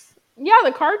 or just... Yeah,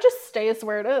 the car just stays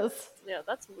where it is. Yeah,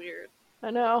 that's weird.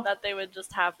 I know. That they would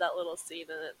just have that little scene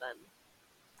in it then.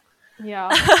 Yeah.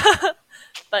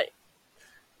 But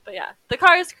yeah, the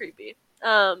car is creepy.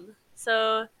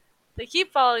 So they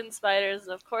keep following the spiders,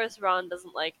 and of course Ron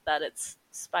doesn't like that it's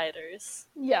spiders.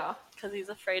 Yeah. Because he's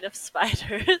afraid of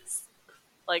spiders.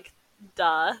 Like,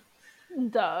 duh.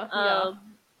 Yeah.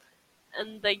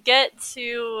 And they get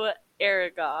to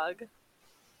Aragog.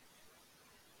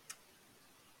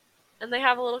 And they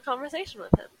have a little conversation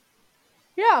with him.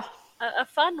 Yeah. A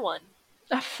fun one.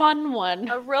 A fun one.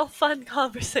 A real fun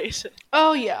conversation.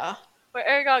 Oh, yeah. Where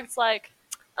Aragog's like,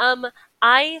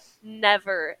 I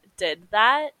never did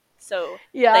that, so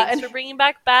thanks for bringing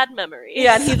back bad memories.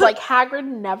 Yeah, and he's like, Hagrid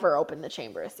never opened the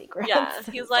Chamber of Secrets. Yeah,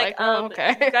 he's like, oh,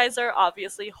 okay. You guys are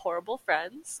obviously horrible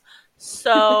friends,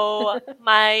 so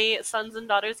my sons and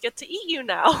daughters get to eat you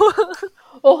now.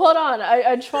 Well, hold on.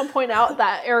 I just want to point out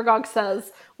that Aragog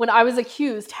says, when I was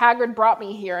accused, Hagrid brought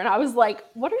me here. And I was like,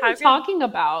 what are you talking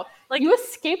about? Like, you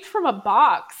escaped from a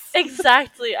box.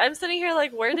 Exactly. I'm sitting here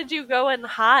like, where did you go and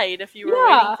hide if you were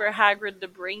waiting for Hagrid to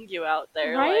bring you out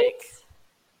there? Right? Like,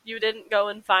 you didn't go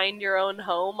and find your own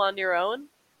home on your own?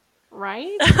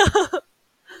 Right?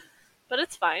 But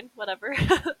it's fine. Whatever.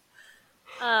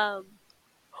 Hold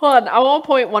on. I want to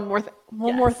point one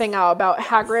more thing out about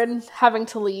Hagrid having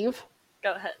to leave.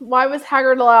 Go ahead. Why was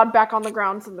Hagrid allowed back on the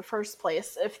grounds in the first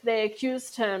place if they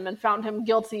accused him and found him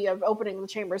guilty of opening the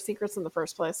Chamber of Secrets in the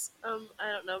first place? I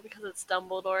don't know, because it's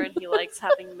Dumbledore and he likes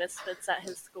having misfits at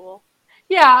his school.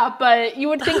 Yeah, but you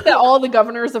would think that all the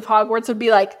governors of Hogwarts would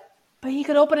be like, but he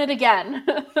could open it again.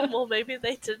 Well, maybe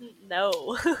they didn't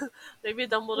know. Maybe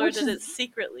Dumbledore did it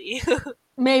secretly.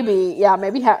 Maybe, yeah,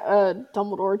 maybe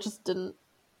Dumbledore just didn't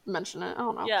mention it. I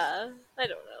don't know. Yeah, I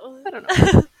don't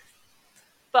know.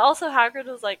 But also Hagrid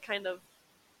was like kind of,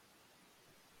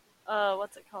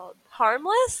 what's it called?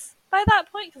 Harmless by that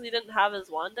point because he didn't have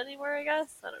his wand anymore, I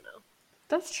guess. I don't know.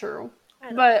 That's true.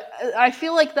 But I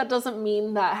feel like that doesn't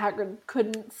mean that Hagrid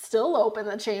couldn't still open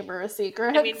the Chamber of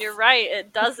Secrets. I mean, you're right,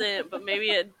 it doesn't, but maybe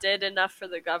it did enough for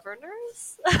the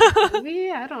governors?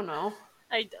 Maybe? I don't know.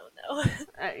 I don't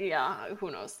know. Yeah,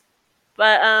 who knows?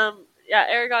 But, yeah,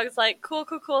 Aragog's like,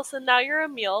 cool, so now you're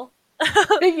Emil.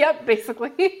 Yep,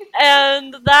 basically.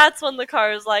 And that's when the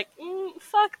car is like,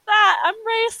 fuck that, I'm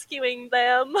rescuing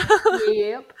them.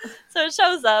 Yep. So it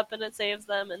shows up and it saves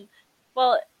them, and,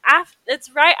 well,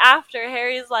 it's right after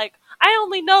Harry's like, I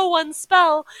only know one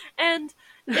spell, and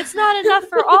it's not enough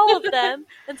for all of them.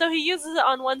 And so he uses it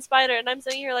on one spider, and I'm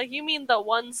sitting here like, you mean the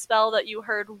one spell that you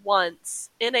heard once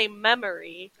in a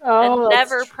memory and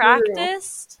never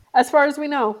practiced? As far as we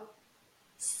know.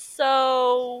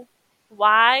 So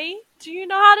why do you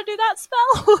know how to do that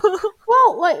spell?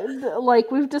 Well,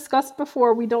 like we've discussed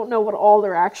before, we don't know what all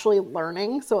they're actually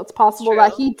learning, so it's possible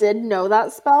that he did know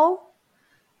that spell.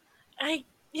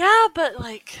 Yeah, but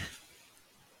like,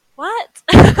 what?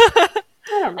 I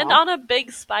don't know. And on a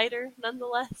big spider,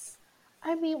 nonetheless.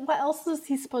 I mean, what else is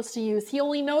he supposed to use? He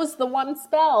only knows the one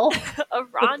spell.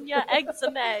 Aranya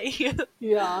Exame.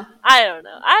 Yeah. I don't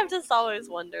know. I've just always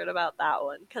wondered about that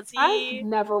one. I've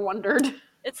never wondered.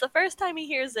 It's the first time he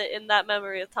hears it in that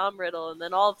memory of Tom Riddle, and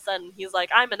then all of a sudden he's like,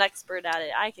 I'm an expert at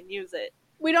it. I can use it.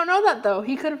 We don't know that, though.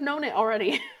 He could have known it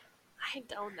already. I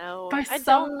don't know. By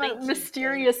some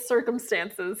mysterious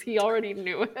circumstances, he already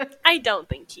knew it. I don't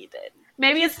think he did.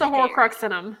 Maybe it's the Horcrux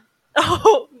in him.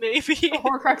 Oh, maybe. The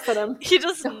Horcrux in him. He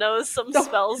just knows some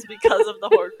spells because of the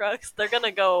Horcrux. They're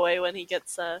gonna go away when he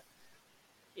gets, that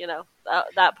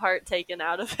part taken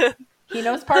out of him. He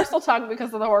knows Parseltongue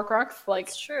because of the Horcrux. Like,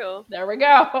 it's true. There we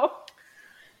go.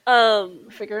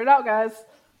 Figure it out, guys.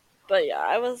 But yeah,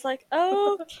 I was like,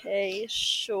 okay,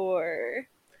 sure.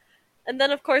 And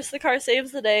then, of course, the car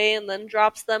saves the day and then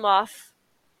drops them off.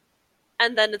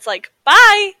 And then it's like,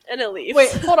 bye! And it leaves.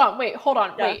 Wait, hold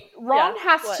on. Yeah. Ron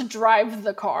has to drive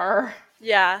the car.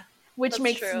 Yeah. Which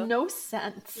makes no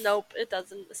sense. Nope, it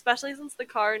doesn't. Especially since the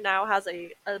car now has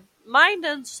a mind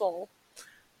and soul.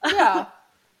 Yeah.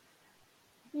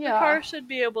 Yeah. The car should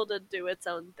be able to do its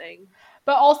own thing.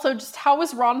 But also, just how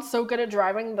is Ron so good at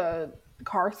driving the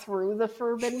car through the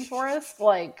Forbidden Forest?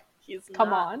 Like,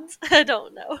 come on. I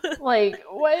don't know. Like,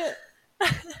 what?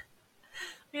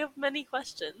 We have many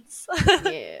questions.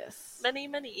 Yes.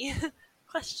 Many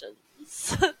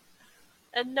questions.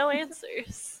 And no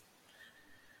answers.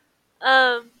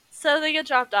 So they get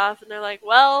dropped off, and they're like,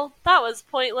 well, that was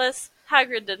pointless.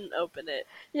 Hagrid didn't open it.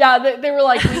 Yeah, they were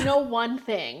like, we know one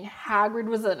thing. Hagrid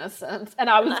was innocent. And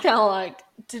I was kind of like,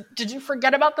 did you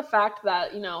forget about the fact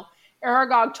that,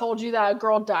 Aragog told you that a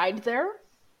girl died there?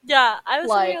 Yeah, I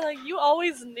was thinking, like, you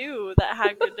always knew that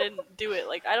Hagrid didn't do it.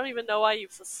 Like, I don't even know why you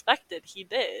suspected he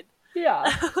did.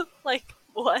 Yeah. Like,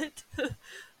 what?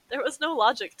 There was no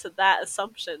logic to that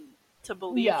assumption to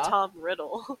believe Tom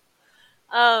Riddle.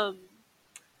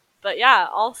 But yeah,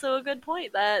 also a good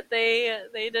point that they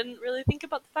didn't really think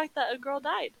about the fact that a girl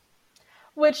died.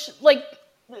 Which, like,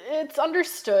 it's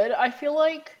understood, I feel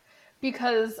like,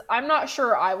 because I'm not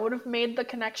sure I would have made the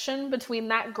connection between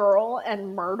that girl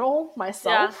and Myrtle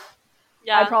myself.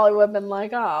 Yeah. I probably would have been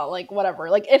like, oh, like,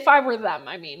 whatever. Like, if I were them,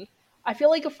 I mean. I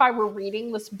feel like if I were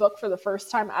reading this book for the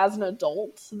first time as an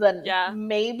adult, then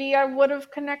maybe I would have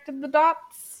connected the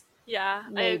dots. Yeah,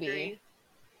 maybe. I agree.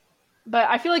 But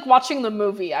I feel like watching the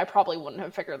movie, I probably wouldn't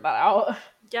have figured that out.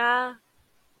 Yeah.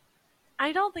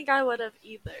 I don't think I would have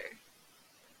either.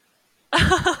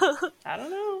 I don't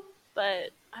know.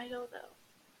 But I don't know.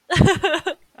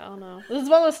 I don't know. This is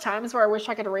one of those times where I wish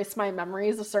I could erase my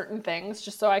memories of certain things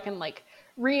just so I can, like,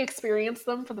 re-experience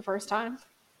them for the first time.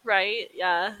 Right?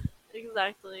 Yeah.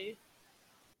 Exactly.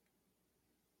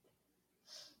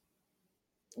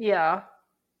 Yeah.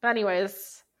 But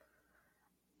anyways.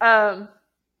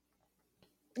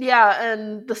 Yeah,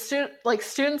 and the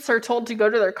students are told to go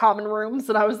to their common rooms,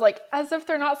 and I was like, as if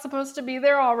they're not supposed to be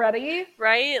there already.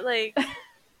 Right? Like,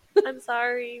 I'm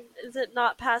sorry, is it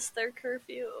not past their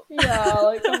curfew? Yeah,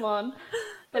 like, come on.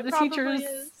 But the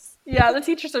teachers the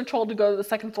teachers are told to go to the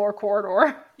second floor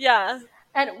corridor. Yeah.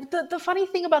 And the funny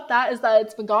thing about that is that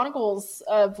it's McGonagall's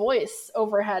voice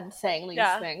overhead saying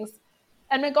these things.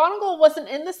 And McGonagall wasn't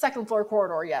in the second floor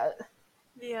corridor yet.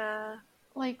 Yeah.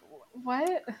 Like,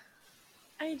 what?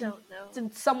 I don't know.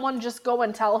 Did someone just go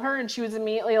and tell her and she was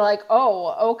immediately like,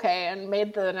 oh, okay, and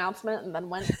made the announcement and then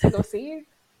went to go see?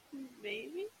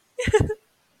 Maybe.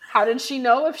 How did she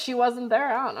know if she wasn't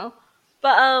there? I don't know.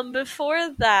 But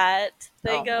before that,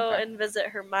 they go and visit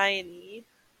Hermione.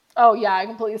 Oh, yeah, I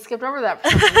completely skipped over that.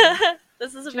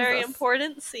 This is a very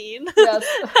important scene. Yes.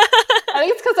 I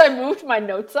think it's because I moved my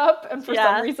notes up, and for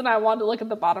some reason I wanted to look at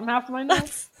the bottom half of my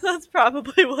notes. That's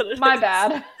probably what it is. My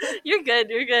bad. You're good.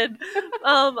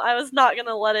 I was not going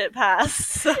to let it pass,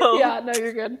 so... Yeah, no,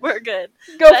 you're good. We're good.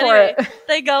 Go for it.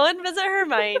 They go and visit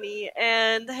Hermione,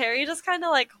 and Harry just kind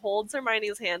of, like, holds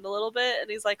Hermione's hand a little bit,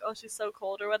 and he's like, oh, she's so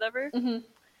cold or whatever. Mm-hmm.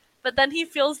 But then he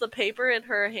feels the paper in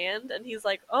her hand, and he's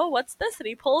like, oh, what's this? And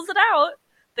he pulls it out.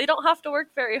 They don't have to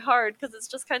work very hard because it's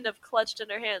just kind of clutched in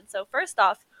her hand. So first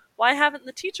off, why haven't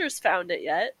the teachers found it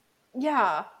yet?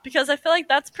 Yeah. Because I feel like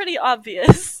that's pretty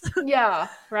obvious. Yeah,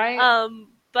 right?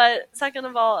 But second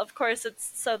of all, of course,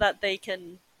 it's so that they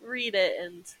can read it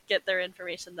and get their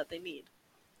information that they need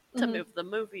to move the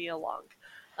movie along.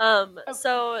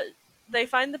 So they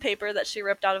find the paper that she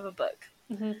ripped out of a book.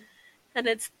 Mm-hmm. And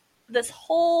it's this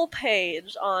whole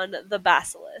page on the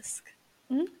basilisk.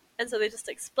 Mm-hmm. And so they just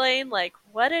explain, like,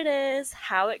 what it is,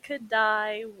 how it could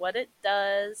die, what it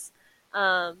does,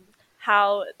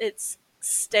 how its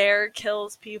stare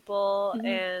kills people,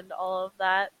 and all of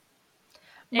that.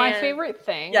 My favorite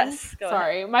thing... Yes, go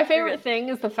ahead. My favorite thing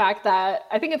is the fact that,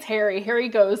 I think it's Harry. Harry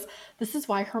goes, this is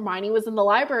why Hermione was in the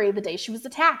library the day she was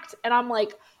attacked. And I'm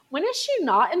like, when is she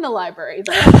not in the library,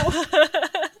 though?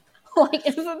 Like,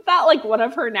 isn't that, like, one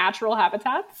of her natural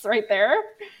habitats right there?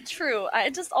 True. I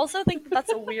just also think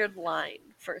that's a weird line,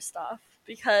 first off.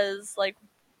 Because, like,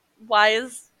 why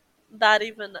is that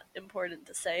even important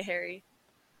to say, Harry?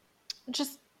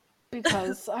 Just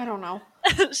because, I don't know.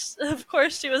 Of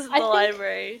course she was in the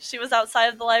library. She was outside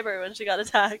of the library when she got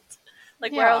attacked.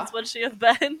 Like, where else would she have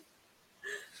been?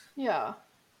 Yeah.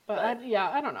 But I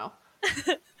don't know.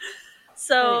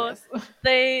 So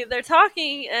they're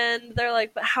talking, and they're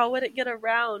like, but how would it get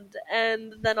around?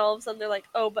 And then all of a sudden they're like,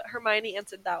 oh, but Hermione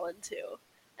answered that one too.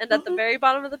 And at the very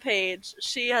bottom of the page,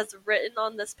 she has written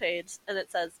on this page, and it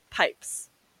says pipes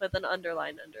with an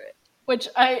underline under it. Which,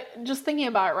 I just thinking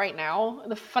about it right now,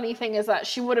 the funny thing is that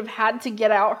she would have had to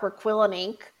get out her quill and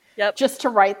ink just to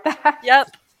write that.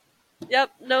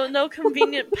 Yep. No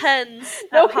convenient pens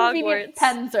no at convenient Hogwarts.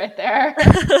 Pens right there.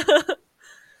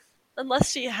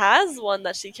 Unless she has one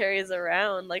that she carries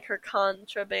around, like her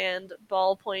contraband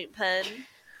ballpoint pen.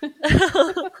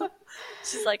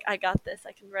 She's like, I got this.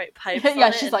 I can write pipes on Yeah,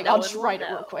 it, she's and like, no I'll one just will write it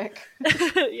know." real quick.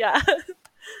 Yeah.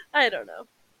 I don't know.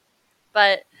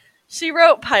 But she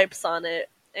wrote pipes on it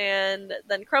and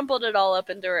then crumpled it all up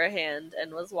into her hand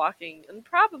and was walking, and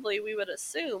probably, we would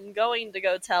assume, going to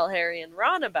go tell Harry and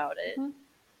Ron about it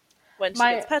when she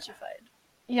gets petrified.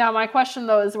 Yeah, my question,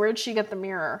 though, is where'd she get the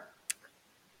mirror?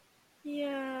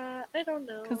 Yeah, I don't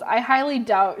know. Because I highly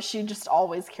doubt she just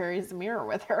always carries a mirror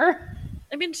with her.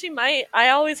 I mean, she might.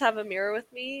 I always have a mirror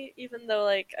with me, even though,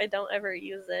 like, I don't ever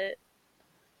use it.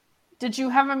 Did you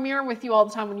have a mirror with you all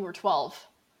the time when you were 12?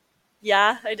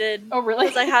 Yeah, I did. Oh, really?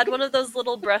 Because I had one of those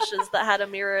little brushes that had a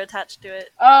mirror attached to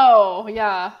it. Oh,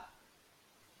 yeah.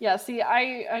 Yeah, see,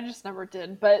 I just never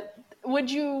did. But would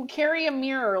you carry a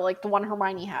mirror like the one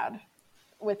Hermione had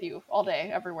with you all day,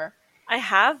 everywhere? I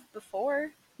have before.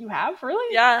 You have?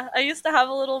 Really? Yeah, I used to have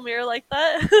a little mirror like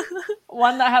that.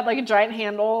 One that had like a giant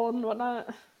handle and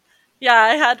whatnot? Yeah,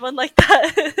 I had one like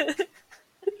that.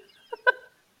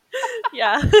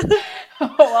 Yeah.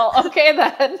 Oh, well, okay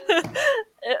then.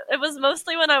 It was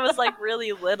mostly when I was, like,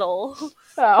 really little.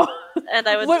 Oh. And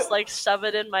I would just, like, shove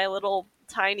it in my little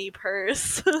tiny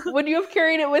purse. Would you have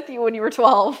carried it with you when you were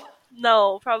 12?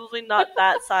 No, probably not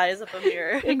that size of a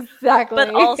mirror. Exactly.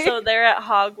 But also, they're at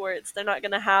Hogwarts. They're not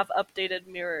going to have updated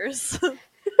mirrors.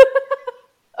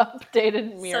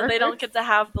 Updated mirror. So they don't get to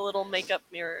have the little makeup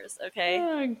mirrors, okay?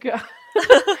 Oh, God.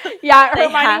 Yeah, They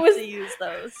Hermione have was... to use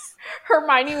those.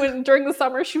 Hermione, when during the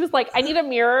summer, she was like, "I need a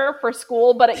mirror for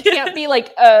school, but it can't be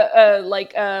like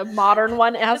a modern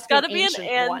one. It has It's to got to be be an an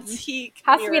ancient one. antique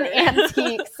Has to be mirror. an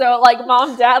antique." So, like,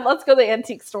 Mom, Dad, let's go to the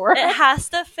antique store. It has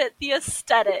to fit the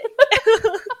aesthetic.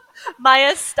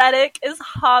 My aesthetic is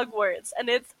Hogwarts, and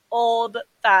it's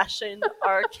old-fashioned,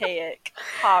 archaic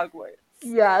Hogwarts.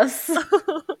 Yes.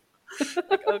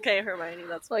 Like, okay, Hermione,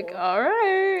 that's Like, cool. all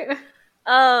right.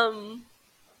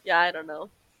 Yeah, I don't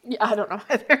know. Yeah, I don't know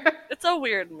either. It's a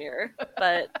weird mirror,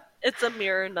 but it's a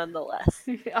mirror nonetheless.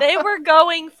 Yeah. They were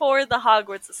going for the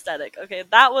Hogwarts aesthetic, okay?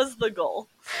 That was the goal.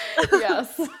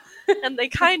 Yes. And they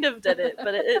kind of did it,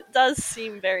 but it does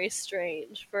seem very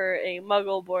strange for a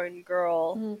Muggle-born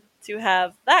girl to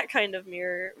have that kind of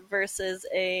mirror versus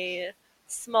a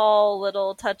small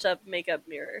little touch-up makeup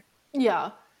mirror, Yeah.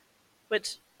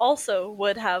 which also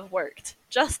would have worked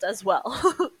just as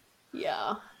well.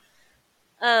 Yeah.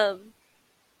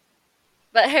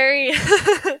 But Harry,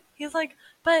 he's like,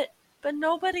 but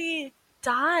nobody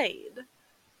died.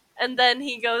 And then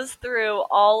he goes through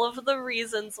all of the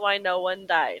reasons why no one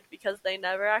died, because they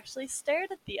never actually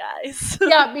stared at the eyes.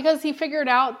 Yeah, because he figured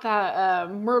out that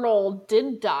Myrtle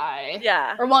did die.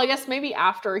 Yeah. Or, well, I guess maybe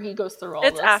after he goes through all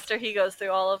It's this. after he goes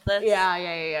through all of this. Yeah,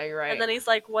 you're right. And then he's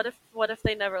like, what if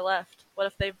they never left? What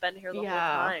if they've been here the whole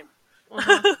time?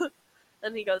 Uh-huh.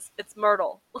 Then he goes, it's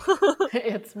Myrtle.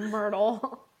 It's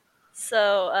Myrtle.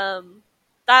 So,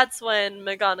 that's when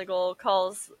McGonagall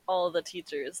calls all the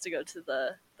teachers to go to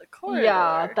the corridor.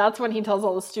 Yeah, that's when he tells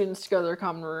all the students to go to their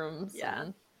common rooms. Yeah.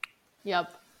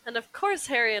 Yep. And of course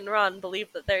Harry and Ron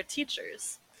believe that they're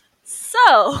teachers.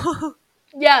 So,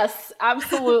 Yes,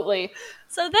 absolutely.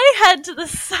 so they head to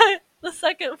the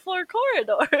second floor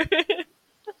corridor.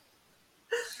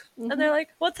 And they're like,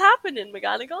 what's happening,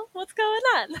 McGonagall? What's going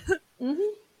on?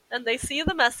 Mm-hmm. And they see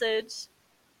the message,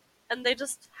 and they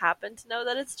just happen to know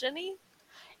that it's Ginny.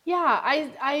 Yeah,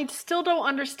 I still don't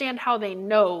understand how they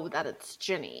know that it's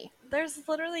Ginny. There's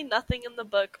literally nothing in the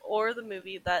book or the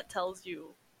movie that tells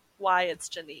you why it's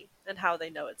Ginny and how they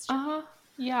know it's Ginny. Uh-huh.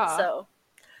 Yeah. So,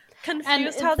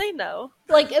 confused how they know.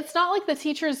 Like, it's not like the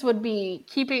teachers would be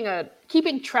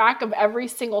keeping track of every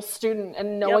single student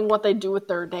and knowing what they do with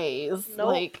their days. Nope.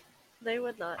 Like, They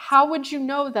would not. how would you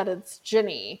know that it's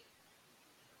Ginny?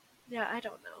 Yeah, I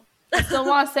don't know. I still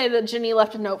want to say that Ginny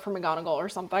left a note for McGonagall or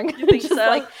something. You think Just so?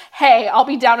 like, hey, I'll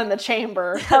be down in the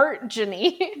chamber. Heart,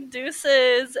 Ginny.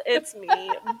 Deuces, it's me.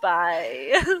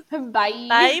 Bye. Bye.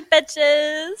 Bye,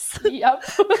 bitches. Yep.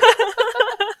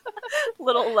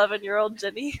 Little 11-year-old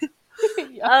Ginny.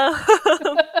 Yep.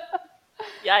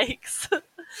 Yikes.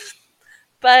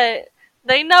 But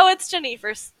they know it's Ginny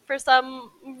for some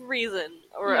reason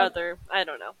or other. I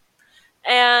don't know.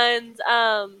 And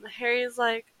Harry's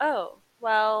like, oh,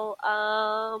 well,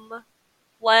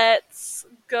 let's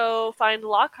go find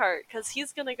Lockhart because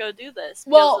he's going to go do this.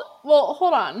 Well,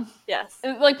 hold on. Yes.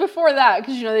 Like, before that,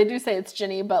 because, you know, they do say it's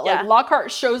Ginny, but, like, Yeah.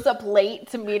 Lockhart shows up late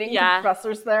to meeting the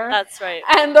professors there. That's right.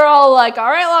 And they're all like, all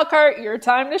right, Lockhart, your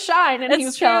time to shine. And he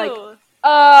was It's kind of true.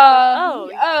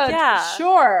 like, yeah.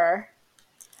 sure.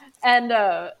 And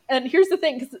here's the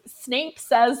thing, because Snape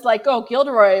says, like, oh,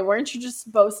 Gilderoy, weren't you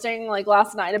just boasting, like,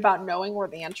 last night about knowing where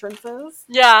the entrance is?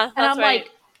 Yeah, And that's I'm right.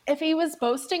 like, if he was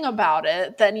boasting about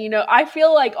it, then, I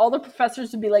feel like all the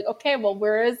professors would be like, okay, well,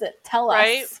 where is it? Tell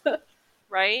us.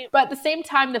 Right. But at the same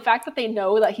time, the fact that they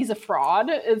know that he's a fraud,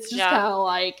 it's just kind of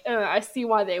like, I see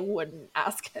why they wouldn't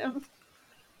ask him.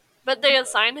 But they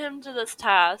assign him to this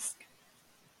task,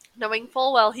 knowing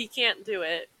full well he can't do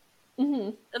it.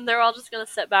 Mm-hmm. And they're all just going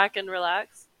to sit back and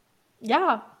relax.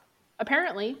 Yeah,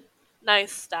 apparently.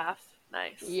 Nice staff.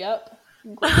 Nice. Yep.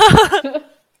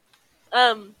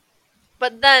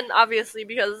 But then, obviously,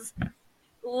 because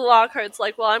Lockhart's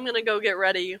like, well, I'm going to go get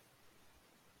ready.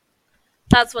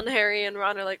 That's when Harry and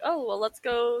Ron are like, oh, well, let's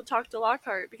go talk to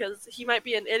Lockhart, because he might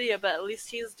be an idiot, but at least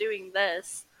he's doing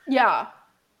this. Yeah.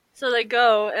 So they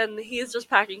go, and he's just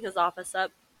packing his office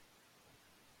up.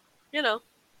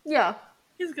 Yeah.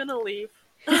 He's gonna leave.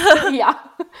 Yeah.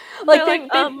 Like,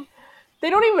 they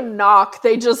don't even knock.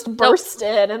 They just burst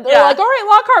in, and they're like, all right,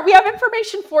 Lockhart, we have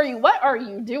information for you. What are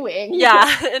you doing?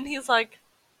 Yeah. And he's like,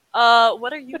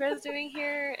 what are you guys doing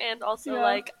here? And also,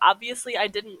 like, obviously I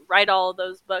didn't write all of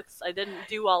those books. I didn't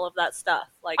do all of that stuff.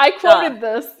 Like, I quoted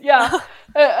this,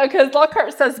 because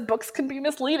Lockhart says books can be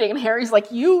misleading, and Harry's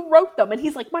like, you wrote them, and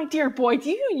he's like, my dear boy, do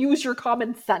you use your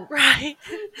common sense? Right.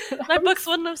 My books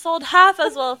wouldn't have sold half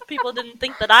as well if people didn't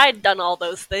think that I'd done all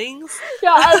those things.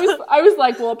 Yeah, I was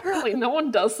like, well, apparently no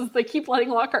one does, since they keep letting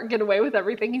Lockhart get away with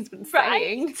everything he's been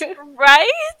saying.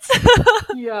 Right?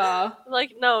 Yeah.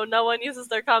 Like, no one uses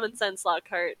their common sense,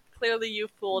 Lockhart. Clearly you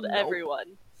fooled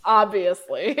everyone.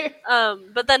 Obviously.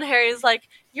 But then Harry's like,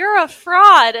 you're a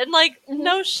fraud! And like,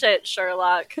 no shit,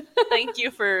 Sherlock. Thank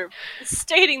you for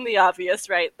stating the obvious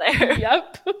right there.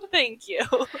 Yep. Thank you.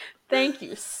 Thank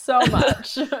you so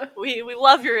much. We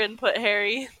love your input,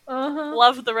 Harry.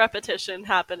 Love the repetition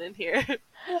happening here.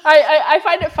 I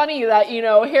find it funny that,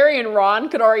 Harry and Ron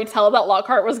could already tell that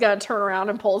Lockhart was going to turn around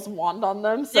and pull his wand on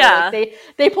them. So like,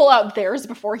 they pull out theirs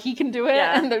before he can do it.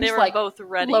 Yeah, and they're they just were like, both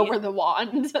ready. lower the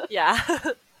wand. Yeah.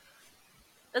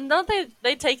 And don't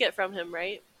they take it from him,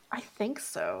 right? I think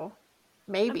so.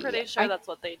 Maybe. I'm pretty sure that's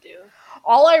what they do.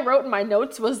 All I wrote in my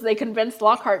notes was they convinced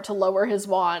Lockhart to lower his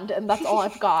wand, and that's all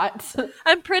I've got.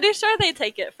 I'm pretty sure they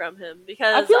take it from him,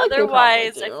 because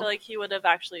otherwise I feel like he would have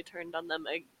actually turned on them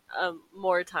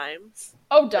more times.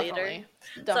 Oh, definitely.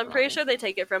 So I'm pretty sure they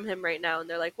take it from him right now, and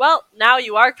they're like, well, now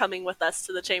you are coming with us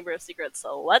to the Chamber of Secrets,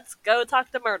 so let's go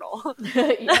talk to Myrtle.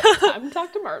 Yeah, time to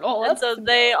talk to Myrtle. And so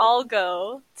they all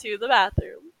go to the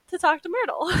bathroom to talk to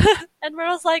Myrtle. And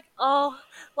Myrtle's like, oh,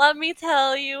 let me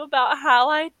tell you about how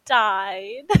I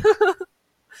died.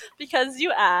 Because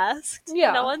you asked.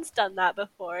 Yeah. No one's done that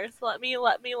before, so let me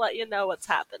let you know what's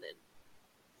happening.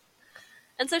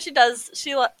 And so she does,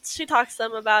 she talks to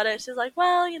them about it. She's like,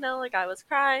 well, like, I was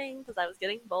crying because I was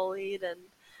getting bullied, and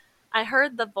I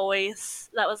heard the voice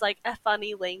that was like a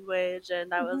funny language,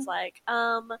 and I was like,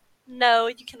 no,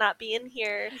 you cannot be in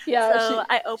here. Yeah, so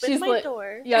I opened my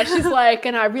door. Yeah, she's like,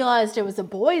 and I realized it was a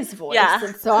boy's voice. Yeah.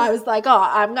 And so I was like, oh,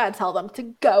 I'm going to tell them to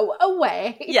go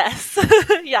away. Yes.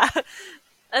 Yeah.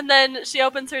 And then she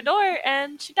opens her door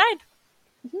and she died.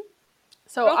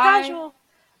 So real casual.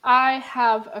 I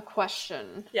have a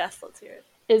question. Yes, let's hear it.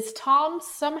 Is Tom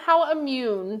somehow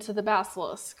immune to the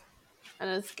basilisk and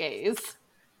his gaze?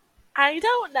 I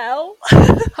don't know.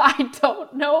 I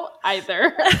don't know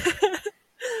either.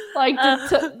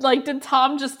 Did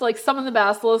Tom just like summon the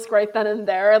basilisk right then and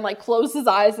there and like close his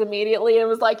eyes immediately and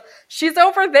was like, she's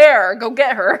over there, go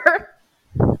get her?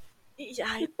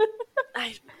 Yeah,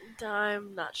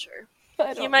 I'm not sure.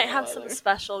 He might have some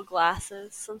special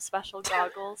glasses, some special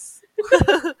goggles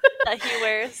that he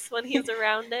wears when he's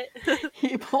around it.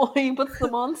 He puts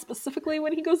them on specifically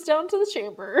when he goes down to the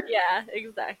chamber. Yeah,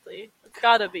 exactly. It's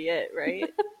gotta be it,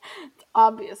 right?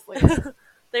 Obviously.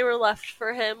 They were left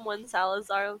for him when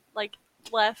Salazar,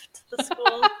 left the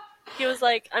school. He was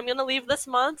like, I'm gonna leave this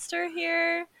monster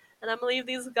here, and I'm gonna leave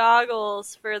these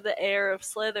goggles for the heir of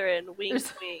Slytherin. Wink,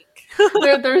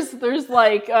 wink. there's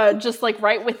just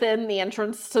right within the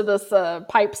entrance to this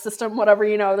pipe system, whatever,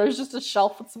 there's just a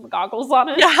shelf with some goggles on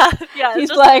it. Yeah.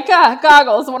 He's like,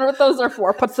 goggles, I wonder what those are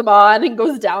for. Puts them on and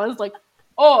goes down and is like,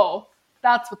 oh,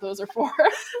 that's what those are for.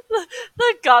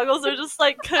 The goggles are just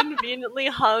conveniently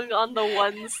hung on the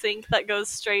one sink that goes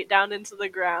straight down into the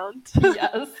ground.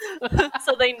 Yes.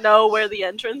 So they know where the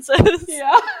entrance is.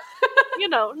 Yeah.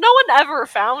 No one ever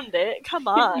found it. Come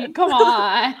on. Come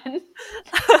on.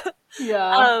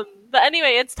 Yeah. But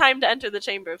anyway, it's time to enter the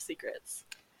Chamber of Secrets.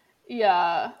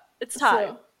 Yeah. It's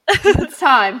time. It's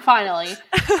time, finally.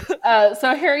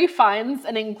 So Harry finds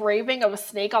an engraving of a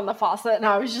snake on the faucet, and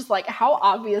I was just like, how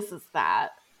obvious is that?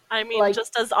 I mean, Like-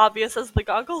 just as obvious as the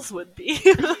goggles would be.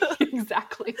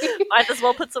 Exactly. Might as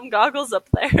well put some goggles up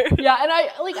there. Yeah, and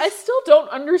I still don't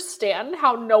understand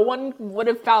how no one would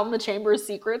have found the chamber's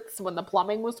secrets when the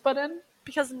plumbing was put in.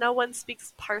 Because no one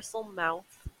speaks parcel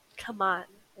mouth. Come on.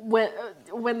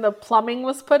 When the plumbing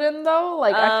was put in, though,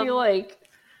 like I feel like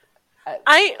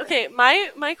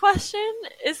my question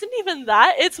isn't even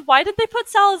that. It's why did they put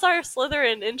Salazar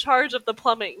Slytherin in charge of the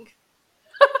plumbing?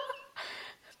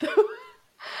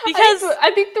 Because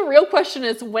I think the real question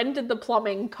is, when did the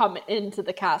plumbing come into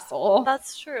the castle?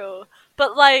 that's true.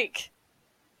 But like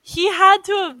he had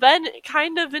to have been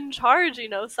kind of in charge,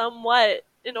 somewhat,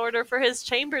 in order for his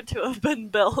chamber to have been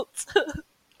built.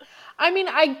 I mean,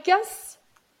 I guess.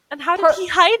 And how did he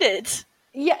hide it?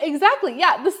 Yeah, exactly.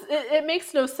 Yeah, it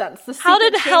makes no sense. How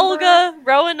did Helga,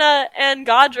 Rowena, and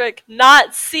Godric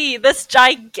not see this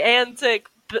gigantic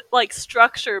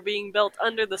structure being built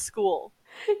under the school?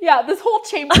 Yeah, this whole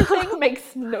chamber thing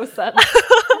makes no sense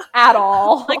at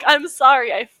all. Like, I'm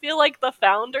sorry, I feel like the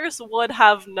founders would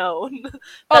have known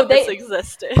that this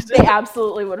existed. They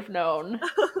absolutely would have known.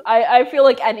 I feel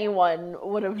like anyone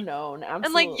would have known,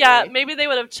 absolutely. And maybe they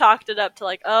would have chalked it up to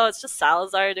it's just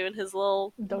Salazar doing his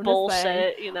little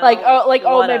bullshit,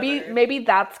 maybe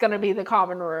that's gonna be the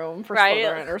common room for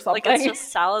Slytherin or something. Like, it's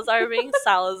just Salazar being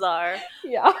Salazar.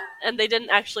 Yeah. And they didn't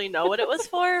actually know what it was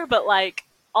for, but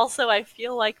also, I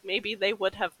feel like maybe they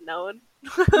would have known.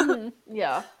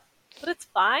 Yeah. But it's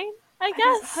fine, I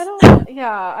guess.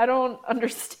 I don't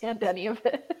understand any of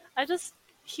it.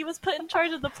 He was put in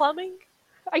charge of the plumbing?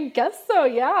 I guess so,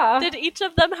 yeah. Did each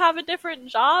of them have a different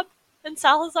job? And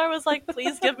Salazar was like,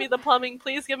 please give me the plumbing,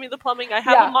 please give me the plumbing. I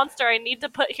have a monster I need to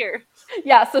put here.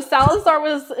 Yeah, so Salazar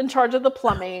was in charge of the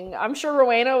plumbing. I'm sure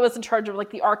Rowena was in charge of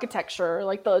the architecture,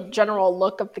 the general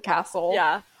look of the castle.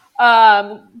 Yeah.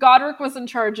 Godric was in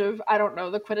charge of, I don't know,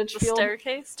 the Quidditch field.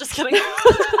 Staircase? Just kidding.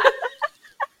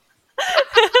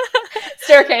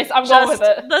 Staircase, I'm going with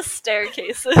it. The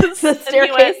staircases. The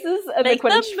staircases and the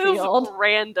Quidditch them move field.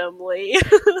 randomly.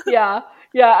 Yeah,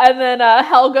 and then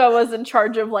Helga was in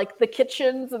charge of the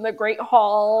kitchens and the Great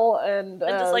Hall and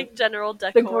just general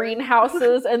decor. The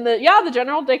greenhouses and the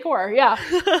general decor. Yeah,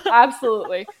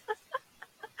 absolutely.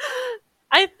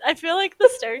 I feel like the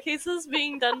staircases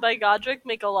being done by Godric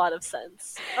make a lot of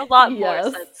sense. A lot more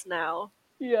sense now.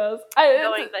 Yes.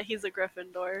 Knowing that he's a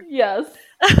Gryffindor. Yes.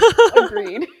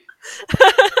 Agreed.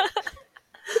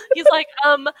 He's like,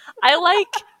 I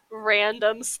like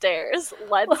random stairs.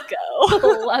 Let's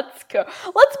go. Let's go.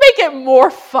 Let's make it more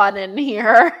fun in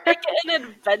here. Make it an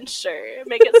adventure.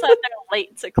 Make it so that they're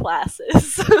late to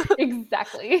classes.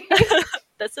 Exactly.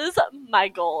 This is my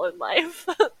goal in life.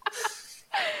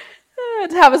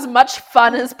 To have as much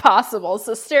fun as possible.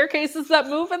 So staircases that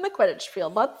move in the Quidditch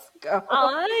field. Let's go.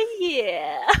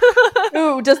 Yeah.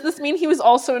 Ooh, does this mean he was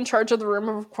also in charge of the room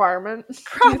of requirement?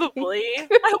 Probably.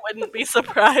 I wouldn't be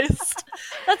surprised.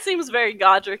 That seems very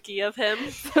Godric-y of him.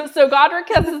 So Godric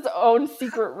has his own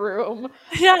secret room.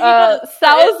 Yeah.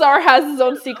 Salazar has his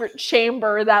own secret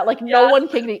chamber that no one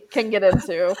can get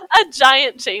into. A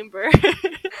giant chamber.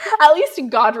 At least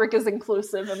Godric is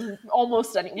inclusive and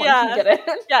almost anyone can get in.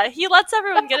 Yeah, he lets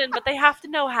everyone get in, but they have to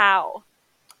know how.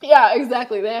 Yeah,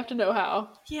 exactly. They have to know how.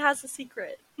 He has a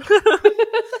secret.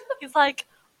 He's like,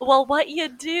 well, what you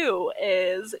do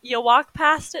is you walk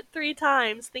past it 3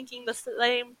 times thinking the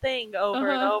same thing over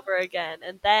and over again,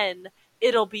 and then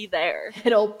it'll be there.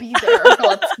 It'll be there.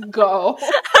 Let's go.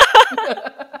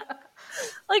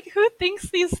 Who thinks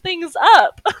these things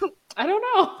up? I don't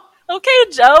know. Okay,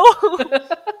 Joe.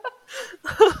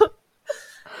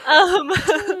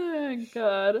 Oh,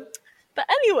 God. But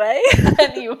anyway.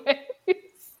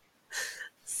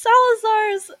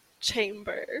 Salazar's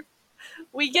chamber.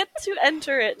 We get to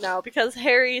enter it now because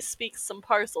Harry speaks some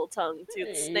parcel tongue to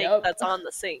the snake that's on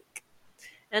the sink.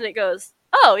 And it goes,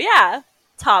 oh yeah,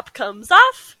 top comes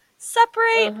off,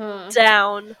 separate,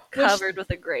 down, covered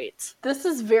with a grate. This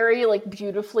is very,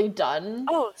 beautifully done.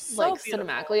 Oh, so beautiful.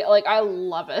 Cinematically. I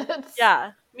love it.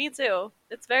 Yeah, me too.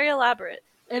 It's very elaborate.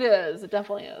 It is. It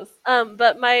definitely is.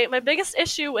 But my biggest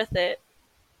issue with it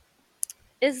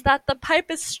is that the pipe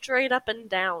is straight up and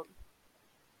down.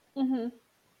 Mm-hmm.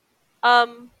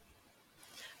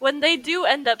 When they do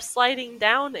end up sliding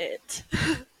down it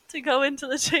to go into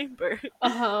the chamber,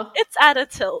 it's at a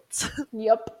tilt.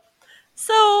 Yep.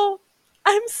 So,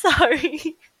 I'm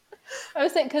sorry. I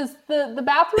was saying, because the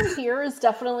bathroom here is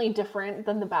definitely different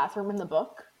than the bathroom in the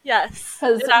book. Yes,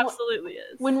 it absolutely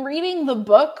is. When reading the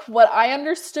book, what I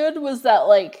understood was that,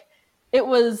 it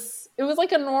was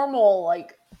like a normal,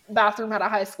 bathroom at a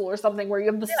high school or something where you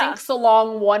have the sinks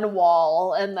along one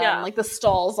wall and then, the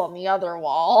stalls on the other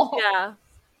wall. Yeah.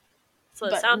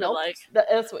 what it sounded like.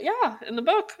 That's what, yeah, in the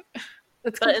book.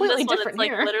 It's But completely in this one, different it's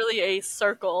here. like literally a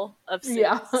circle of sinks.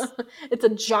 Yeah. It's a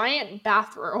giant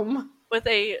bathroom. With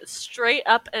a straight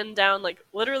up and down, like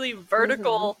literally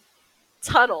vertical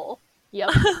tunnel.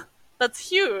 Yep. That's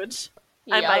huge,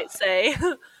 I Yep. might say.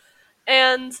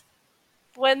 And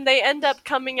when they end up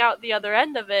coming out the other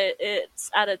end of it,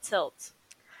 it's at a tilt.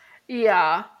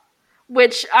 Yeah.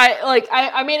 Which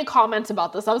I made a comment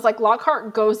about this. I was like,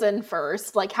 Lockhart goes in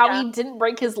first. Like, how he didn't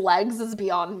break his legs is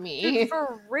beyond me. Dude,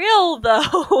 for real,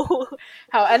 though.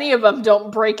 How any of them don't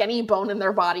break any bone in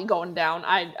their body going down.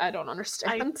 I don't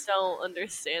understand. I don't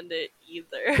understand it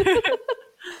either.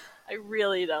 I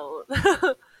really don't.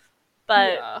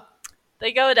 But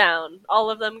they go down. All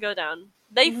of them go down.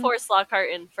 They force Lockhart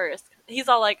in first. He's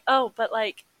all like, oh, but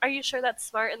like, are you sure that's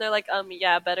smart? And they're like,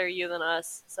 yeah, better you than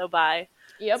us, so bye.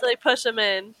 Yep. So they push him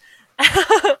in.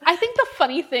 I think the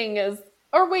funny thing is,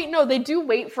 or wait, no, they do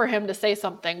wait for him to say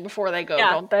something before they go,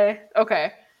 don't they?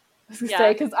 Okay. I was gonna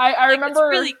say, because I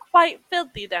remember... It's really quite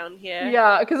filthy down here.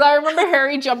 Yeah, because I remember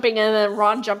Harry jumping in and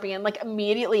Ron jumping in, like,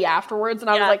 immediately afterwards, and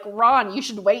I was like, Ron, you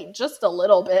should wait just a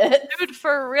little bit. Dude,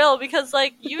 for real, because,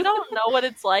 like, you don't know what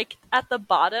it's like at the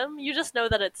bottom. You just know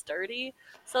that it's dirty.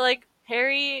 So, like,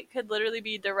 Harry could literally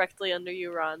be directly under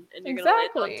you, Ron, and you're gonna land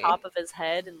on top of his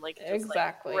head and like just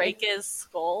like break his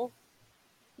skull.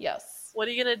 Yes. What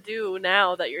are you gonna do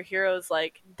now that your hero's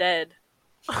like dead?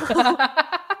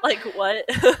 Like what?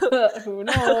 Who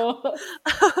knows?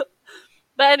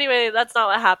 But anyway, that's not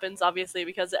what happens, obviously,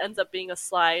 because it ends up being a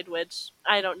slide, which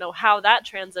I don't know how that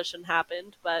transition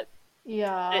happened, but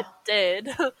it did.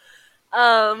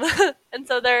 And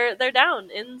so they're down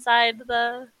inside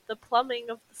the plumbing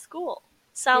of the school.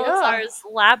 Salazar's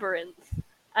labyrinth,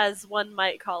 as one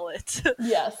might call it.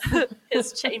 Yes.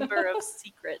 His chamber of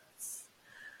secrets.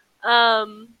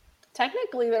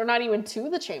 Technically, they're not even to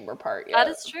the chamber part yet. That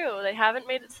is true. They haven't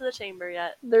made it to the chamber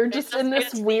yet. They're just in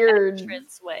this weird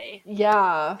entrance way.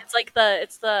 Yeah.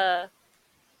 It's the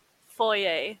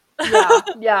foyer.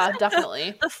 Yeah,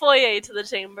 definitely. The foyer to the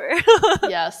chamber.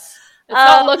 Yes. It's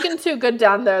not looking too good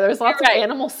down there. There's lots of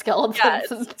animal skeletons. Yeah,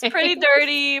 it's pretty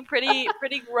dirty, pretty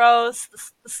gross.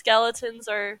 The skeletons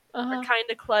are kind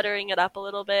of cluttering it up a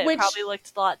little bit. It probably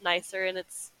looked a lot nicer in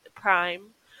its prime.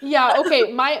 Yeah,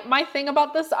 okay. My thing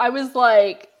about this, I was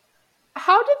like,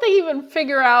 how did they even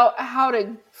figure out how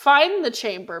to find the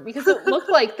chamber? Because it looked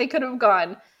like they could have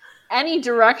gone any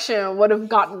direction and would have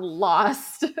gotten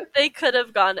lost. They could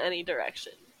have gone any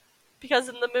direction. Because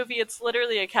in the movie, it's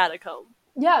literally a catacomb.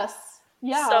 Yes.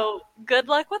 Yeah. So, good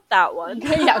luck with that one.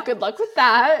 Yeah, good luck with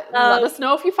that. Let us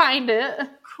know if you find it.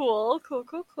 Cool.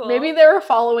 Maybe they were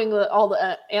following all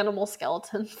the animal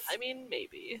skeletons. I mean,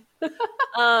 maybe.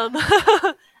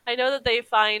 I know that they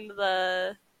find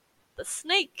the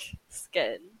snake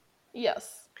skin.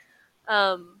 Yes.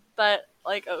 But,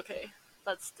 like, okay.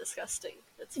 That's disgusting.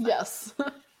 It's fine. Yes.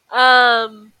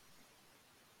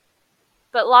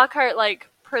 But Lockhart, like,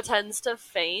 pretends to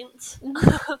faint.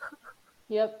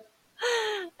 Yep.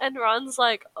 And Ron's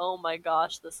like, oh my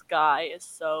gosh, this guy is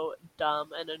so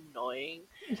dumb and annoying.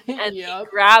 And he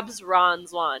grabs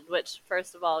Ron's wand, which,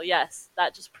 first of all, yes,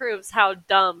 that just proves how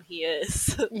dumb he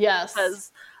is. Yes.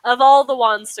 Because of all the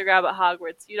wands to grab at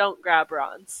Hogwarts, you don't grab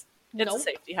Ron's. It's a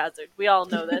safety hazard. We all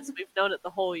know this. We've known it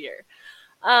the whole year.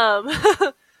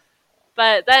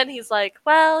 But then he's like,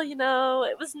 well, you know,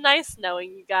 it was nice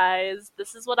knowing you guys.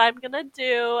 This is what I'm gonna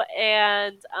do,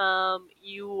 and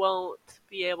you won't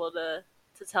be able to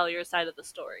tell your side of the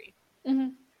story. Mm-hmm.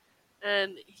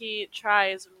 And he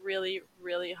tries really,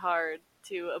 really hard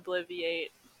to obliviate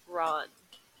Ron.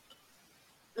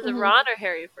 Is it Ron or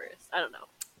Harry first? I don't know.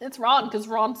 It's Ron, because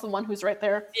Ron's the one who's right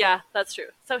there. Yeah, that's true.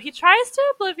 So he tries to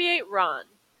obliviate Ron.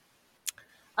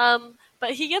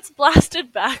 But he gets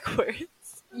blasted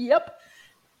backwards. Yep.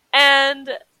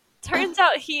 And turns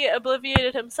out he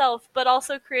obliviated himself, but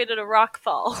also created a rock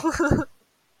fall.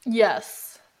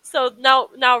 Yes. So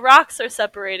now rocks are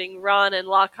separating Ron and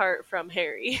Lockhart from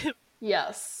Harry.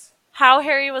 Yes. How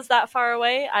Harry was that far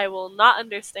away, I will not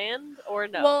understand or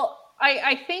know. Well,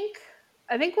 I think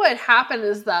what happened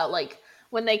is that, like,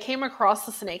 when they came across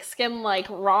the snakeskin, like,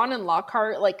 Ron and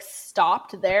Lockhart, like,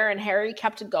 stopped there and Harry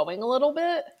kept going a little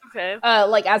bit. Okay.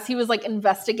 Like, as he was, like,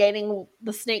 investigating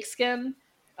the snakeskin.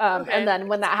 And then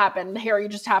when that happened, Harry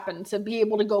just happened to be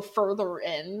able to go further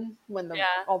in when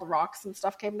all the rocks and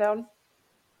stuff came down.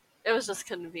 It was just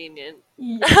convenient.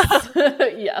 Yes,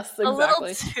 yes, exactly. A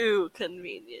little too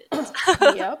convenient.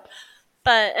 Yep.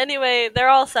 But anyway, they're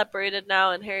all separated now,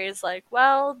 and Harry's like,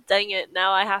 well, dang it,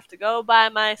 now I have to go by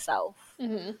myself.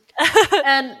 Mm-hmm.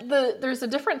 And there's a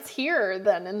difference here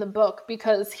then in the book,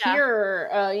 because here,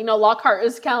 Lockhart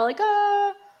is kind of like,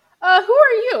 who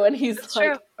are you? And he's That's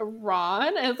like, true.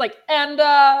 Ron. And it's like, and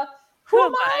who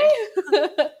am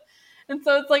I? And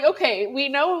so it's like, okay, we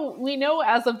know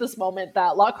as of this moment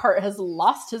that Lockhart has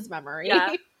lost his memory.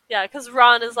 Yeah, because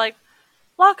Ron is like,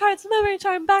 Lockhart's memory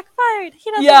charm backfired.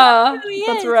 He doesn't know who he is.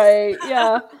 That's right.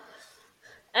 Yeah.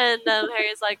 And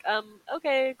Harry's like,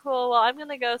 okay, cool. Well, I'm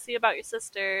gonna go see about your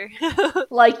sister.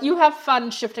 Like, you have fun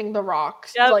shifting the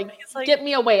rocks. Yep. Like, Like, get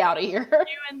me away out of here.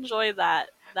 You enjoy that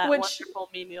wonderful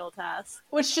menial task.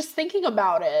 Which, just thinking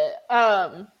about it,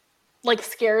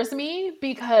 scares me,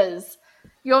 because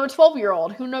you have a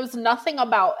 12-year-old who knows nothing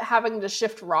about having to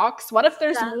shift rocks. What if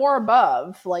there's more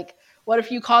above? Like, what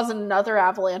if you cause another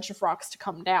avalanche of rocks to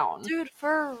come down? Dude,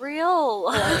 for real.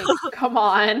 Like, come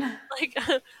on. Like,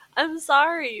 I'm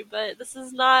sorry, but this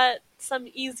is not some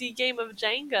easy game of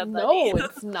Jenga, buddy. No,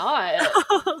 it's not.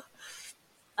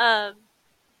 But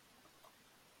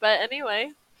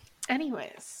anyway.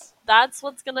 Anyways. That's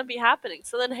what's gonna be happening.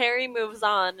 So then Harry moves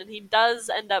on, and he does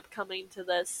end up coming to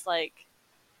this, like...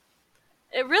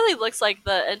 It really looks like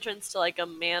the entrance to, like, a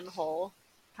manhole,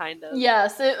 kind of.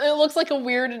 Yes, it looks like a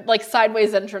weird, like,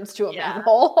 sideways entrance to a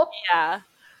manhole. Yeah.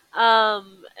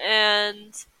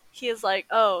 And... he is like,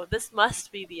 oh, this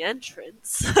must be the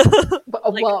entrance.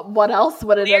 Like, well, what else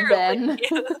would it have been?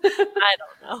 I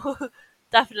don't know.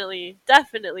 Definitely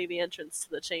the entrance to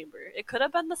the chamber. It could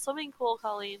have been the swimming pool,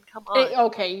 Colleen. Come on.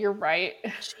 Okay, you're right.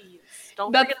 Jeez.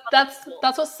 Don't forget about the pool.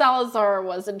 That's what Salazar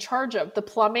was in charge of, the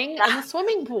plumbing and the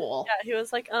swimming pool. Yeah, he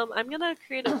was like, I'm gonna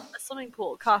create a swimming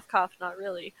pool. Cough, cough, not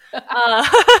really.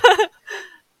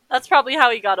 That's probably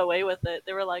how he got away with it.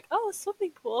 They were like, "Oh, a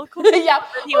swimming pool, cool." Yeah,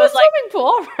 and he was like, "Swimming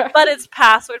pool," but it's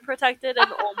password protected, and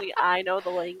only I know the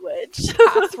language.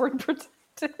 Password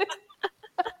protected.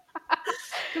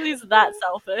 He's that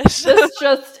selfish. It's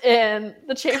just in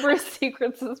the Chamber of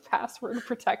Secrets is password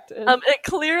protected. It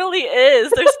clearly is.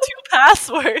 There's 2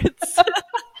 passwords.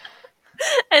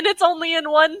 And it's only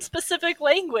in one specific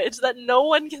language that no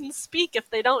one can speak if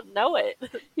they don't know it.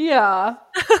 Yeah.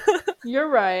 You're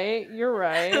right.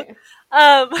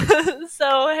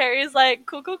 So Harry's like,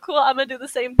 cool, I'm gonna do the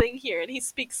same thing here. And he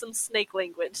speaks some snake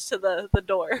language to the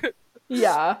door.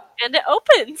 Yeah. And it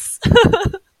opens.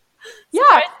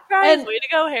 Yeah. Surprise. Way to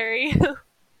go, Harry.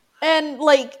 And,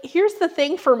 like, here's the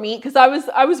thing for me, because I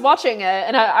was watching it,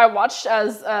 and I watched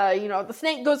as, the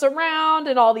snake goes around,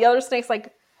 and all the other snakes,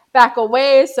 like, back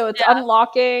away, so it's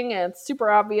unlocking, and it's super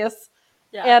obvious.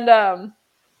 Yeah.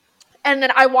 And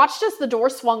then I watched as the door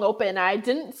swung open. I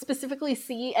didn't specifically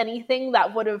see anything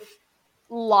that would have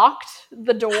locked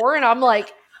the door, and I'm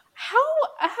like, how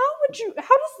does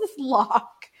this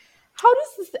lock? How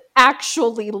does this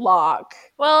actually lock?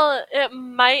 Well, it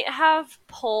might have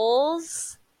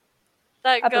poles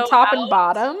that at go the top out. And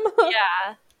bottom.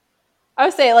 Yeah. I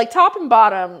would say, like, top and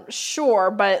bottom, sure,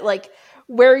 but, like,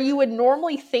 where you would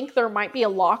normally think there might be a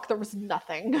lock, there was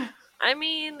nothing. I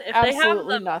mean, if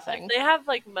absolutely nothing. If they have,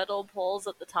 like, metal poles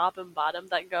at the top and bottom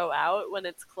that go out when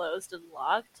it's closed and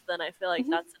locked, then I feel like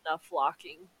that's enough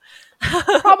locking.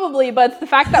 Probably, but it's the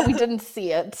fact that we didn't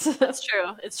see it. It's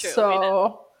true.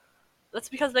 So that's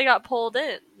because they got pulled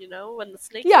in, when the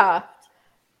snake.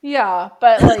 Yeah,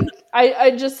 but, like,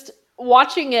 I just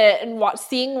watching it and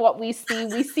seeing what we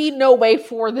see no way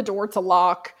for the door to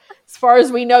lock. As far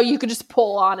as we know, you could just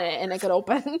pull on it and it could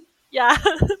open. Yeah.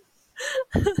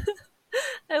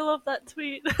 I love that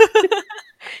tweet.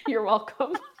 You're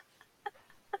welcome.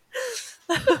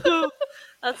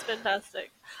 That's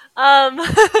fantastic. I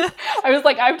was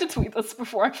like, I have to tweet this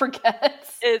before I forget.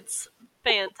 It's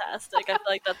fantastic. I feel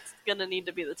like that's gonna need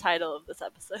to be the title of this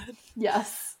episode.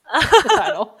 Yes, the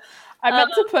title. I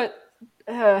meant to put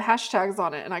hashtags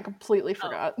on it, and I completely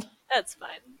forgot. That's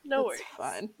fine. No worries.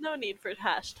 Fine. No need for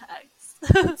hashtags.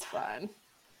 It's fine.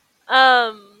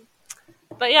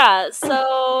 But yeah,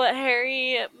 so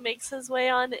Harry makes his way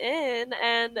on in,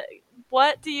 and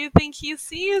what do you think he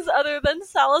sees other than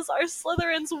Salazar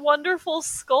Slytherin's wonderful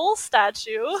skull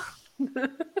statue?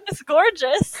 It's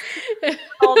gorgeous.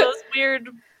 All those weird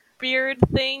beard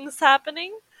things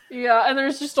happening. Yeah, and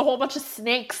there's just a whole bunch of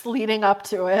snakes leading up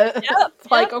to it. Yep,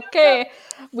 It's like, okay,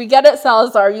 we get it,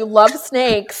 Salazar. You love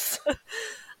snakes.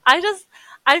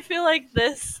 I feel like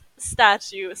this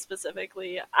statue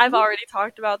specifically, I've already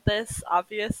talked about this,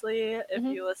 obviously, if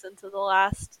you listen to the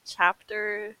last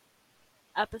chapter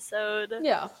episode.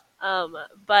 Yeah.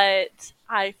 But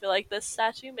I feel like this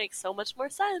statue makes so much more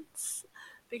sense.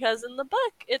 Because in the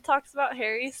book, it talks about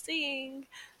Harry seeing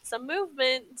some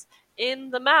movement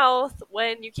in the mouth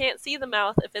when you can't see the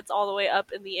mouth if it's all the way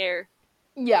up in the air.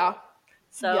 Yeah.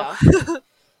 So Yeah.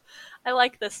 I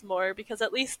like this more because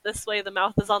at least this way the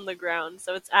mouth is on the ground,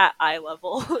 so it's at eye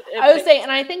level. I would say,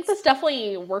 and I think this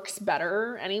definitely works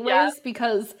better anyways,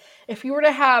 because if you were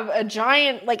to have a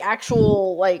giant, like,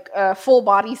 actual, like, full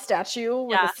body statue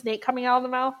with a snake coming out of the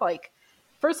mouth, like,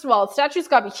 first of all, the statue's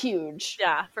gotta be huge.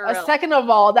 Yeah, for real. Second of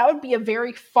all, that would be a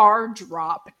very far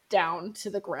drop down to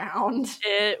the ground.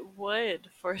 It would,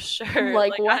 for sure.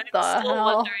 Like what the I'm still hell?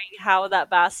 wondering how that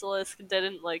basilisk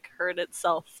didn't, like, hurt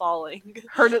itself falling.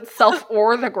 Hurt itself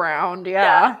or the ground,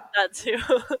 yeah. That too.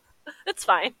 It's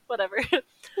fine. Whatever.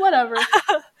 Whatever.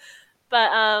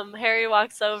 But Harry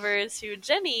walks over to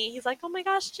Ginny. He's like, oh my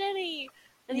gosh, Ginny!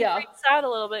 And he freaks out a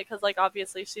little bit because, like,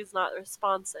 obviously she's not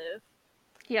responsive.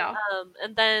 Yeah.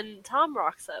 And then Tom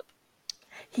rocks up.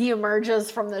 He emerges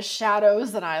from the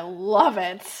shadows, and I love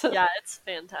it. Yeah, it's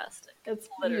fantastic. It's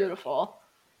literally beautiful.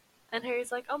 And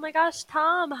Harry's like, oh my gosh,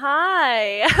 Tom,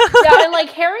 hi! Yeah, and, like,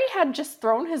 Harry had just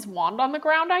thrown his wand on the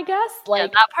ground, I guess. Like,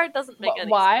 yeah, that part doesn't make any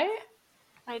sense. Why?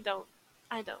 I don't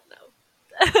know.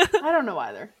 I don't know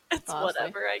either. It's honestly.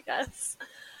 whatever, I guess.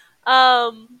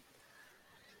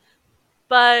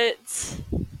 But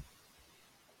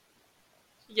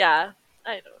yeah,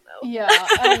 I don't know. Yeah,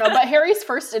 I don't know. But Harry's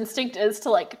first instinct is to,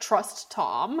 like, trust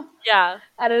Tom. Yeah.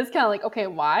 And it's kind of like, okay,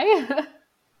 why?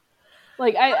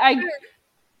 Like,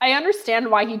 I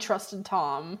understand why he trusted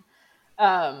Tom.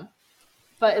 But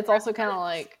it's also kind of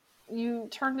like, you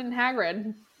turned in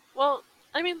Hagrid. Well,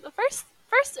 I mean, the first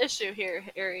issue here,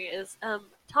 Harry, is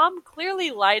Tom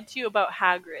clearly lied to you about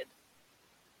Hagrid.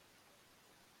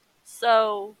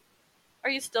 So, are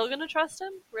you still going to trust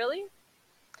him? Really?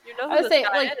 You know who this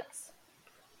guy is.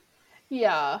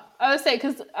 Yeah. I would say,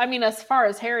 because, I mean, as far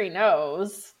as Harry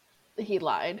knows, he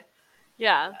lied.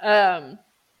 Yeah.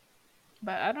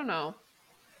 But I don't know.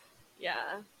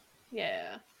 Yeah.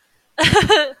 Yeah.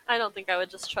 I don't think I would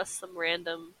just trust some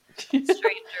random stranger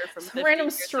from 50 random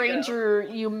years stranger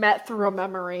ago. You met through a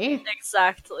memory.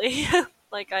 Exactly.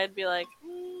 Like, I'd be like,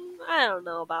 I don't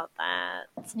know about that.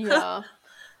 Yeah.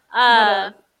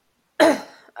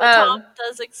 But Tom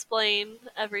does explain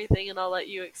everything, and I'll let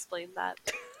you explain that.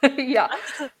 Yeah.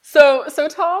 So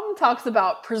Tom talks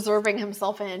about preserving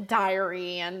himself in a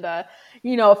diary and,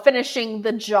 finishing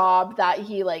the job that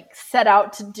he, like, set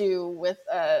out to do with,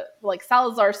 like,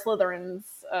 Salazar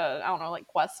Slytherin's, I don't know, like,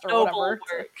 quest or noble whatever.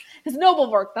 Work. His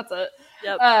noble work, that's it.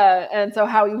 Yep. And so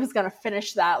how he was going to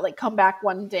finish that, like, come back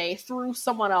one day through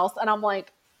someone else. And I'm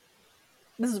like,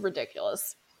 this is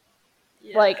ridiculous.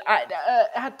 Yeah. Like,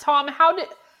 Tom, how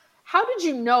did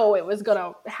you know it was going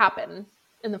to happen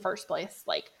in the first place?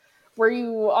 Like, were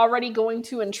you already going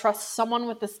to entrust someone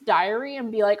with this diary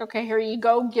and be like, okay, here you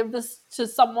go, give this to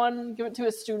someone, give it to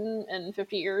a student in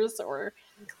 50 years? Or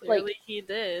clearly, like, he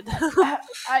did.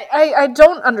 I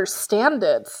don't understand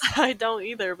it. I don't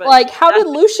either. But like, how did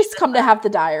Lucius come to have the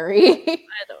diary? I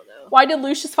don't know. Why did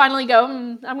Lucius finally go,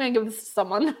 I'm going to give this to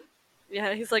someone?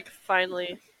 Yeah, he's like,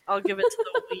 finally, I'll give it to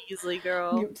the Weasley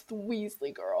girl. Give it to the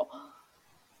Weasley girl.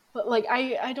 But, like,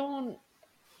 I don't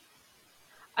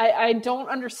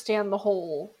understand the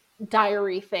whole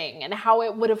diary thing and how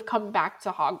it would have come back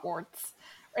to Hogwarts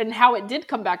and how it did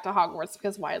come back to Hogwarts,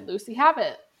 because why did Lucy have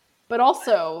it? But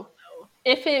also,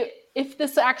 if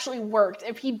this actually worked,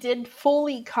 if he did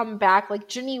fully come back, like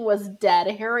Ginny was dead,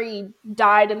 Harry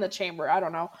died in the chamber, I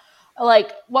don't know.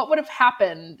 Like, what would have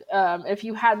happened if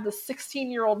you had the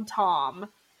 16-year-old Tom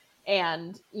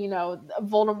and,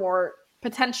 Voldemort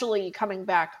potentially coming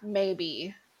back,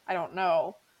 maybe. I don't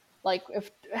know. Like,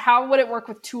 how would it work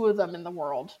with two of them in the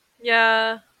world?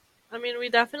 Yeah. I mean, we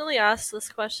definitely asked this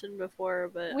question before,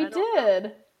 but we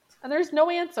did. And there's no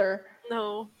answer.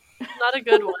 No. Not a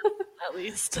good one, at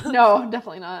least. No,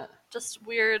 definitely not. Just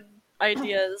weird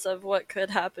ideas of what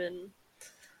could happen.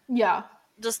 Yeah.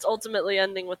 Just ultimately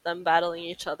ending with them battling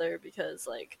each other because,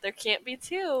 like, there can't be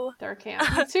two. There can't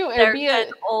be two. There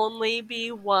can only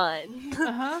be one.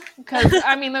 Because,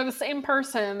 I mean, they're the same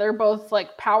person. They're both,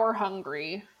 like, power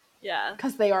hungry. Yeah.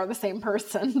 Because they are the same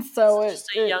person. So it's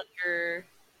just a younger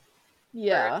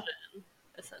version,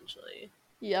 essentially.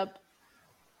 Yep.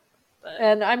 But,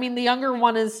 and, I mean, the younger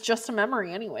one is just a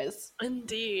memory anyways.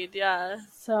 Indeed, yeah.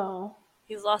 So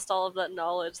he's lost all of that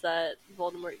knowledge that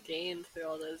Voldemort gained through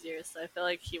all those years, so I feel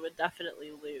like he would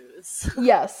definitely lose.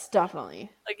 Yes, definitely.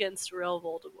 Against real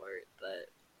Voldemort, but...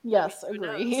 Yes,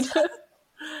 agreed.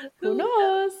 Who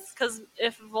knows? Because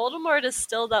if Voldemort is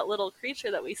still that little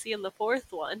creature that we see in the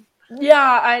fourth one...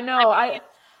 Yeah, I know.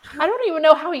 I don't even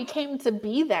know how he came to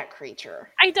be that creature.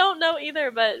 I don't know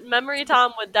either, but Memory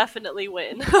Tom would definitely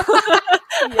win.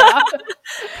 Yeah.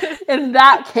 In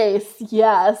that case,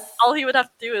 yes. All he would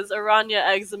have to do is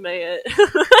Aranya Exame it.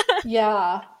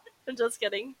 Yeah. I'm just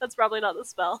kidding. That's probably not the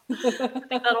spell. I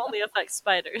think that only affects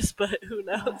spiders, but who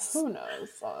knows? Who knows,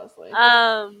 honestly.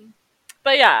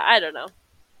 But yeah, I don't know.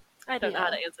 I don't know how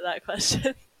to answer that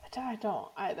question. I don't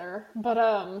either. But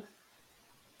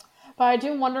I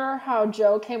do wonder how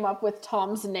Jo came up with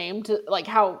Tom's name to, like,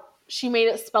 how she made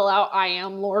it spell out I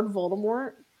am Lord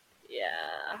Voldemort.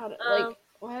 Yeah.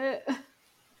 What?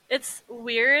 It's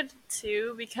weird,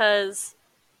 too, because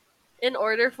in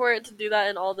order for it to do that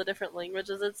in all the different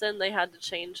languages it's in, they had to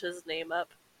change his name up.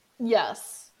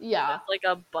 Yes. Yeah. With, like,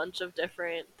 a bunch of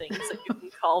different things that you can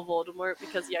call Voldemort,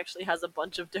 because he actually has a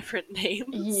bunch of different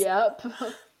names. Yep.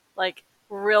 Like,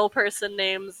 real person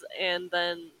names, and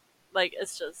then, like,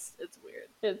 it's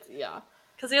weird. Yeah.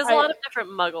 Because he has a lot of different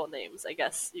Muggle names, I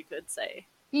guess you could say.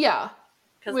 Yeah.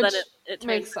 Because then it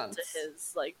makes turns into sense.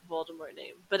 his, like, Voldemort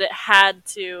name. But it had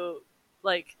to,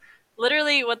 like,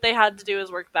 literally what they had to do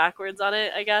is work backwards on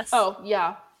it, I guess. Oh,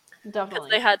 yeah. Because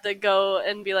Definitely. they had to go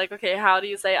and be like, okay, how do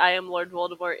you say I am Lord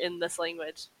Voldemort in this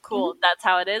language? Cool, that's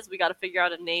how it is. We got to figure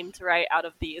out a name to write out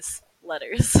of these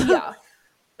letters. Yeah.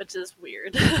 Which is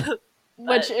weird.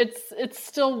 Which it's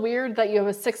still weird that you have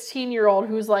a 16-year-old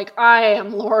who's like, I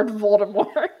am Lord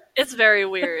Voldemort. It's very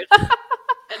weird.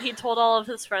 And he told all of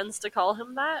his friends to call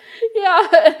him that?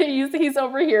 Yeah, he's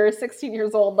over here, 16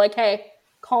 years old, like, hey,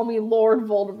 call me Lord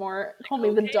Voldemort. Call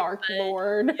me the Dark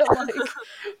Lord.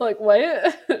 like,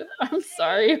 what? I'm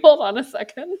sorry. Hold on a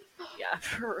second. Yeah,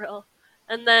 for real.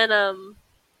 And then,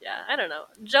 yeah, I don't know.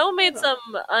 Jo made some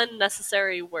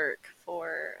unnecessary work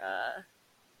for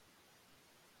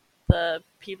the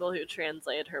people who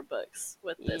translated her books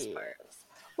with this part.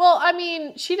 Well, I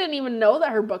mean, she didn't even know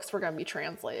that her books were going to be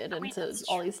translated into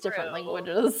all these different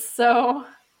languages, so...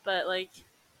 But, like,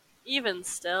 even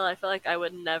still, I feel like I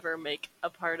would never make a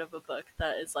part of a book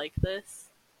that is like this.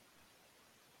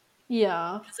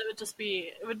 Yeah. Because it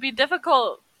would be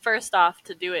difficult, first off,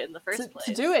 to do it in the first place.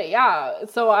 To do it, yeah.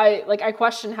 So I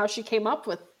question how she came up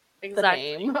with the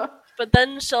name. But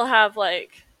then she'll have,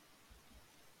 like,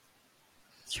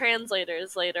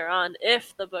 translators later on,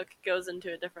 if the book goes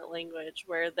into a different language,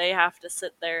 where they have to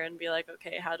sit there and be like,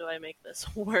 okay, how do I make this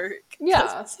work?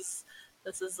 Yeah.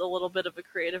 This is a little bit of a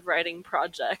creative writing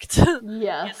project.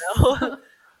 Yes. You know?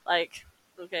 Like,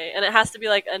 okay. And it has to be,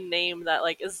 like, a name that,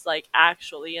 like, is, like,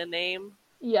 actually a name.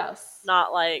 Yes.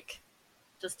 Not, like,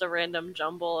 just a random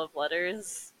jumble of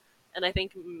letters. And I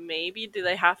think maybe do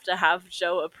they have to have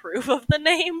Jo approve of the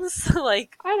names?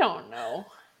 Like, I don't know.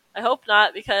 I hope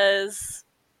not, because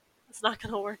it's not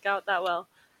going to work out that well.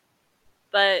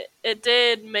 But it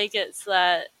did make it so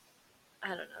that, I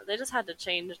don't know, they just had to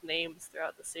change names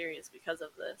throughout the series because of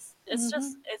this. It's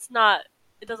just,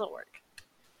 it doesn't work.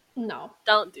 No.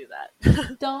 Don't do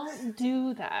that. Don't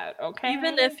do that, okay?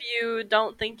 Even if you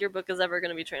don't think your book is ever going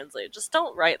to be translated, just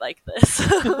don't write like this.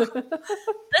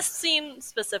 This scene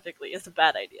specifically is a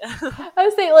bad idea. I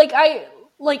would say, I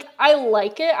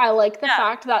like it. I like the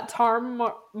fact that Tarm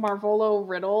Marvolo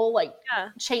Riddle,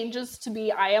 changes to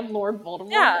be I am Lord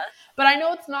Voldemort. Yeah. But I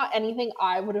know it's not anything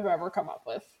I would have ever come up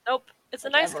with. Nope. It's a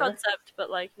nice concept, but,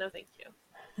 no thank you.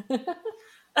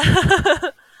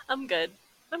 I'm good.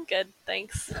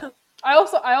 Thanks. I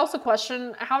also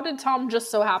question, how did Tom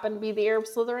just so happen to be the heir of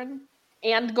Slytherin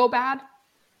and go bad?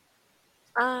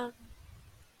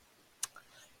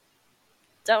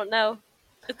 Don't know.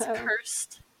 It's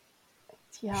cursed.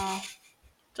 Yeah.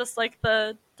 Just like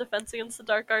the Defense Against the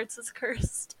Dark Arts is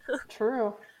cursed.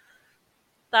 True.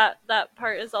 That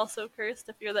part is also cursed.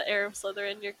 If you're the heir of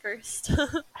Slytherin, you're cursed.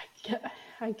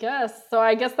 I guess. So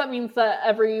I guess that means that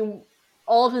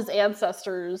all of his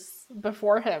ancestors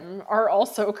before him are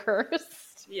also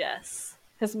cursed. Yes.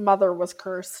 His mother was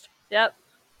cursed. Yep,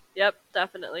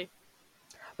 definitely.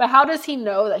 But how does he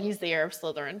know that he's the heir of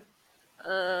Slytherin?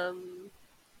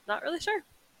 Not really sure.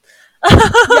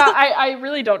 Yeah, I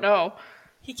really don't know.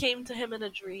 He came to him in a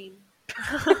dream.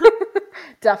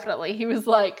 Definitely. He was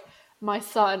like, my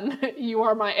son, you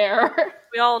are my heir.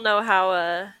 We all know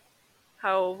how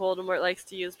Voldemort likes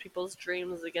to use people's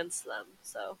dreams against them,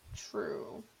 so.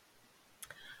 True.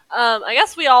 I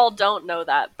guess we all don't know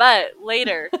that, but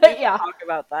later we can talk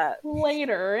about that.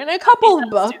 Later, in a couple of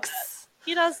books.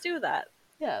 He does do that.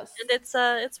 Yes. And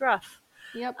it's rough.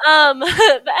 Yep.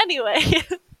 But anyway,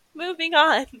 moving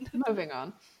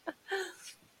on.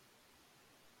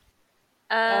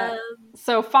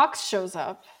 So Fox shows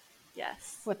up.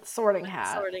 Yes. With the sorting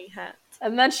hat. Sorting hat.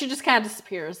 And then she just kind of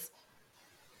disappears.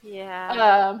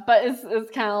 Yeah. But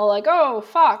it's kind of like, oh,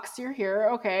 Fox, you're here.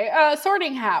 Okay.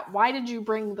 Sorting hat. Why did you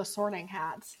bring the sorting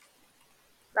hat?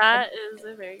 That is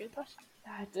a very good question.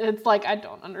 It's like, I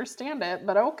don't understand it,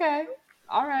 but okay.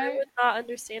 All I right. would not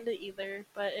understand it either,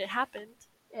 but it happened.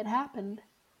 It happened.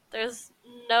 There's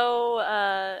no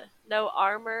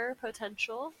armor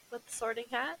potential with the sorting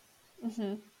hat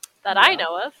that I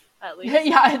know of, at least.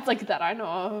 Yeah, it's like that I know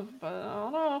of, but I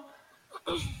don't know.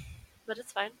 But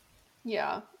it's fine.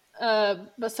 Yeah.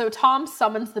 But so Tom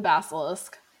summons the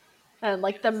basilisk, and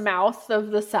like the mouth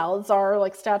of the Salazar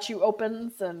like statue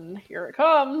opens, and here it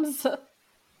comes.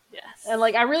 Yes. And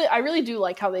like I really do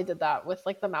like how they did that with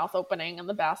like the mouth opening and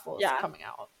the basilisk coming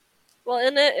out. Well,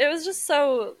 and it was just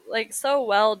so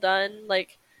well done,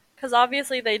 like, because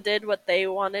obviously they did what they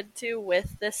wanted to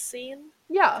with this scene.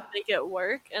 Yeah. Make it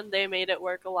work, and they made it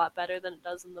work a lot better than it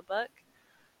does in the book.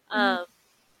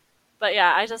 But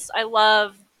yeah, I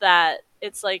love that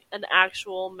it's like an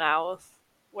actual mouth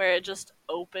where it just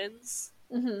opens.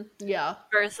 Yeah.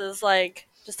 Versus like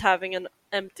just having an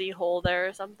empty hole there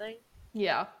or something.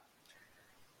 Yeah.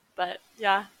 But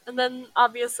yeah, and then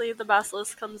obviously the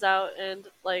basilisk comes out, and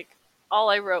like all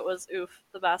I wrote was "oof,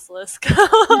 the basilisk."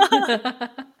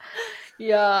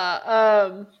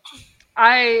 Yeah.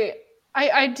 I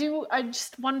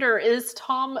just wonder, is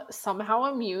Tom somehow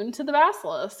immune to the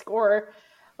basilisk, or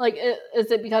like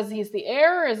is it because he's the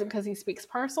heir? Is it because he speaks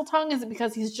Parseltongue? Is it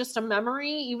because he's just a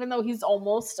memory, even though he's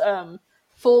almost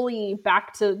fully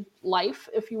back to life,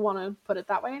 if you want to put it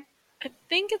that way? I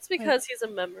think it's because he's a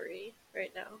memory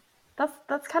right now.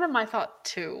 That's kind of my thought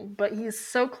too, but he's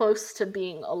so close to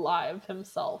being alive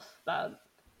himself that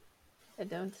I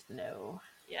don't know.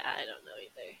 Yeah, I don't know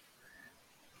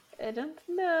either. I don't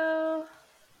know.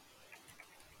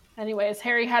 Anyways,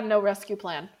 Harry had no rescue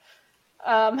plan.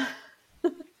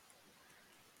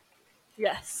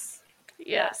 Yes.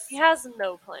 Yes. He has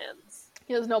no plans.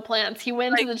 He has no plans. He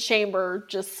went to the chamber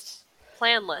just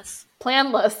planless.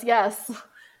 Planless, yes.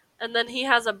 And then he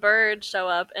has a bird show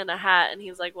up in a hat, and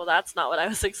he's like, well, that's not what I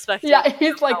was expecting. Yeah,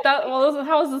 he's like, that. Well,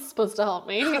 how is this supposed to help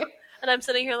me? And I'm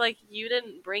sitting here like, you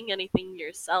didn't bring anything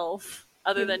yourself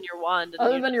other than your wand.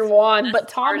 Other than your wand, but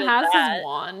Tom has his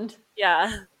wand.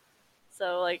 Yeah.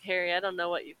 So, like, Harry, I don't know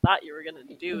what you thought you were going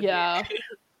to do here.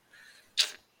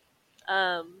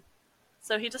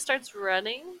 So he just starts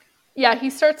running. Yeah,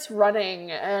 he starts running,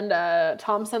 and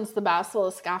Tom sends the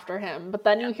basilisk after him. But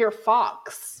then you hear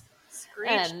Fox.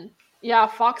 Screech. And yeah,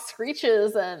 Fox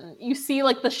screeches, and you see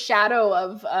like the shadow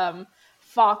of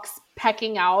Fox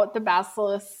pecking out the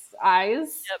basilisk's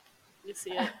eyes. Yep, you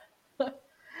see it.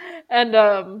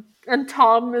 And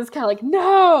Tom is kind of like,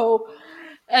 no.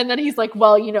 And then he's like,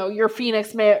 well, you know, your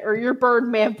your bird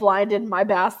may have blinded my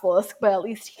basilisk, but at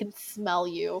least he can smell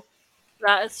you.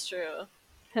 That is true.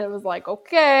 And it was like,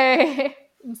 okay.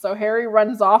 And so Harry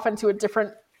runs off into a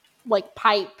different like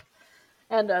pipe.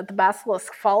 And the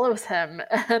basilisk follows him.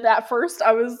 And at first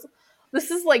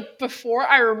this is like before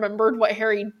I remembered what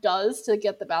Harry does to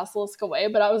get the basilisk away.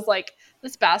 But I was like,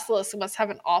 this basilisk must have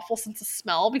an awful sense of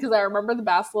smell, because I remember the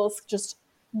basilisk just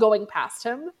going past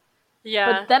him.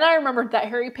 Yeah. But then I remembered that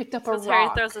Harry picked up a rock. Harry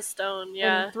throws a stone,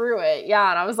 and threw it.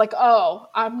 Yeah, and I was like, oh,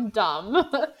 I'm dumb.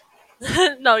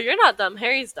 No, you're not dumb.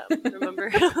 Harry's dumb, remember?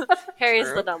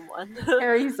 Harry's the dumb one.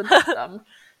 Harry's the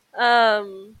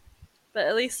dumb. But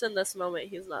at least in this moment,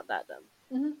 he's not that dumb.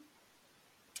 Mm-hmm.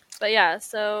 But yeah,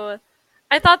 so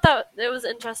I thought that it was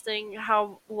interesting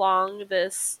how long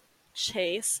this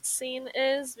chase scene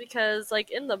is, because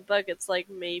like in the book, it's like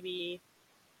maybe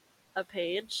a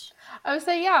page. I would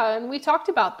say, yeah, and we talked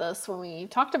about this when we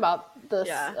talked about this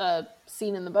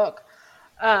scene in the book.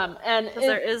 And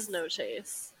there is no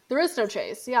chase. There is no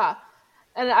chase, yeah.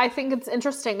 And I think it's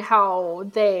interesting how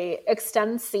they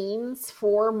extend scenes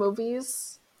for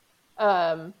movies.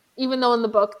 Even though in the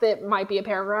book that might be a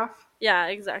paragraph. Yeah,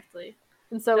 exactly.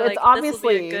 And so it's like, obviously this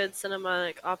will be a good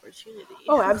cinematic opportunity.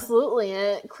 Oh, absolutely.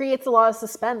 And it creates a lot of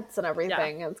suspense and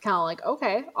everything. Yeah. It's kind of like,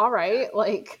 okay, all right,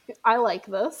 like I like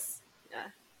this. Yeah.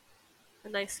 A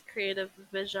nice creative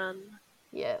vision.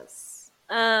 Yes.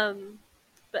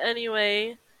 But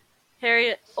anyway,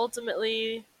 Harry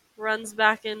ultimately runs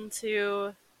back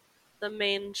into the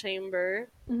main chamber.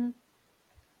 Mm-hmm.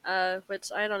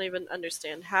 Which I don't even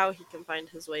understand how he can find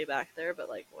his way back there, but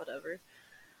like, whatever.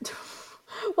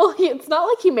 Well, it's not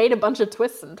like he made a bunch of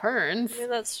twists and turns. I mean,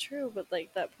 that's true, but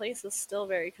like, that place is still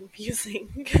very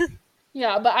confusing.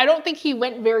 Yeah, but I don't think he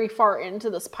went very far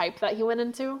into this pipe that he went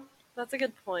into. That's a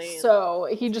good point. So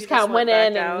he just kind of went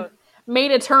in and made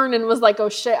a turn and was like, oh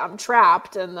shit, I'm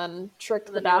trapped, and then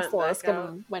tricked the basilisk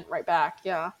and went right back.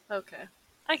 Yeah. Okay.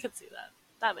 I could see that.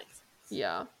 That makes sense.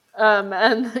 Yeah.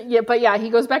 And yeah, but yeah, he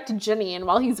goes back to Ginny, and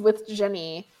while he's with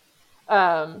Ginny,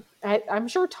 I'm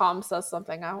sure Tom says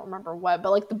something, I don't remember what,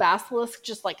 but like the basilisk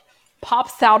just like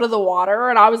pops out of the water,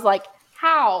 and I was like,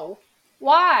 how?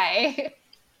 Why?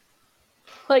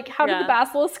 Like, how did the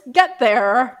basilisk get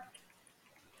there?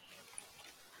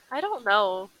 I don't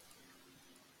know.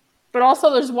 But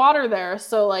also there's water there,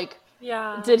 so like,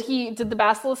 yeah. Did the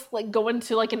basilisk like go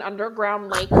into like an underground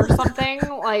lake or something?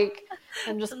 Like,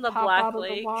 and just in the pop Black out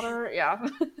Lake. of the water? Yeah.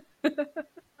 I don't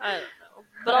know.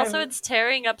 But also it's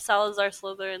tearing up Salazar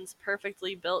Slytherin's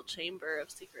perfectly built chamber of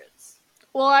secrets.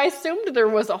 Well, I assumed there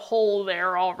was a hole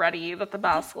there already that the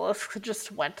basilisk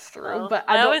just went through, but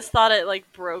I always thought it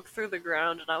like broke through the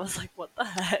ground, and I was like, "What the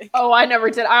heck?" Oh, I never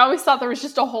did. I always thought there was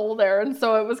just a hole there, and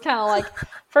so it was kind of like,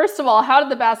 first of all, how did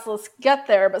the basilisk get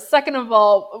there? But second of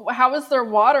all, how is there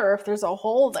water if there's a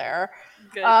hole there?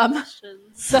 Good questions.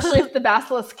 Especially if the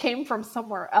basilisk came from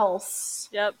somewhere else.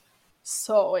 Yep.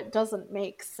 So it doesn't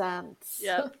make sense.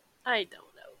 Yep. I don't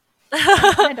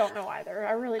know. I don't know either.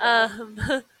 I really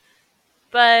don't.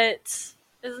 But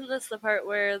isn't this the part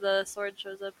where the sword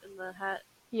shows up in the hat?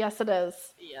 Yes, it is.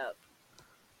 Yep.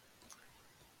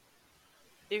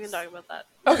 You can talk about that.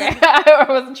 Okay. I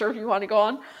wasn't sure if you want to go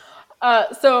on.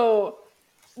 So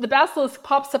the basilisk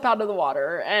pops up out of the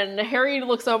water, and Harry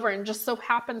looks over and just so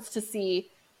happens to see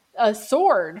a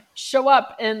sword show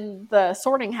up in the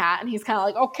sorting hat, and he's kind of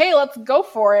like, okay, let's go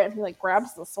for it. And he like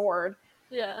grabs the sword.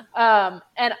 Yeah.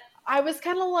 And I was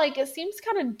kind of like, it seems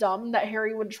kind of dumb that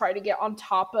Harry would try to get on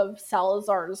top of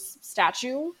Salazar's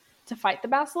statue to fight the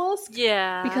basilisk.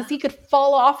 Yeah. Because he could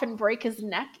fall off and break his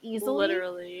neck easily.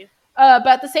 Literally. But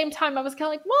at the same time, I was kind of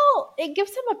like, well, it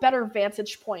gives him a better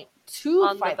vantage point to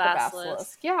fight the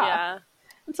basilisk. Yeah.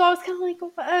 And so I was kind of like,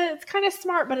 it's kind of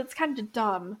smart, but it's kind of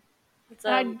dumb. It's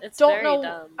very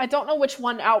dumb. I don't know which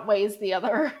one outweighs the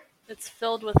other. It's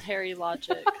filled with Harry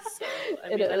logic, so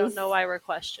I don't know why we're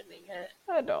questioning it.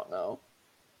 I don't know.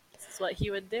 This is what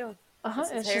he would do.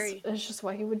 It's Harry. It's just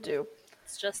what he would do.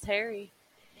 It's just Harry.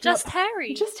 Just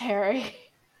Harry. Just Harry.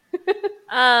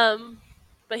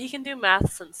 But he can do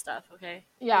maths and stuff, okay?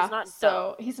 Yeah, he's not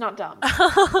dumb. He's not dumb.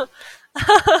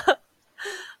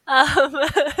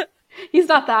 He's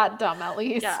not that dumb, at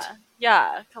least.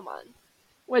 Yeah, come on.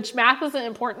 Which math isn't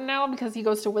important now because he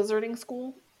goes to wizarding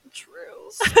school.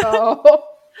 True. So.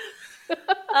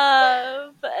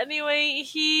 But anyway,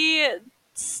 he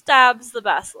stabs the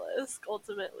basilisk,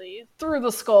 ultimately. Through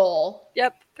the skull.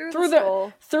 Yep, through the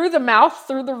skull. Through the mouth,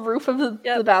 through the roof of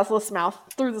the basilisk's mouth,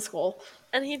 through the skull.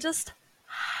 And he just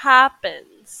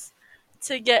happens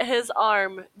to get his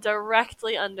arm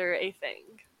directly under a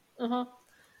fang. Uh-huh.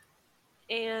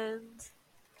 And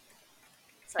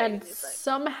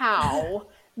somehow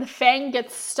the fang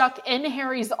gets stuck in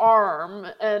Harry's arm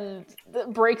and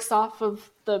breaks off of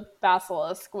the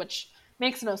basilisk, which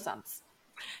makes no sense.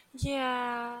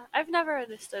 Yeah, I've never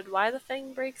understood why the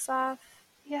fang breaks off.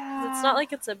 Yeah, it's not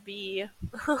like it's a bee.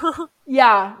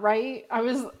 Yeah, right. I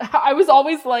was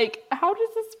always like, how does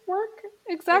this work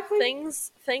exactly?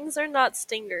 Fangs are not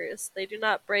stingers. They do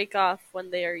not break off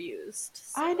when they are used.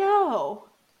 So. I know.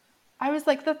 I was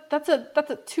like, that's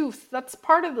a tooth. That's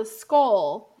part of the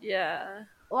skull. Yeah.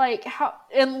 Like, how,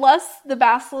 unless the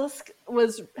basilisk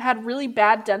had really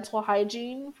bad dental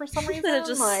hygiene for some reason, it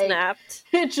just snapped.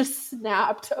 It just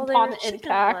snapped upon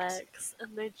impact, legs,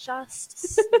 and they just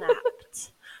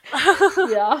snapped.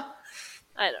 Yeah,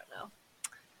 I don't know,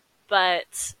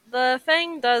 but the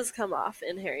fang does come off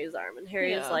in Harry's arm, and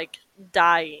Harry's like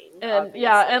dying. And obviously.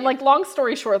 and like long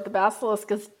story short, the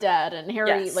basilisk is dead, and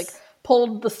Harry like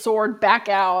pulled the sword back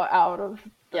out of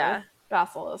the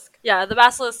basilisk. Yeah, the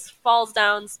basilisk falls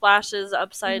down, splashes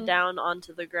upside down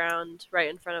onto the ground right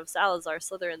in front of Salazar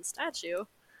Slytherin's statue.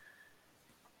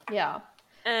 Yeah.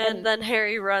 And then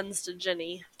Harry runs to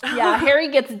Ginny. Yeah, Harry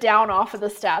gets down off of the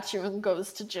statue and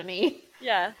goes to Ginny.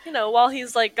 Yeah, while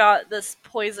he's like got this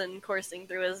poison coursing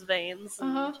through his veins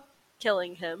and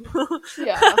killing him.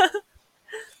 Yeah.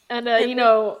 And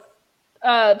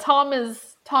Tom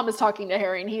is talking to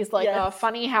Harry, and he's like,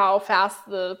 funny how fast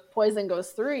the poison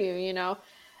goes through you,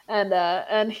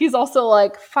 and he's also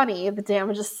like, funny the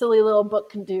damage a silly little book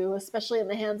can do, especially in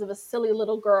the hands of a silly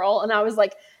little girl. And I was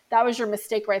like, that was your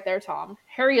mistake right there, Tom.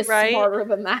 Harry is smarter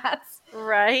than that.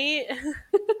 Right?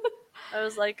 I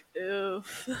was like,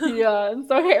 oof. Yeah, and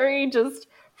so Harry just,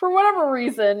 for whatever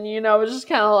reason, was just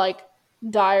kind of like,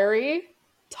 diary,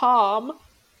 Tom,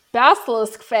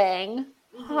 basilisk fang,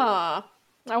 huh.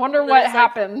 I wonder what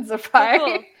happens if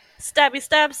I... Stabby,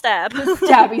 stab, stab.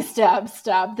 Stabby, stab,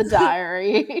 stab the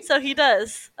diary. So he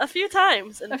does. A few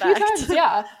times, in fact. A few times,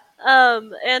 yeah.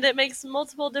 And it makes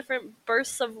multiple different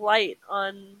bursts of light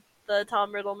on the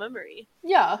Tom Riddle memory.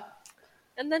 Yeah.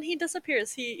 And then he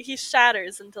disappears. He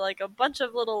shatters into like a bunch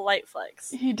of little light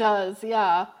flecks. He does,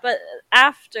 yeah. But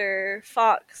after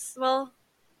Fox, well...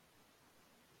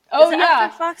 Oh, is it yeah.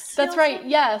 after Fox That's heals right, him?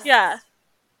 yes. Yeah.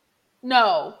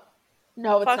 No,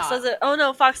 it's Fox not. does it. Oh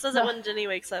no, Fox does it No. when Ginny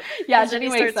wakes up. Yeah, And Ginny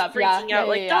wakes starts up, yeah. freaking out,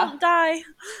 like, Yeah. don't die.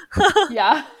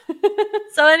 Yeah.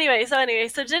 So anyway,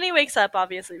 so Ginny wakes up,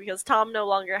 obviously, because Tom no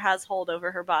longer has hold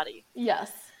over her body.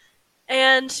 Yes.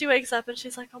 And she wakes up and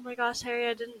she's like, oh my gosh, Harry,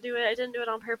 I didn't do it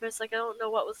on purpose, like, I don't know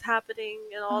what was happening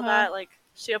and all that. Like,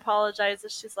 she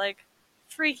apologizes, she's like,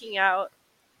 freaking out.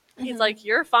 He's like,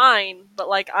 you're fine, but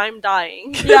like, I'm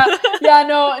dying. Yeah,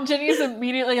 no, Ginny's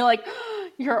immediately like,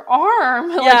 your arm.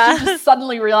 Yeah. Like, she just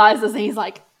suddenly realizes, and he's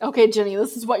like, okay, Ginny,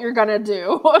 this is what you're gonna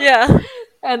do. Yeah.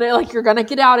 And they're like, you're gonna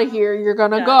get out of here, you're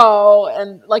gonna Yeah. go.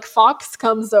 And like, Fox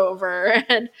comes over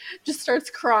and just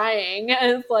starts crying.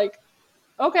 And it's like,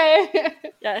 okay.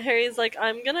 Yeah, Harry's like,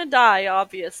 I'm gonna die,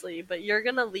 obviously, but you're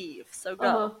gonna leave, so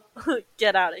go.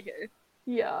 Get out of here.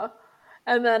 Yeah.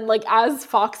 And then, like, as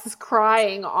Fox is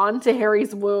crying onto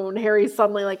Harry's wound, Harry's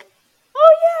suddenly like,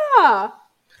 oh yeah,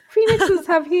 Phoenixes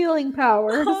have healing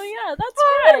powers. Oh yeah, that's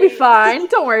It'll right. be fine.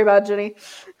 Don't worry about Ginny.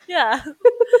 Yeah.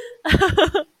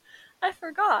 I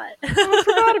forgot. I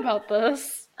forgot about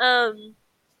this. And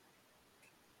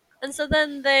so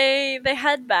then they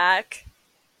head back,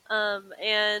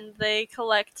 and they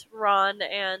collect Ron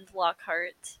and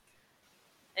Lockhart,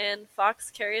 and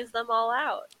Fox carries them all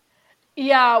out.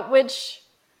 Yeah, which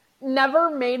never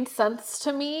made sense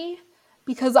to me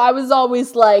because I was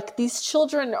always like, these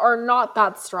children are not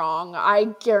that strong. I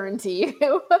guarantee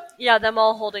you. Yeah, them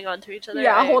all holding on to each other.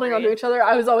 Yeah, I holding agree. on to each other.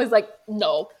 I was always like,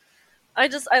 no. I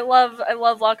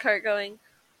love Lockhart going,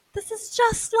 this is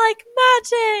just like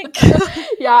magic.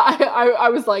 Yeah, I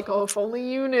was like, oh, if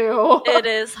only you knew. It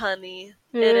is, honey.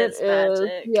 It is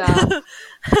magic. Yeah.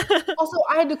 Also,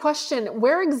 I had to question,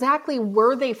 where exactly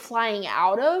were they flying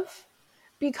out of?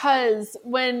 Because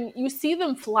when you see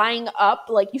them flying up,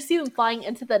 like, you see them flying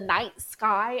into the night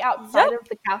sky outside of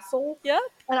the castle. Yep.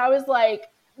 And I was like,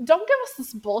 don't give us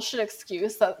this bullshit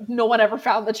excuse that no one ever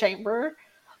found the chamber.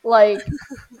 Like,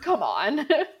 come on.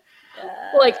 Yeah.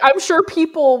 Like, I'm sure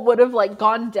people would have, like,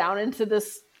 gone down into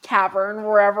this cavern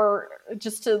wherever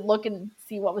just to look and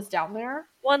see what was down there.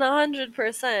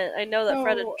 100%. I know that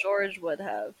Fred and So- George would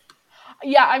have.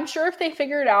 Yeah, I'm sure if they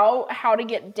figured out how to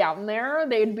get down there,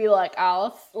 they'd be like,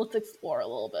 oh, let's explore a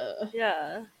little bit.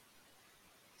 Yeah.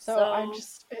 So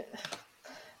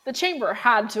the chamber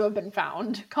had to have been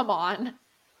found. Come on.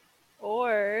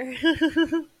 Or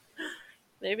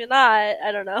maybe not.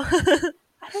 I don't know.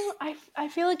 I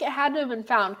feel like it had to have been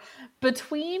found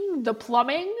between the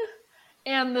plumbing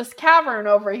and this cavern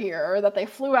over here that they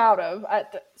flew out of.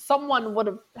 Someone would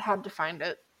have had to find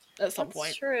it at some point.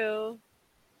 That's true.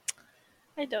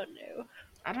 I don't know.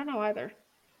 I don't know either.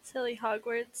 Silly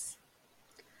Hogwarts.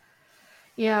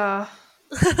 Yeah.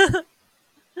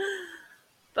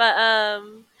 But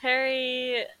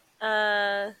Harry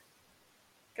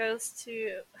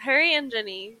Harry and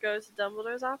Ginny go to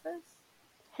Dumbledore's office.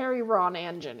 Harry, Ron,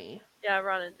 and Ginny. Yeah,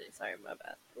 Ron and Ginny. Sorry, my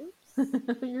bad.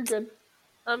 Oops. You're good.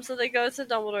 So they go to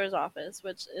Dumbledore's office,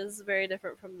 which is very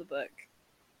different from the book.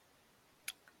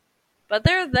 But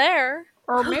they're there.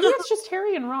 Or maybe it's just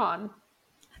Harry and Ron.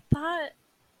 I thought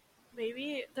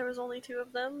maybe there was only two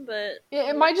of them, but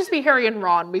It might just be Harry and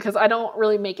Ron because I don't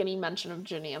really make any mention of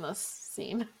Ginny in this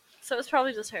scene. so it's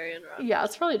probably just Harry and Ron. Yeah,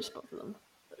 it's probably just both of them.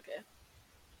 Okay.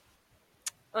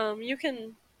 You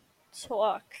can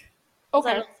talk. 'Cause I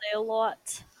Okay. don't say a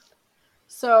lot.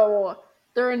 So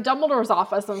they're in Dumbledore's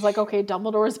office, and it's like, okay,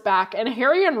 Dumbledore's back. And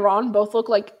Harry and Ron both look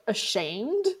like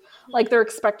ashamed. Like they're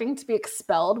expecting to be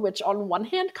expelled, which on one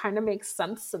hand kind of makes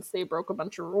sense since they broke a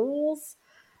bunch of rules.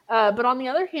 But on the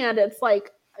other hand, it's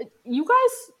like, you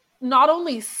guys not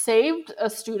only saved a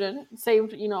student,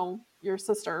 saved, your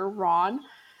sister, Ron,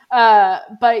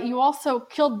 but you also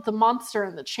killed the monster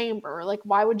in the chamber. Like,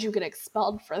 why would you get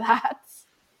expelled for that?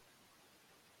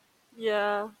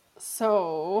 Yeah.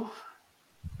 So,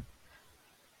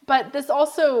 but this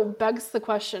also begs the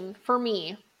question for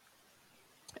me.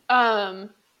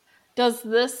 Does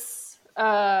this,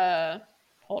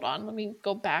 hold on, let me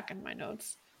go back in my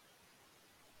notes.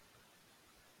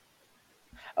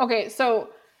 Okay, so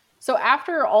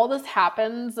after all this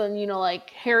happens and, like,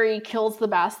 Harry kills the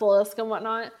basilisk and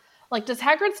whatnot, like, does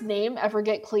Hagrid's name ever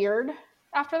get cleared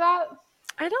after that?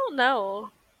 I don't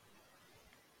know.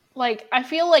 Like, I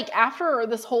feel like after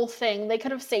this whole thing, they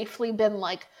could have safely been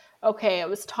like, okay, it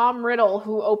was Tom Riddle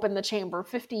who opened the chamber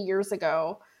 50 years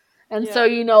ago, And Yeah. so,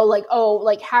 you know, like, oh,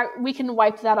 like we can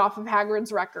wipe that off of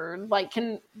Hagrid's record. Like,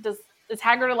 is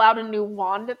Hagrid allowed a new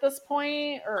wand at this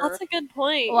point? Or That's a good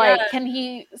point. like, Yeah.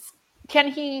 can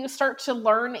he start to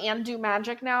learn and do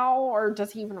magic now, or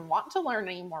does he even want to learn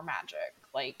any more magic?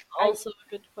 Like, Also a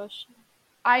good question.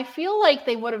 I feel like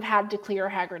they would have had to clear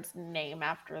Hagrid's name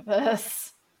after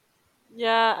this,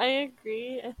 Yeah, I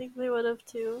agree. I think they would have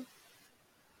too.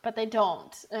 but they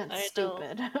don't. And I it's know.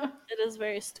 stupid. It is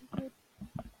very stupid.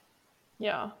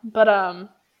 Yeah, but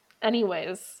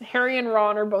anyways, Harry and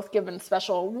Ron are both given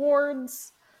special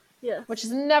awards, Yeah. which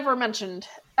is never mentioned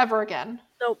ever again.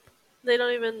 Nope. We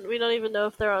don't even know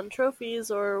if they're on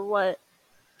trophies or what.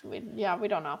 We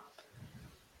don't know.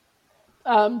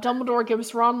 Dumbledore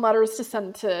gives Ron letters to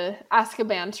send to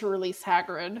Azkaban to release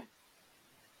Hagrid.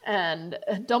 And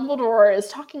Dumbledore is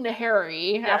talking to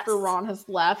Harry after Ron has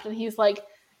left, and he's like,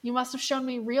 "You must have shown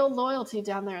me real loyalty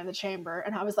down there in the chamber."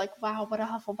 And I was like, wow, what a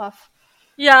Hufflepuff.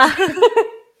 Yeah.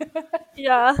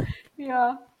 Yeah.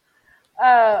 Yeah.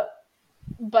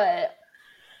 But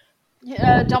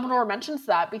Dumbledore mentions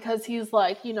that because he's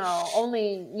like, you know,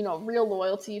 only, you know, real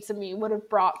loyalty to me would have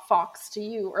brought Fawkes to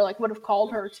you, or like would have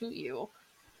called her to you.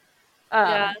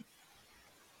 Yeah.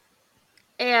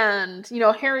 And, you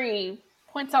know, Harry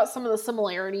points out some of the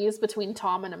similarities between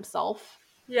Tom and himself.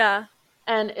 Yeah.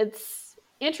 And it's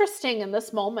interesting in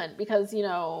this moment because, you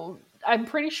know, I'm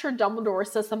pretty sure Dumbledore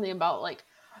says something about like,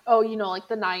 oh, you know, like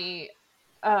the night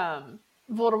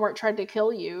Voldemort tried to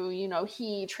kill you, you know,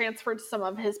 he transferred some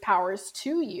of his powers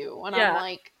to you. And I'm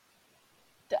like,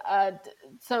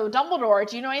 so Dumbledore,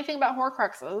 do you know anything about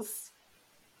Horcruxes?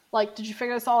 Like, did you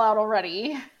figure this all out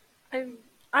already?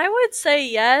 I would say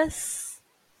yes.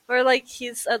 Or like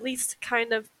he's at least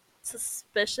kind of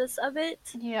suspicious of it.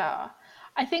 Yeah.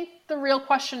 I think the real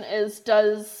question is,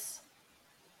 does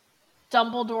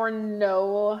Dumbledore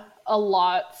know a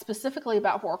lot specifically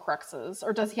about Horcruxes,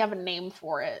 or does he have a name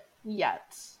for it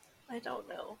yet? I don't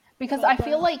know. Because I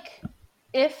feel like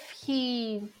if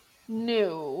he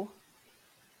knew,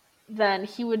 then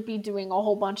he would be doing a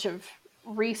whole bunch of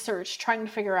research trying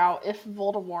to figure out if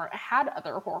Voldemort had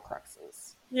other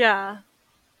Horcruxes. Yeah.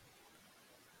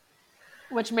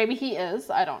 Which maybe he is,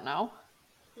 I don't know.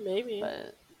 Maybe.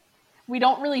 But we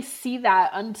don't really see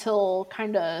that until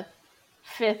kind of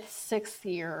 5th, 6th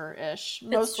year-ish.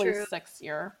 Mostly 6th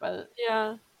year, but...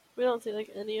 Yeah. We don't see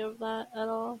like any of that at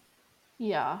all.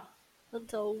 Yeah.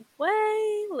 Until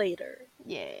way later.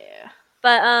 Yeah.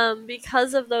 But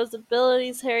because of those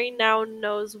abilities, Harry now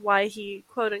knows why he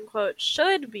quote unquote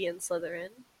should be in Slytherin.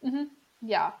 Mm-hmm.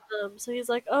 Yeah. So he's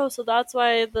like, oh, so that's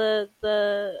why the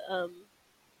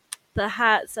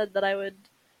hat said that I would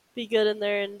be good in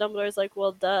there, and Dumbledore's like,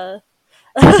 well, duh.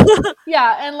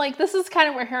 Yeah, and like this is kind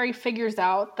of where Harry figures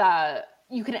out that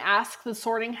you can ask the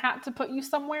Sorting Hat to put you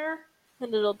somewhere,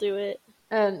 and it'll do it.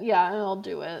 And yeah, it'll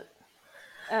do it.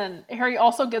 And Harry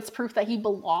also gets proof that he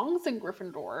belongs in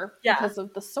Gryffindor because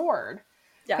of the sword.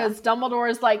 Yeah. Because Dumbledore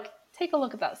is like, take a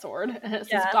look at that sword, and it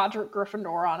says Godric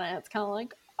Gryffindor on it. It's kind of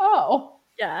like, oh,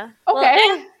 yeah, okay.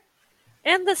 Well,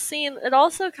 and the scene, it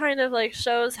also kind of like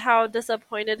shows how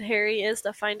disappointed Harry is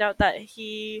to find out that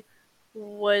he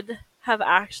would have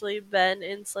actually been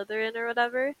in Slytherin or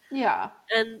whatever. Yeah.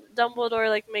 And Dumbledore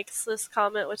like makes this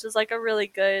comment, which is like a really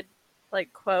good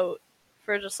like quote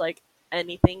for just like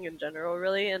anything in general,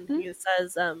 really. And he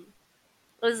says, it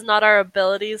is not our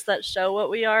abilities that show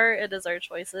what we are, it is our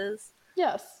choices.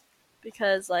 Yes.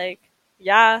 Because like,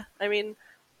 yeah, I mean,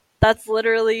 that's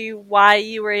literally why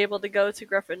you were able to go to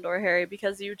Gryffindor, Harry,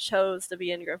 because you chose to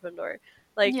be in Gryffindor.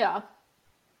 Like, yeah,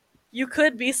 you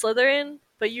could be Slytherin,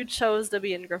 but you chose to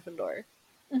be in Gryffindor.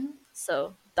 Mm-hmm.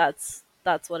 So that's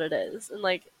what it is. And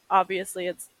like, obviously,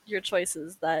 it's your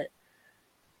choices that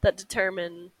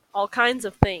determine all kinds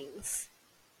of things.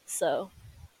 So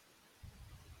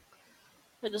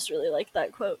I just really like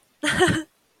that quote.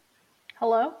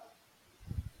 Hello?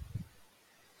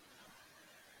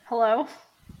 Hello?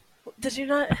 Did you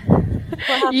not?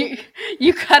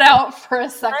 You cut out for a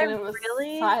second. It was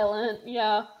really silent.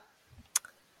 Yeah.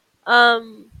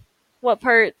 What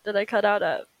part did I cut out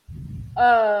of?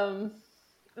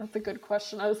 That's a good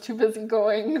question. I was too busy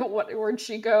going, where'd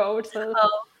she go to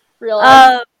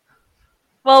realize.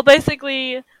 Well,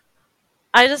 basically,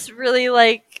 I just really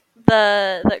like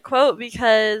that quote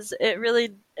because it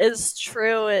really is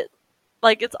true.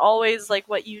 It's always like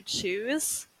what you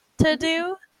choose to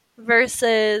do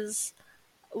versus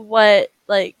what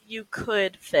like you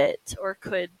could fit or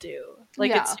could do.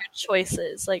 Like it's your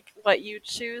choices. Like what you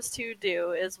choose to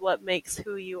do is what makes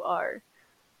who you are.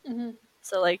 Mm-hmm.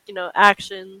 So like, you know,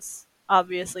 actions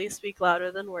obviously speak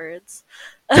louder than words.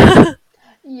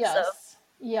 Yes.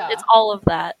 Yeah. It's all of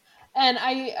that. And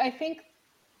I think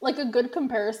like a good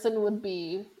comparison would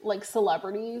be like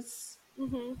celebrities.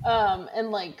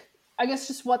 And like I guess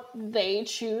just what they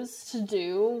choose to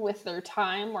do with their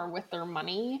time or with their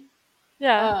money.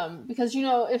 Yeah. Because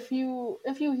if you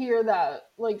hear that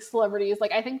like celebrities,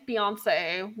 like I think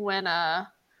Beyonce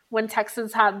when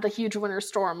Texas had the huge winter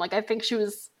storm, like I think she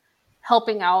was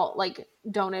helping out, like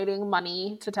donating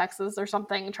money to Texas or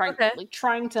something,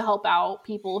 trying to help out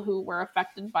people who were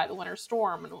affected by the winter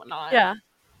storm and whatnot. Yeah.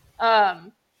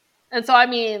 And so I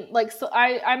mean, like, so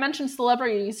I mentioned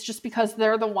celebrities just because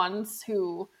they're the ones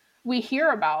who we hear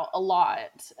about a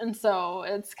lot, and so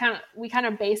we kind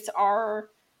of base our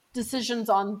decisions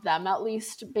on them, at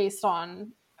least based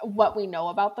on what we know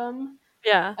about them.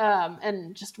 Yeah.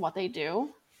 And just what they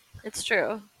do. It's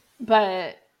true.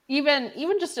 But even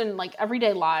just in like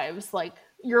everyday lives, like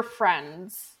your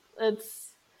friends,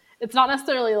 it's not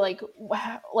necessarily like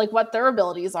what their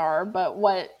abilities are, but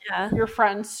what your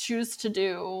friends choose to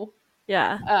do.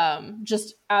 Yeah.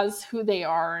 Just as who they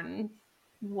are and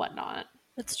whatnot.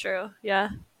 It's true. Yeah.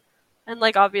 And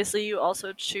like obviously you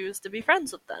also choose to be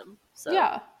friends with them. So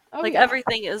yeah.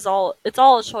 Everything is it's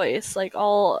all a choice. Like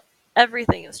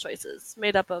everything is choices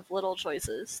made up of little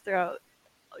choices throughout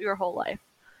your whole life.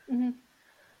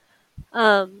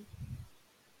 But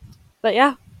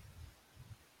yeah.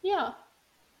 Yeah.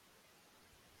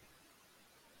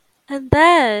 And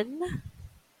then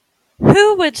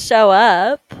who would show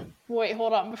up? Wait,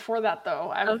 hold on. Before that,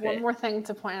 though, I have one more thing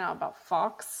to point out about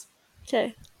Fox.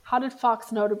 Okay. How did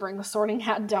Fox know to bring the Sorting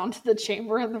Hat down to the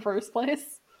chamber in the first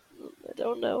place? I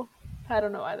don't know. I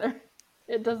don't know either.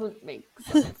 It doesn't make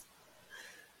sense.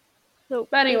 Nope.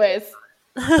 But anyways.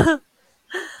 But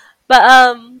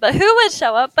who would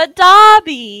show up but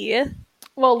Dobby?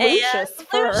 Well, Lucius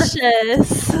first.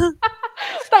 Lucius. I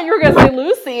thought you were going to say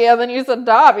Lucy, and then you said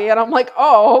Dobby, and I'm like,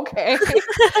 oh, okay.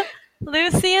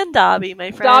 Lucy and Dobby, my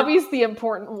friend. Dobby's the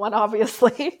important one,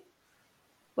 obviously.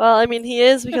 Well, I mean, he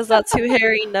is because that's who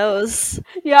Harry knows.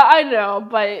 Yeah, I know,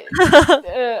 but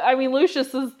I mean,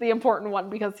 Lucius is the important one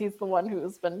because he's the one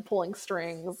who's been pulling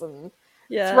strings and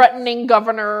threatening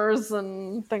governors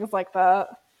and things like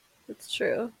that. It's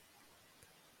true.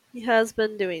 He has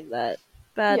been doing that.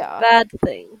 Bad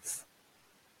things.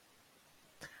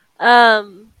 But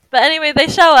anyway, they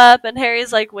show up and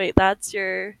Harry's like, "Wait, that's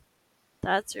your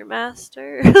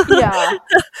master?" Yeah.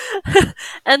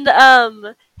 And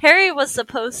Harry was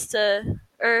supposed to,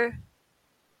 or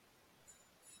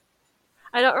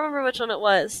I don't remember which one it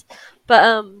was,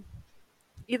 but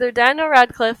either Daniel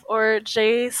Radcliffe or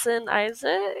Jason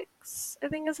Isaacs, I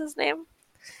think is his name.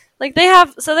 Like they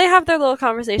have their little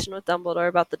conversation with Dumbledore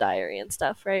about the diary and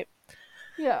stuff, right?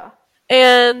 Yeah.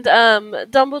 And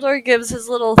Dumbledore gives his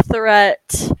little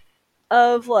threat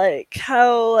of like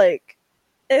how like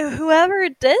whoever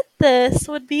did this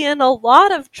would be in a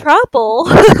lot of trouble.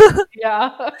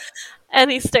 Yeah. And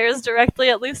he stares directly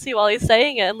at Lucy while he's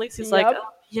saying it, and Lucy's like, oh,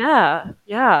 yeah,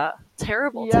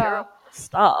 terrible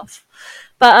stuff.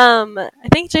 But I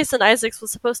think Jason Isaacs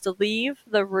was supposed to leave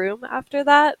the room after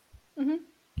that,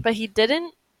 but he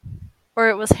didn't, or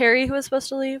it was Harry who was supposed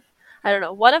to leave. I don't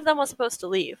know. One of them was supposed to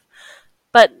leave,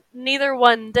 but neither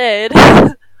one did.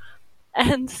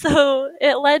 And so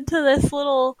it led to this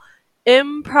little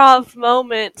improv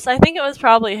moment. So I think it was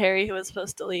probably Harry who was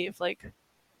supposed to leave, like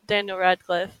Daniel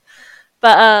Radcliffe.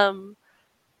 But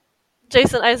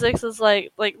Jason Isaacs is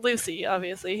like Lucy,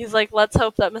 obviously. He's like, let's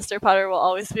hope that Mr. Potter will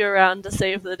always be around to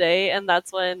save the day. And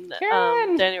that's when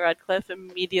Daniel Radcliffe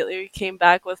immediately came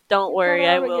back with, don't worry,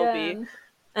 I will be.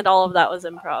 And all of that was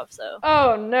improv, so.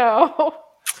 Oh, no.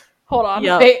 Hold on.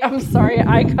 Yep. Wait, I'm sorry.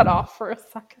 I cut off for a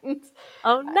second.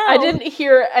 Oh, no. I didn't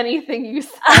hear anything you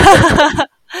said.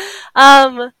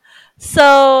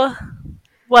 So,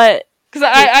 what? Because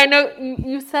I know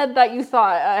you said that you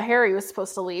thought Harry was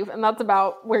supposed to leave, and that's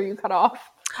about where you cut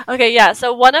off. Okay, yeah,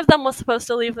 so one of them was supposed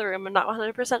to leave the room. I'm not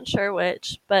 100% sure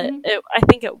which, but I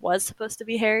think it was supposed to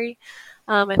be Harry.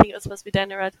 I think it was supposed to be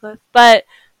Daniel Radcliffe. But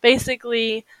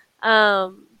basically,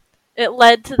 it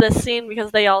led to this scene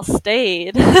because they all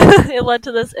stayed. It led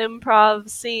to this improv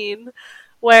scene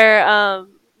where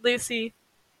Lucy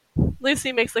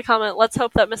makes the comment, let's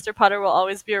hope that Mr. Potter will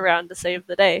always be around to save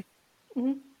the day.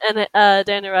 And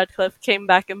Daniel Radcliffe came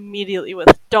back immediately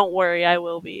with, don't worry, I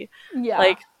will be. Yeah.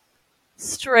 Like,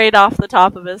 straight off the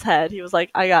top of his head. He was like,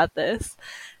 I got this.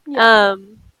 Yeah.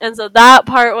 And so that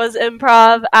part was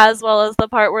improv, as well as the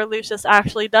part where Lucius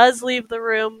actually does leave the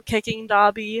room, kicking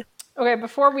Dobby. Okay,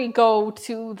 before we go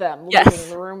to them leaving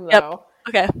the room, though.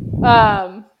 Okay.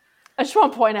 I just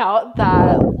want to point out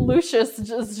that Lucius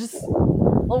just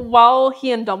while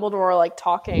he and Dumbledore are like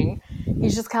talking,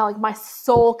 he's just kind of like, my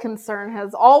sole concern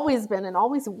has always been and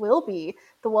always will be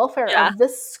the welfare of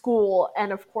this school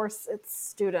and, of course, its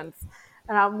students.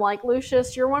 And I'm like,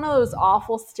 Lucius, you're one of those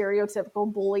awful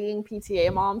stereotypical bullying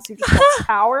PTA moms who just wants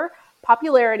power,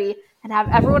 popularity, and have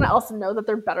everyone else know that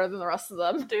they're better than the rest of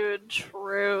them. Dude,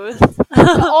 truth.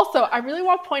 But also, I really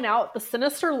want to point out the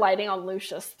sinister lighting on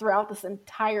Lucius throughout this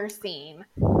entire scene.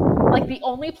 Like, the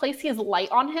only place he has light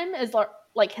on him is,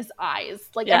 like, his eyes.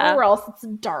 Like, everywhere else, it's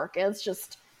dark. It's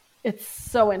just, it's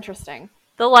so interesting.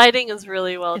 The lighting is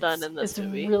really well done in this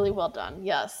movie. It's really well done.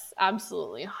 Yes,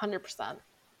 absolutely. 100%.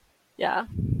 Yeah.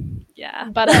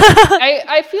 But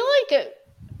I feel like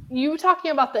you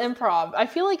talking about the improv, I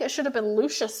feel like it should have been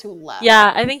Lucius who left.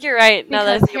 Yeah, I think you're right. Now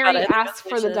that I think Harry about it, asked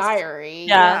for the diary.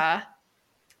 Yeah.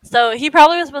 So he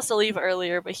probably was supposed to leave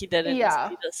earlier, but he didn't. Yeah. So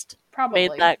he just probably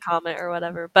made that comment or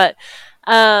whatever. But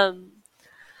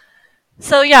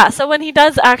so when he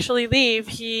does actually leave,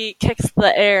 he kicks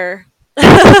the air.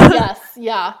 Yes,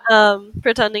 yeah.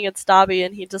 Pretending it's Dobby,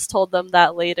 and he just told them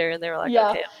that later, and they were like,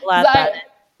 okay, we'll add that in.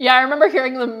 Yeah, I remember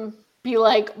hearing them be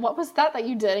like, what was that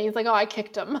you did? And he's like, oh, I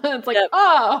kicked him. And it's like,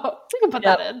 oh, we can put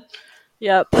that in.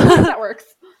 Yep. That works.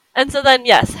 And so then,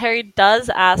 yes, Harry does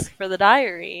ask for the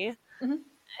diary,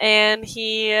 and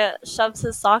he shoves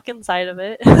his sock inside of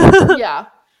it. Yeah.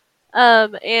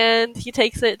 And he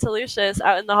takes it to Lucius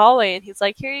out in the hallway, and he's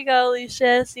like, here you go,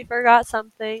 Lucius, you forgot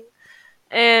something.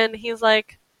 And he's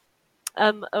like,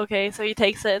 okay, so he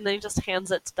takes it, and then he just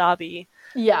hands it to Dobby.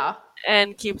 Yeah.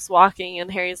 And keeps walking,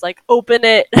 and Harry's like, open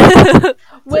it to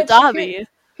Dobby.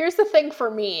 Here's the thing for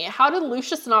me. How did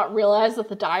Lucius not realize that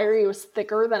the diary was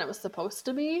thicker than it was supposed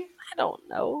to be? I don't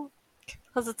know.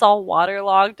 Because it's all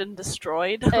waterlogged and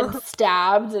destroyed. And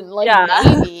stabbed and, like,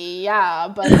 maybe,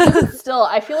 but still,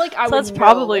 I feel like I would know. That's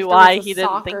probably why he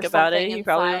didn't think about it. He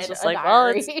probably was just like, well,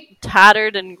 it's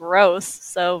tattered and gross,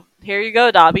 so here you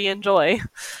go, Dobby, enjoy.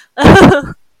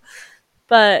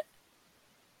 But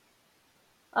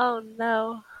oh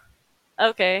no.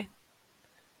 Okay.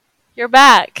 You're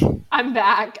back. I'm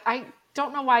back. I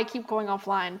don't know why I keep going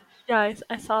offline. Yeah,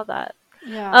 I saw that.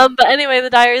 Yeah. But anyway, the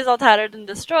diary is all tattered and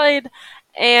destroyed,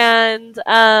 and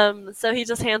so he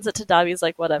just hands it to Dobby. He's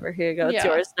like, whatever, here you go. It's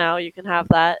yours now. You can have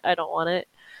that. I don't want it.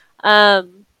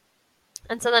 And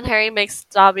so then Harry makes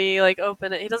Dobby, like,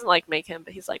 open it. He doesn't, like, make him,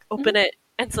 but he's like, open it.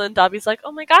 And so then Dobby's like,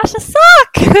 oh my gosh, a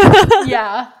sock!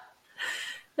 Yeah.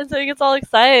 And so he gets all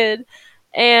excited.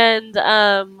 And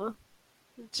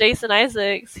Jason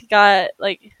Isaacs, he got,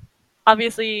 like,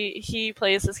 obviously he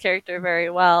plays his character very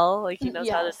well. Like, he knows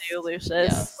how to do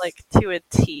Lucius, like, to a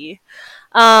T.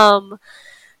 And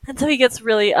so he gets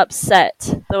really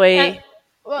upset the way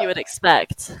you would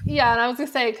expect. Yeah, and I was going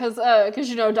to say, because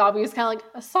you know, Dobby is kind of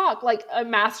like a sock. Like, a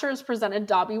master has presented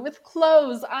Dobby with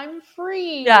clothes. I'm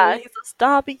free. Yeah, he says,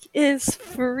 Dobby is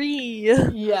free.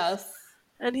 Yes.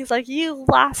 And he's like, you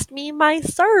lost me my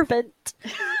servant.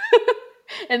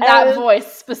 In that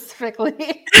voice,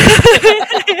 specifically.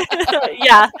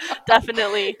 Yeah,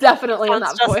 definitely. Definitely in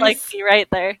that just voice. Like me right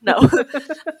there. No.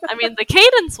 I mean, the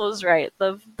cadence was right.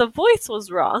 The voice was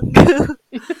wrong.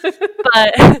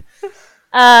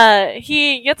 But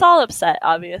he gets all upset,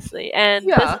 obviously. And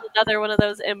this is another one of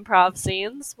those improv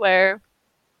scenes where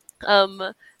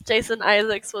Jason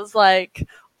Isaacs was like,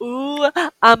 ooh,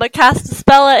 I'ma cast a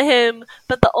spell at him,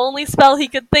 but the only spell he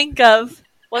could think of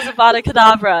was Avada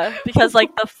Kedavra, because,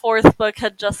 like, the 4th book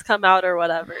had just come out or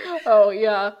whatever. Oh,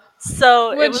 yeah.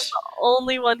 So it was the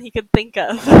only one he could think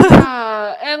of.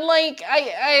 Yeah, and, like,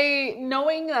 I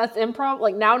knowing that's improv,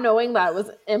 like, now knowing that it was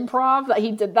improv, that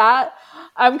he did that,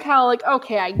 I'm kind of like,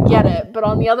 okay, I get it. But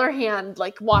on the other hand,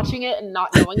 like, watching it and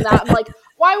not knowing that, I'm like,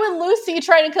 why would Lucy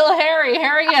try to kill Harry?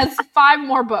 Harry has 5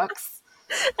 more books.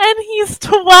 And he's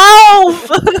 12!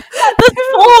 This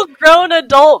full-grown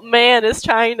adult man is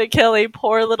trying to kill a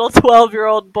poor little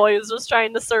 12-year-old boy who's just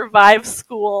trying to survive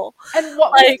school. And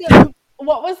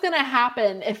what was gonna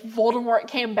happen if Voldemort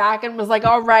came back and was like,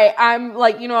 all right, I'm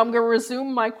like, you know, I'm gonna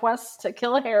resume my quest to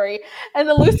kill Harry. And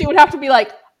then Lucy would have to be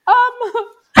like,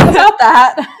 about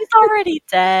that. He's already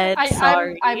dead.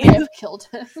 Sorry. I may have killed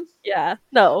him. Yeah,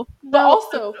 no. But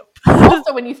also,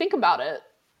 when you think about it,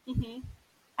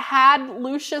 had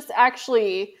Lucius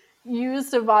actually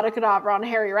used Avada Kedavra on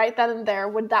Harry right then and there,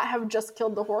 would that have just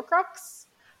killed the Horcrux?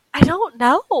 I don't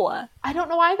know. I don't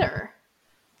know either.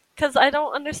 Because I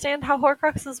don't understand how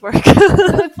Horcruxes work.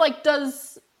 It's like,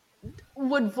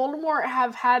 would Voldemort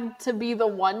have had to be the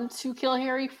one to kill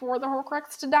Harry for the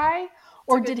Horcrux to die?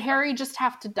 Or did Harry just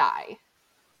have to die?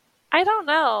 I don't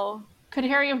know. Could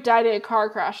Harry have died in a car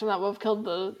crash and that would have killed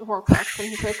the Horcrux and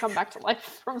he could have come back to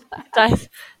life from that?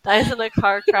 Dies in a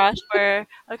car crash where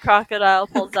a crocodile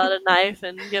pulls out a knife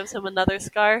and gives him another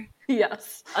scar?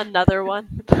 Yes. Another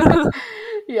one?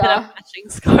 Yeah. Matching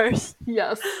scars?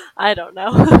 Yes. I don't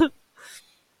know.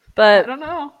 But I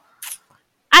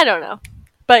don't know.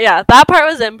 But yeah, that part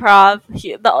was improv.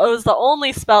 It was the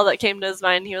only spell that came to his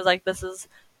mind. He was like, this is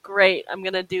great. I'm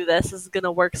going to do this. This is going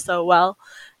to work so well.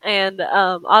 And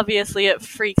obviously it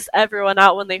freaks everyone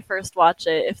out when they first watch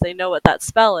it if they know what that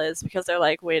spell is, because they're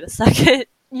like, wait a second.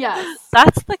 Yes.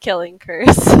 That's the killing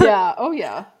curse. Yeah. Oh,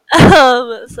 yeah.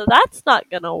 So that's not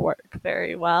going to work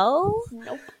very well.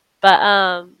 Nope.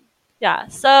 But yeah,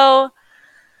 so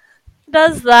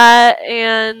does that,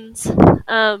 and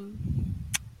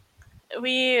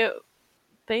we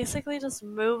basically just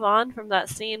move on from that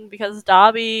scene because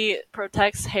Dobby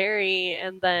protects Harry,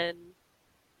 and then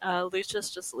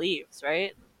Lucius just leaves,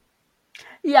 right?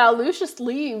 Yeah, Lucius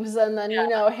leaves, and then,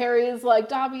 Harry is like,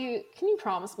 Dobby, can you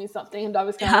promise me something? And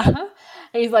Dobby's kind of,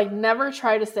 and he's like, never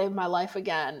try to save my life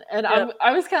again. And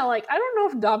I was kind of like, I don't know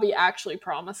if Dobby actually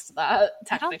promised that,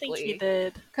 technically. I don't think he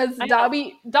did. Because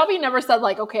Dobby never said,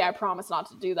 like, okay, I promise not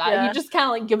to do that. Yeah. He just kind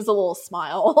of, like, gives a little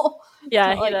smile.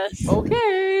 Yeah, he does.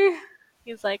 Okay.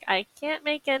 He's like, I can't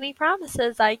make any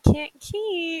promises I can't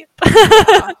keep.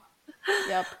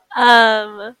 Yep.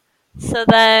 So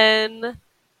then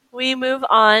we move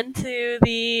on to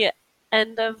the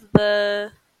end of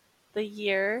the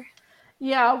year.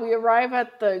 Yeah, we arrive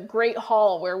at the Great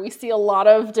Hall where we see a lot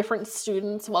of different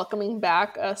students welcoming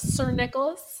back Sir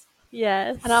Nicholas.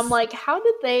 Yes. And I'm like, how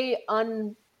did they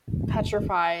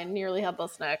unpetrify Nearly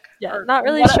Headless Nick? Yeah, not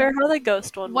really sure how the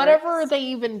ghost one Whatever works. they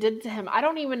even did to him. I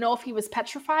don't even know if he was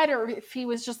petrified or if he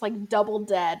was just like double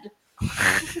dead.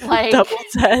 Like double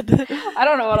dead. I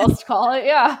don't know what else to call it.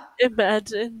 Yeah.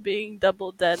 Imagine being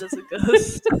double dead as a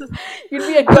ghost. You'd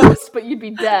be a ghost, but you'd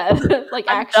be dead. Like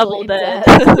I'm actually double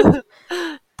dead.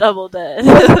 Double dead.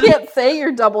 You can't say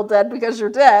you're double dead because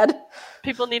you're dead.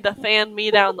 People need to fan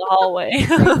me down the hallway.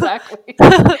 Exactly.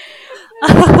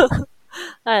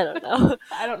 I don't know.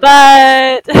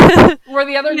 But were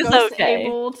the other ghosts okay.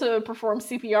 able to perform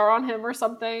CPR on him or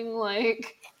something?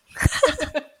 Like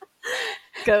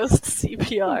ghost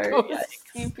CPR. Ghost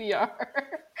CPR.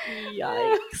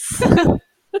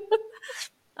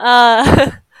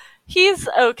 Yikes. He's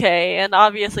okay, and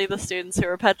obviously the students who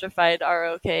are petrified are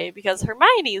okay because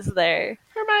Hermione's there.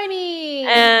 Hermione!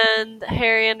 And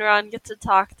Harry and Ron get to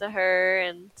talk to her,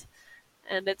 and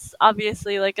it's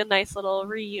obviously like a nice little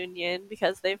reunion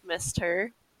because they've missed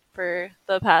her for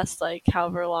the past, like,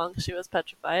 however long she was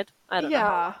petrified. I don't know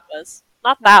how long it was.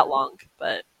 Not that long,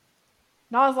 but...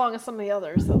 Not as long as some of the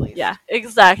others, at least. Yeah,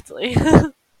 exactly.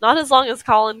 Not as long as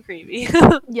Colin Creevey.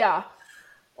 Yeah.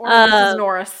 Or Mrs.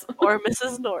 Norris. Or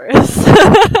Mrs. Norris.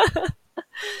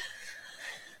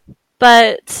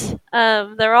 But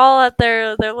they're all at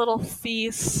their little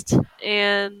feast,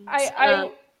 and...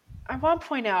 I want to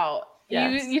point out,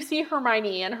 yes. you see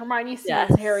Hermione, and Hermione sees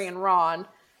Yes. Harry and Ron.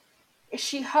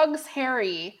 She hugs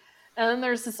Harry, and then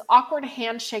there's this awkward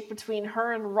handshake between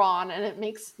her and Ron, and it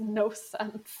makes no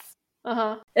sense.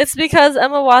 It's because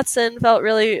Emma Watson felt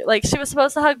really... Like, she was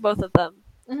supposed to hug both of them.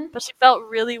 Mm-hmm. But she felt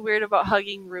really weird about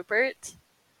hugging Rupert.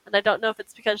 And I don't know if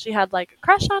it's because she had, like, a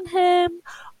crush on him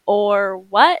or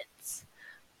what.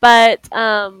 But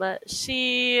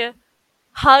she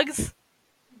hugs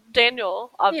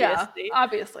Daniel, obviously. Yeah,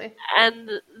 obviously. And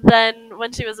then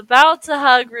when she was about to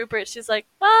hug Rupert, she's like,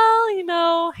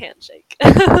 well, handshake.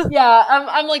 Yeah,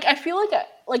 I'm like, I feel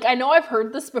like I know I've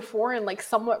heard this before and like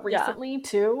somewhat recently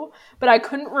too, but I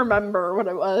couldn't remember what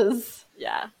it was.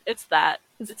 Yeah, it's that.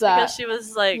 It's that. because she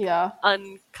was like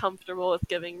uncomfortable with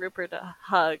giving Rupert a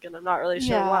hug, and I'm not really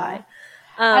sure why.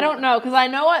 I don't know, because I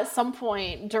know at some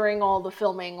point during all the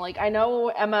filming, like, I know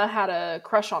Emma had a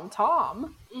crush on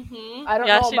Tom. Mm-hmm. I don't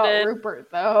know about Rupert,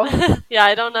 though. Yeah,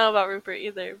 I don't know about Rupert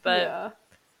either, but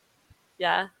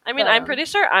yeah. I mean, I'm pretty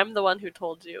sure I'm the one who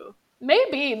told you.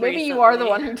 Maybe you are the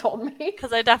one who told me.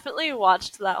 Because I definitely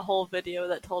watched that whole video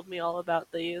that told me all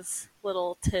about these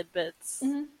little tidbits.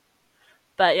 Mm-hmm.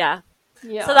 But yeah.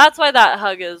 So that's why that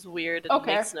hug is weird and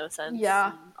makes no sense.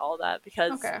 Yeah. And all that,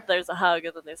 because there's a hug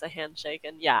and then there's a handshake,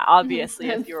 and obviously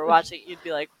if you were watching, you'd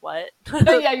be like, what?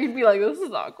 Yeah, you'd be like, this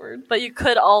is awkward. But you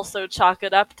could also chalk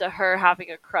it up to her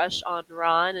having a crush on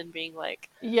Ron and being like,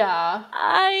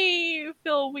 I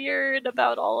feel weird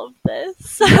about all of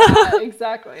this. Yeah,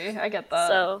 exactly. I get that.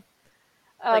 So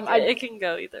it can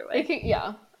go either way.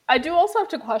 I do also have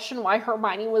to question why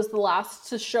Hermione was the last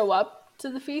to show up to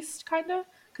the feast, kind of.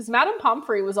 Because Madame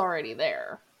Pomfrey was already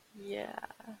there. Yeah.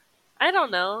 I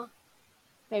don't know.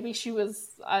 Maybe she was,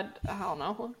 I don't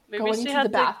know, Maybe going she to had the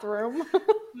to- bathroom.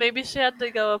 Maybe she had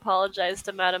to go apologize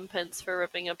to Madam Pince for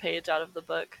ripping a page out of the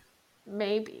book.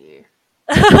 Maybe.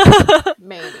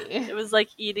 Maybe. It was like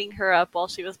eating her up while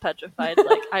she was petrified.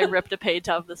 Like, I ripped a page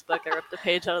out of this book. I ripped a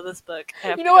page out of this book. I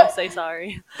have You to know go what? say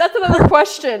sorry. That's another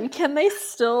question. Can they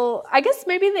still, I guess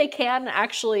maybe they can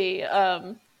actually,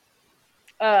 Like,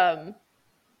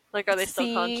 are they still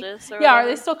see- conscious? Or yeah, are whatever?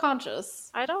 they still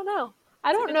conscious? I don't know.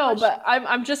 I don't good know, question. but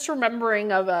I'm just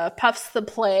remembering of Puffs the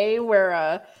Play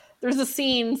where there's a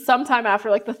scene sometime after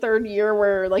like the third year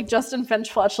where like Justin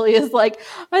Finch Fletchley is like,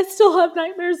 I still have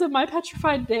nightmares of my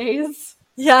petrified days.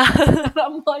 Yeah. And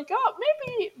I'm like, oh,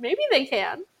 maybe they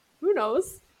can. Who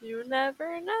knows? You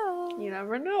never know. You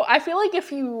never know. I feel like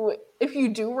if you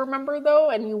do remember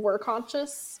though, and you were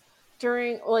conscious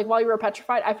during like while you were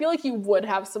petrified, I feel like you would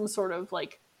have some sort of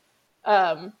like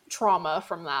trauma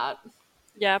from that.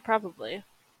 Yeah, probably.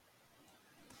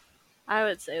 I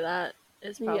would say that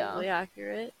is probably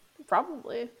accurate.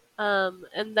 Probably.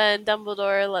 And then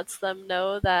Dumbledore lets them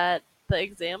know that the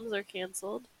exams are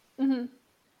canceled,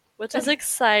 which is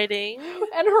exciting.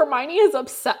 And Hermione is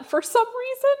upset for some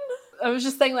reason. I was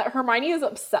just saying that Hermione is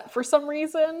upset for some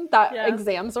reason that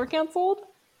exams are canceled.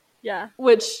 Yeah,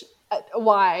 Which,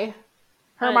 why?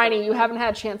 Hermione, don't you know. haven't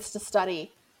had a chance to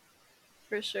study.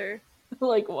 for sure.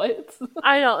 Like, what?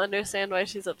 I don't understand why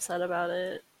she's upset about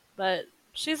it, but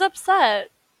she's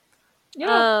upset.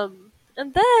 Yeah.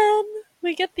 And then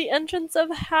we get the entrance of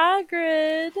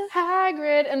Hagrid.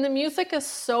 Hagrid. And the music is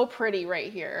so pretty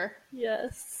right here.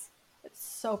 Yes. It's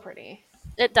so pretty.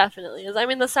 It definitely is. I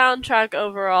mean, the soundtrack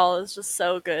overall is just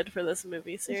so good for this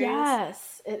movie series.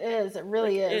 Yes, it is. It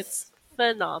really is. It's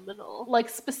phenomenal. Like,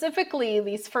 specifically,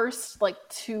 these first, like,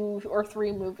 2 or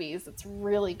 3 movies, it's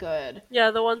really good.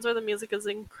 Yeah, the ones where the music is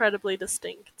incredibly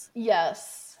distinct.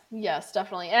 Yes. Yes,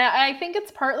 definitely. And I think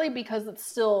it's partly because it's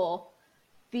still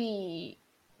the,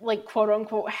 like,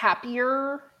 quote-unquote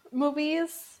happier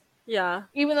movies. Yeah.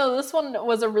 Even though this one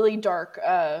was a really dark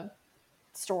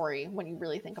story when you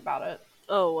really think about it.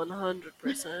 Oh,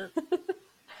 100%.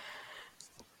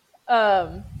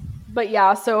 But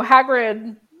yeah, so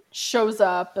Hagrid shows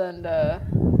up and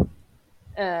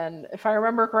if I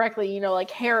remember correctly, you know,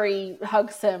 like Harry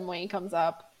hugs him when he comes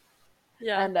up.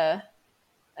 Yeah.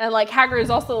 And like Hagrid is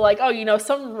also like, oh, you know,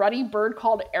 some ruddy bird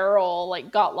called Errol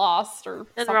like got lost or And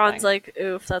something. Ron's like,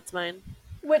 oof, that's mine.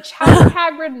 Which, how did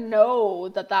Hagrid know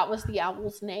that was the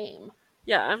owl's name?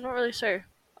 Yeah, I'm not really sure.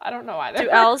 I don't know either.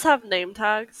 Do owls have name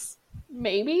tags?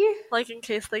 Maybe? Like, in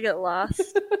case they get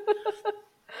lost?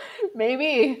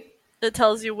 Maybe. It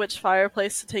tells you which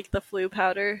fireplace to take the flu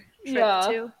powder trip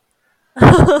to.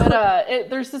 But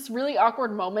there's this really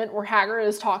awkward moment where Hagrid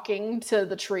is talking to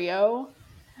the trio,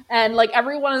 and like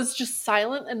everyone is just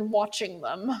silent and watching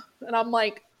them, and I'm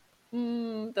like,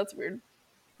 that's weird.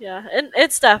 Yeah, and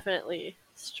it's definitely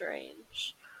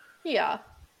strange. Yeah.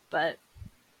 But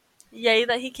yay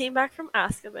that he came back from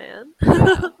Azkaban.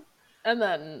 And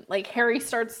then like Harry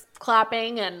starts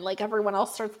clapping, and like everyone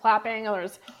else starts clapping, and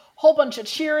there's a whole bunch of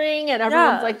cheering, and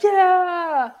everyone's like,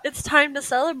 yeah, It's time to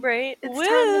celebrate. it's Woo!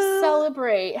 time to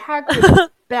celebrate. Hagrid's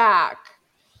back.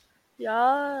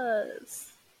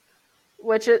 Yes.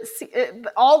 Which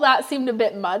all that seemed a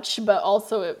bit much, but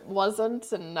also it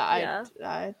wasn't, and I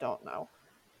don't know.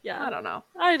 Yeah. I don't know.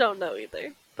 I don't know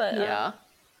either. But Yeah.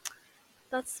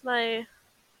 that's my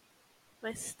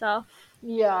stuff.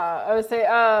 Yeah, I would say,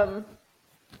 I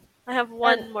have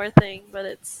one more thing, but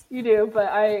it's... You do, but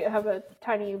I have a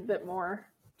tiny bit more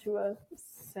to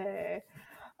say.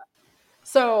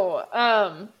 So,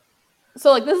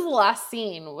 like, this is the last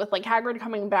scene with, like, Hagrid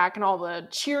coming back and all the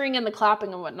cheering and the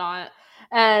clapping and whatnot.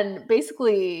 And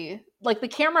basically, like, the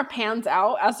camera pans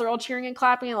out as they're all cheering and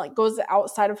clapping and, like, goes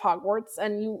outside of Hogwarts.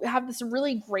 And you have this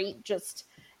really great just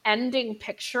ending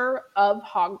picture of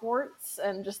Hogwarts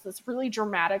and just this really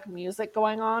dramatic music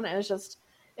going on. And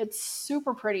it's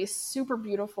super pretty, super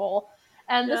beautiful.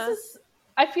 And this is,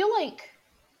 I feel like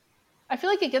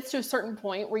it gets to a certain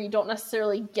point where you don't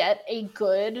necessarily get a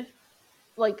good,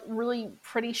 like, really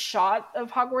pretty shot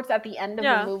of Hogwarts at the end of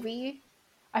the movie.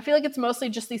 I feel like it's mostly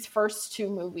just these first 2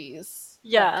 movies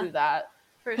that do that.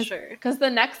 For sure. Because the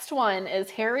next one is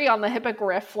Harry on the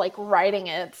Hippogriff, like, riding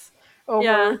it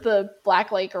over the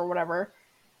Black Lake or whatever.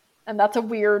 And that's a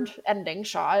weird ending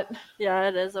shot. Yeah,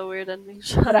 it is a weird ending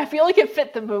shot. But I feel like it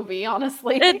fit the movie,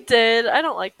 honestly. It did. I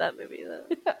don't like that movie,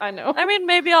 though. I know. I mean,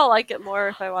 maybe I'll like it more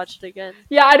if I watch it again.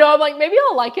 Yeah, I know. I'm like, maybe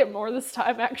I'll like it more this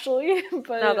time, actually.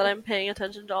 But Now that I'm paying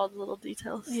attention to all the little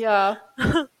details. Yeah.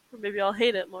 Or maybe I'll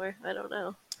hate it more. I don't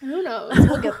know. Who knows?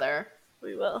 We'll get there.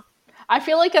 We will. I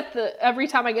feel like every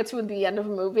time I get to the end of a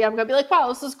movie, I'm gonna be like, wow,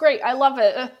 this is great. I love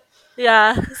it.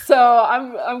 Yeah. So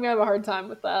I'm gonna have a hard time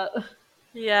with that.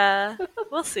 Yeah.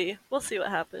 We'll see. We'll see what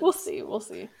happens. We'll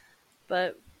see.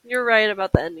 But you're right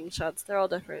about the ending shots. They're all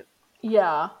different.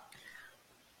 Yeah.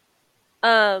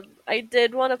 I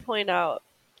did want to point out,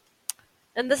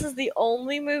 and this is the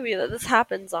only movie that this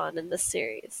happens on in this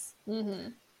series.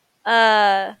 Mm-hmm.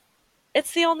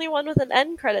 It's the only one with an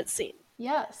end credit scene.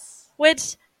 Yes.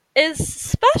 Which is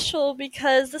special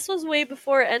because this was way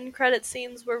before end credit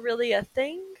scenes were really a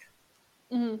thing.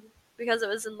 Mm-hmm. Because it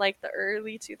was in like the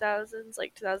early 2000s,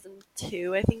 like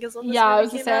 2002, I think is when this I movie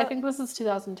was gonna came say, out. I think this is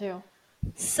 2002.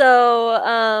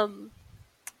 So,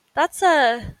 that's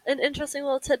an interesting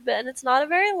little tidbit, and it's not a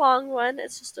very long one.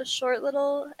 It's just a short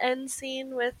little end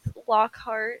scene with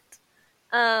Lockhart,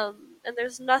 and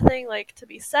there's nothing like to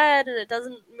be said, and it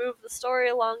doesn't move the story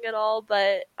along at all.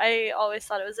 But I always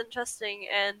thought it was interesting,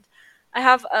 and I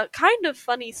have a kind of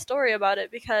funny story about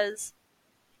it because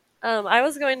I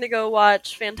was going to go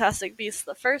watch Fantastic Beasts,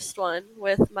 the first one,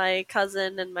 with my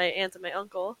cousin and my aunt and my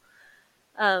uncle,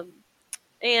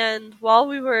 and while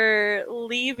we were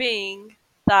leaving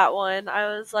that one,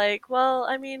 I was like, well,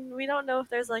 I mean, we don't know if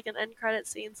there's like an end credit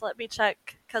scene, so let me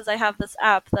check, because I have this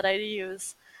app that I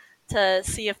use to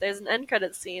see if there's an end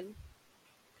credit scene.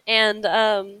 And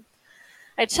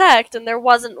I checked, and there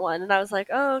wasn't one, and I was like,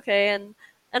 oh, okay,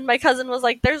 and my cousin was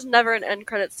like, there's never an end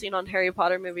credit scene on Harry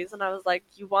Potter movies, and I was like,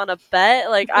 you want to bet?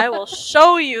 Like, I will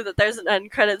show you that there's an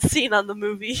end credit scene on the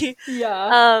movie.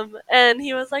 Yeah. And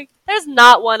he was like, there's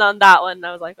not one on that one. And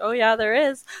I was like, oh yeah, there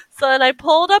is. So then I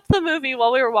pulled up the movie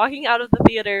while we were walking out of the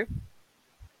theater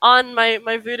on my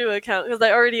Vudu account, because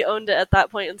I already owned it at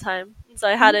that point in time. And so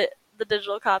I had it, the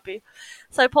digital copy.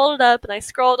 So I pulled it up, and I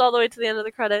scrolled all the way to the end of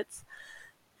the credits.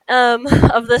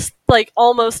 Of this like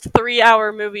almost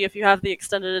 3-hour movie if you have the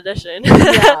extended edition.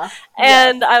 Yeah.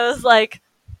 And I was like,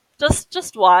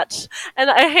 just watch. And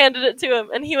I handed it to him,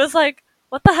 and he was like,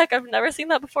 what the heck, I've never seen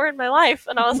that before in my life.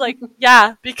 And I was like,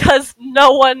 yeah, because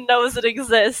no one knows it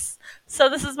exists. So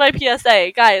this is my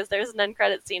PSA. Guys, there's an end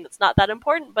credit scene. It's not that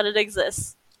important, but it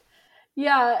exists.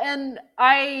 Yeah, and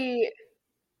I've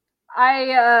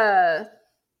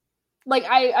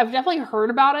definitely heard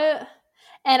about it.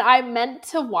 And I meant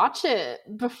to watch it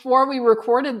before we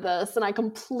recorded this, and I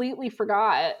completely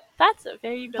forgot. That's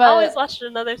okay. You can always watch it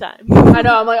another time. I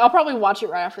know. I'm like, I'll probably watch it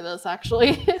right after this,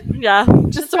 actually. Yeah.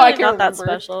 Just so really I can not remember. That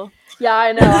special. Yeah,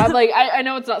 I know. I'm like, I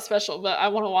know it's not special, but I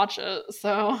want to watch it,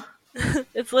 so.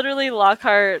 It's literally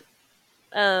Lockhart,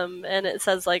 and it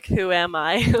says, like, who am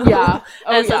I? Yeah. Oh,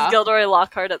 and it says Gilderoy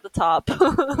Lockhart at the top.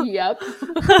 Yep.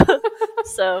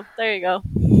 So, there you go.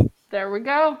 There we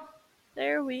go.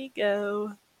 There we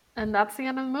go. And that's the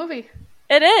end of the movie.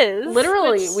 It is.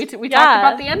 Literally. We talked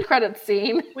about the end credits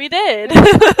scene. We did.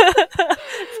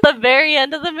 It's the very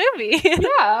end of the movie.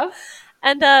 Yeah.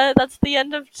 And that's the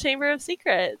end of Chamber of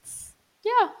Secrets.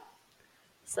 Yeah.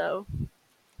 So,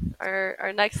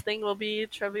 our next thing will be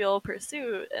Trivial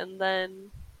Pursuit, and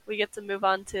then we get to move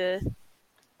on to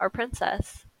our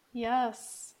princess.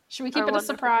 Yes. Should we keep it a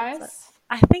surprise? Princess.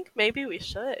 I think maybe we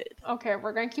should. Okay,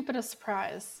 we're going to keep it a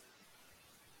surprise.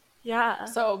 Yeah.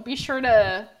 So be sure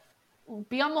to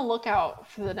be on the lookout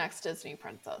for the next Disney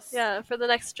princess. Yeah, for the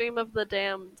next Stream of the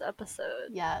Damned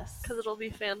episode. Yes. Because it'll be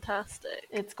fantastic.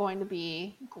 It's going to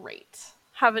be great.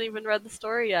 Haven't even read the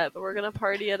story yet, but we're going to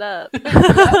party it up.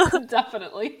 Yep,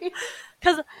 definitely.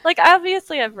 Because, like,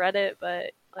 obviously I've read it,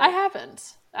 but... Like, I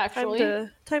haven't, actually.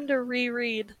 Time to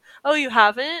reread. Oh, you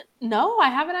haven't? No, I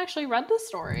haven't actually read the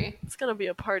story. It's gonna be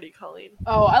a party, Colleen.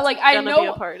 Oh, I know. Be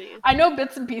a party. I know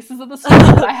bits and pieces of the story,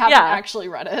 but I haven't actually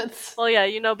read it. Well, yeah,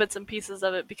 you know bits and pieces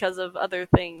of it because of other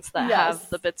things that have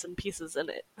the bits and pieces in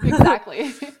it.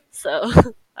 Exactly. So,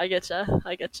 I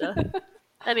getcha.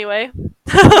 Anyway.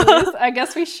 I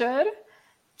guess we should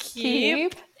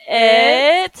keep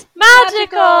it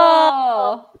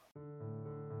magical!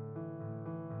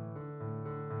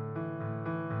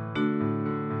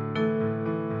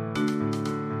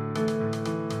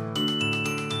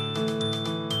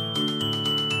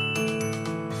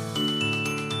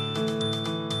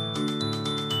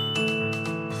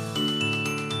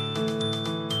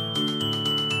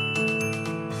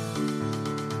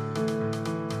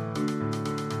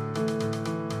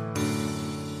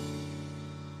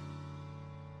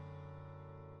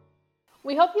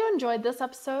 We hope you enjoyed this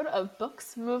episode of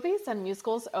Books, Movies, and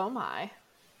Musicals Oh My.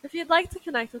 If you'd like to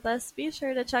connect with us, be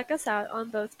sure to check us out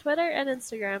on both Twitter and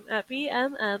Instagram at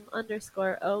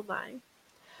BMM_Oh My.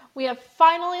 We have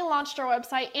finally launched our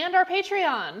website and our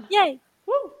Patreon. Yay!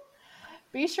 Woo!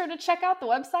 Be sure to check out the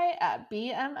website at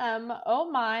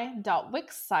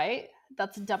bmmohmy.wixsite.com.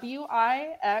 That's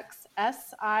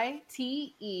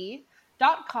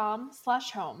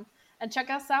WIXSITE.com/home. And check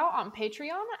us out on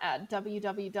Patreon at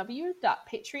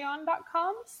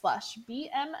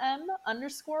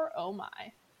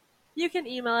www.patreon.com/BMM_ohmy. You can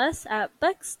email us at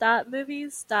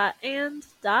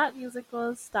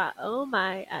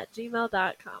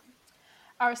books.movies.and.musicals.ohmy@gmail.com.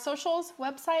 Our socials,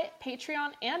 website,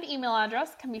 Patreon, and email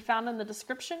address can be found in the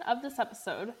description of this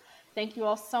episode. Thank you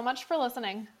all so much for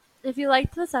listening. If you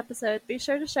liked this episode, be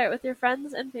sure to share it with your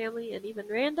friends and family and even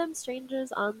random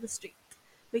strangers on the street.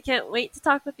 We can't wait to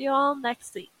talk with you all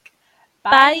next week.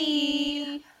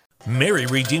 Bye! Mary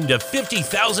redeemed a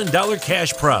 $50,000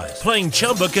 cash prize playing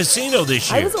Chumba Casino this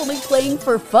year. I was only playing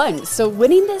for fun, so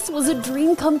winning this was a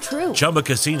dream come true. Chumba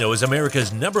Casino is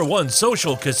America's #1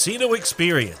 social casino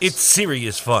experience. It's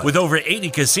serious fun. With over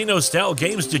 80 casino-style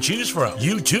games to choose from,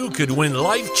 you too could win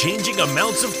life-changing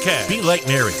amounts of cash. Be like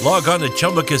Mary. Log on to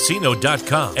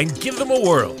ChumbaCasino.com and give them a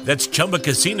whirl. That's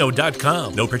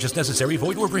ChumbaCasino.com. No purchase necessary.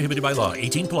 Void where prohibited by law.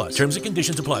 18+. Terms and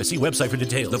conditions apply. See website for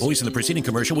details. The voice in the preceding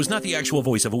commercial was not the actual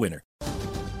voice of a winner.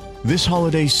 This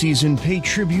holiday season, pay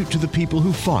tribute to the people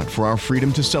who fought for our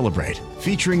freedom to celebrate.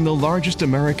 Featuring the largest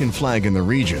American flag in the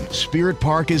region, Spirit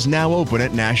Park is now open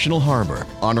at National Harbor,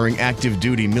 honoring active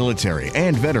duty military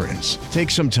and veterans.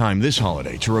 Take some time this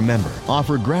holiday to remember,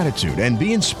 offer gratitude, and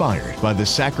be inspired by the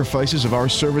sacrifices of our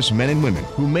servicemen and women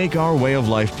who make our way of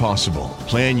life possible.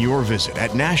 Plan your visit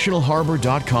at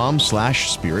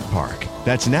nationalharbor.com/spiritpark.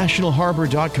 That's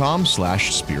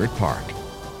nationalharbor.com/spiritpark.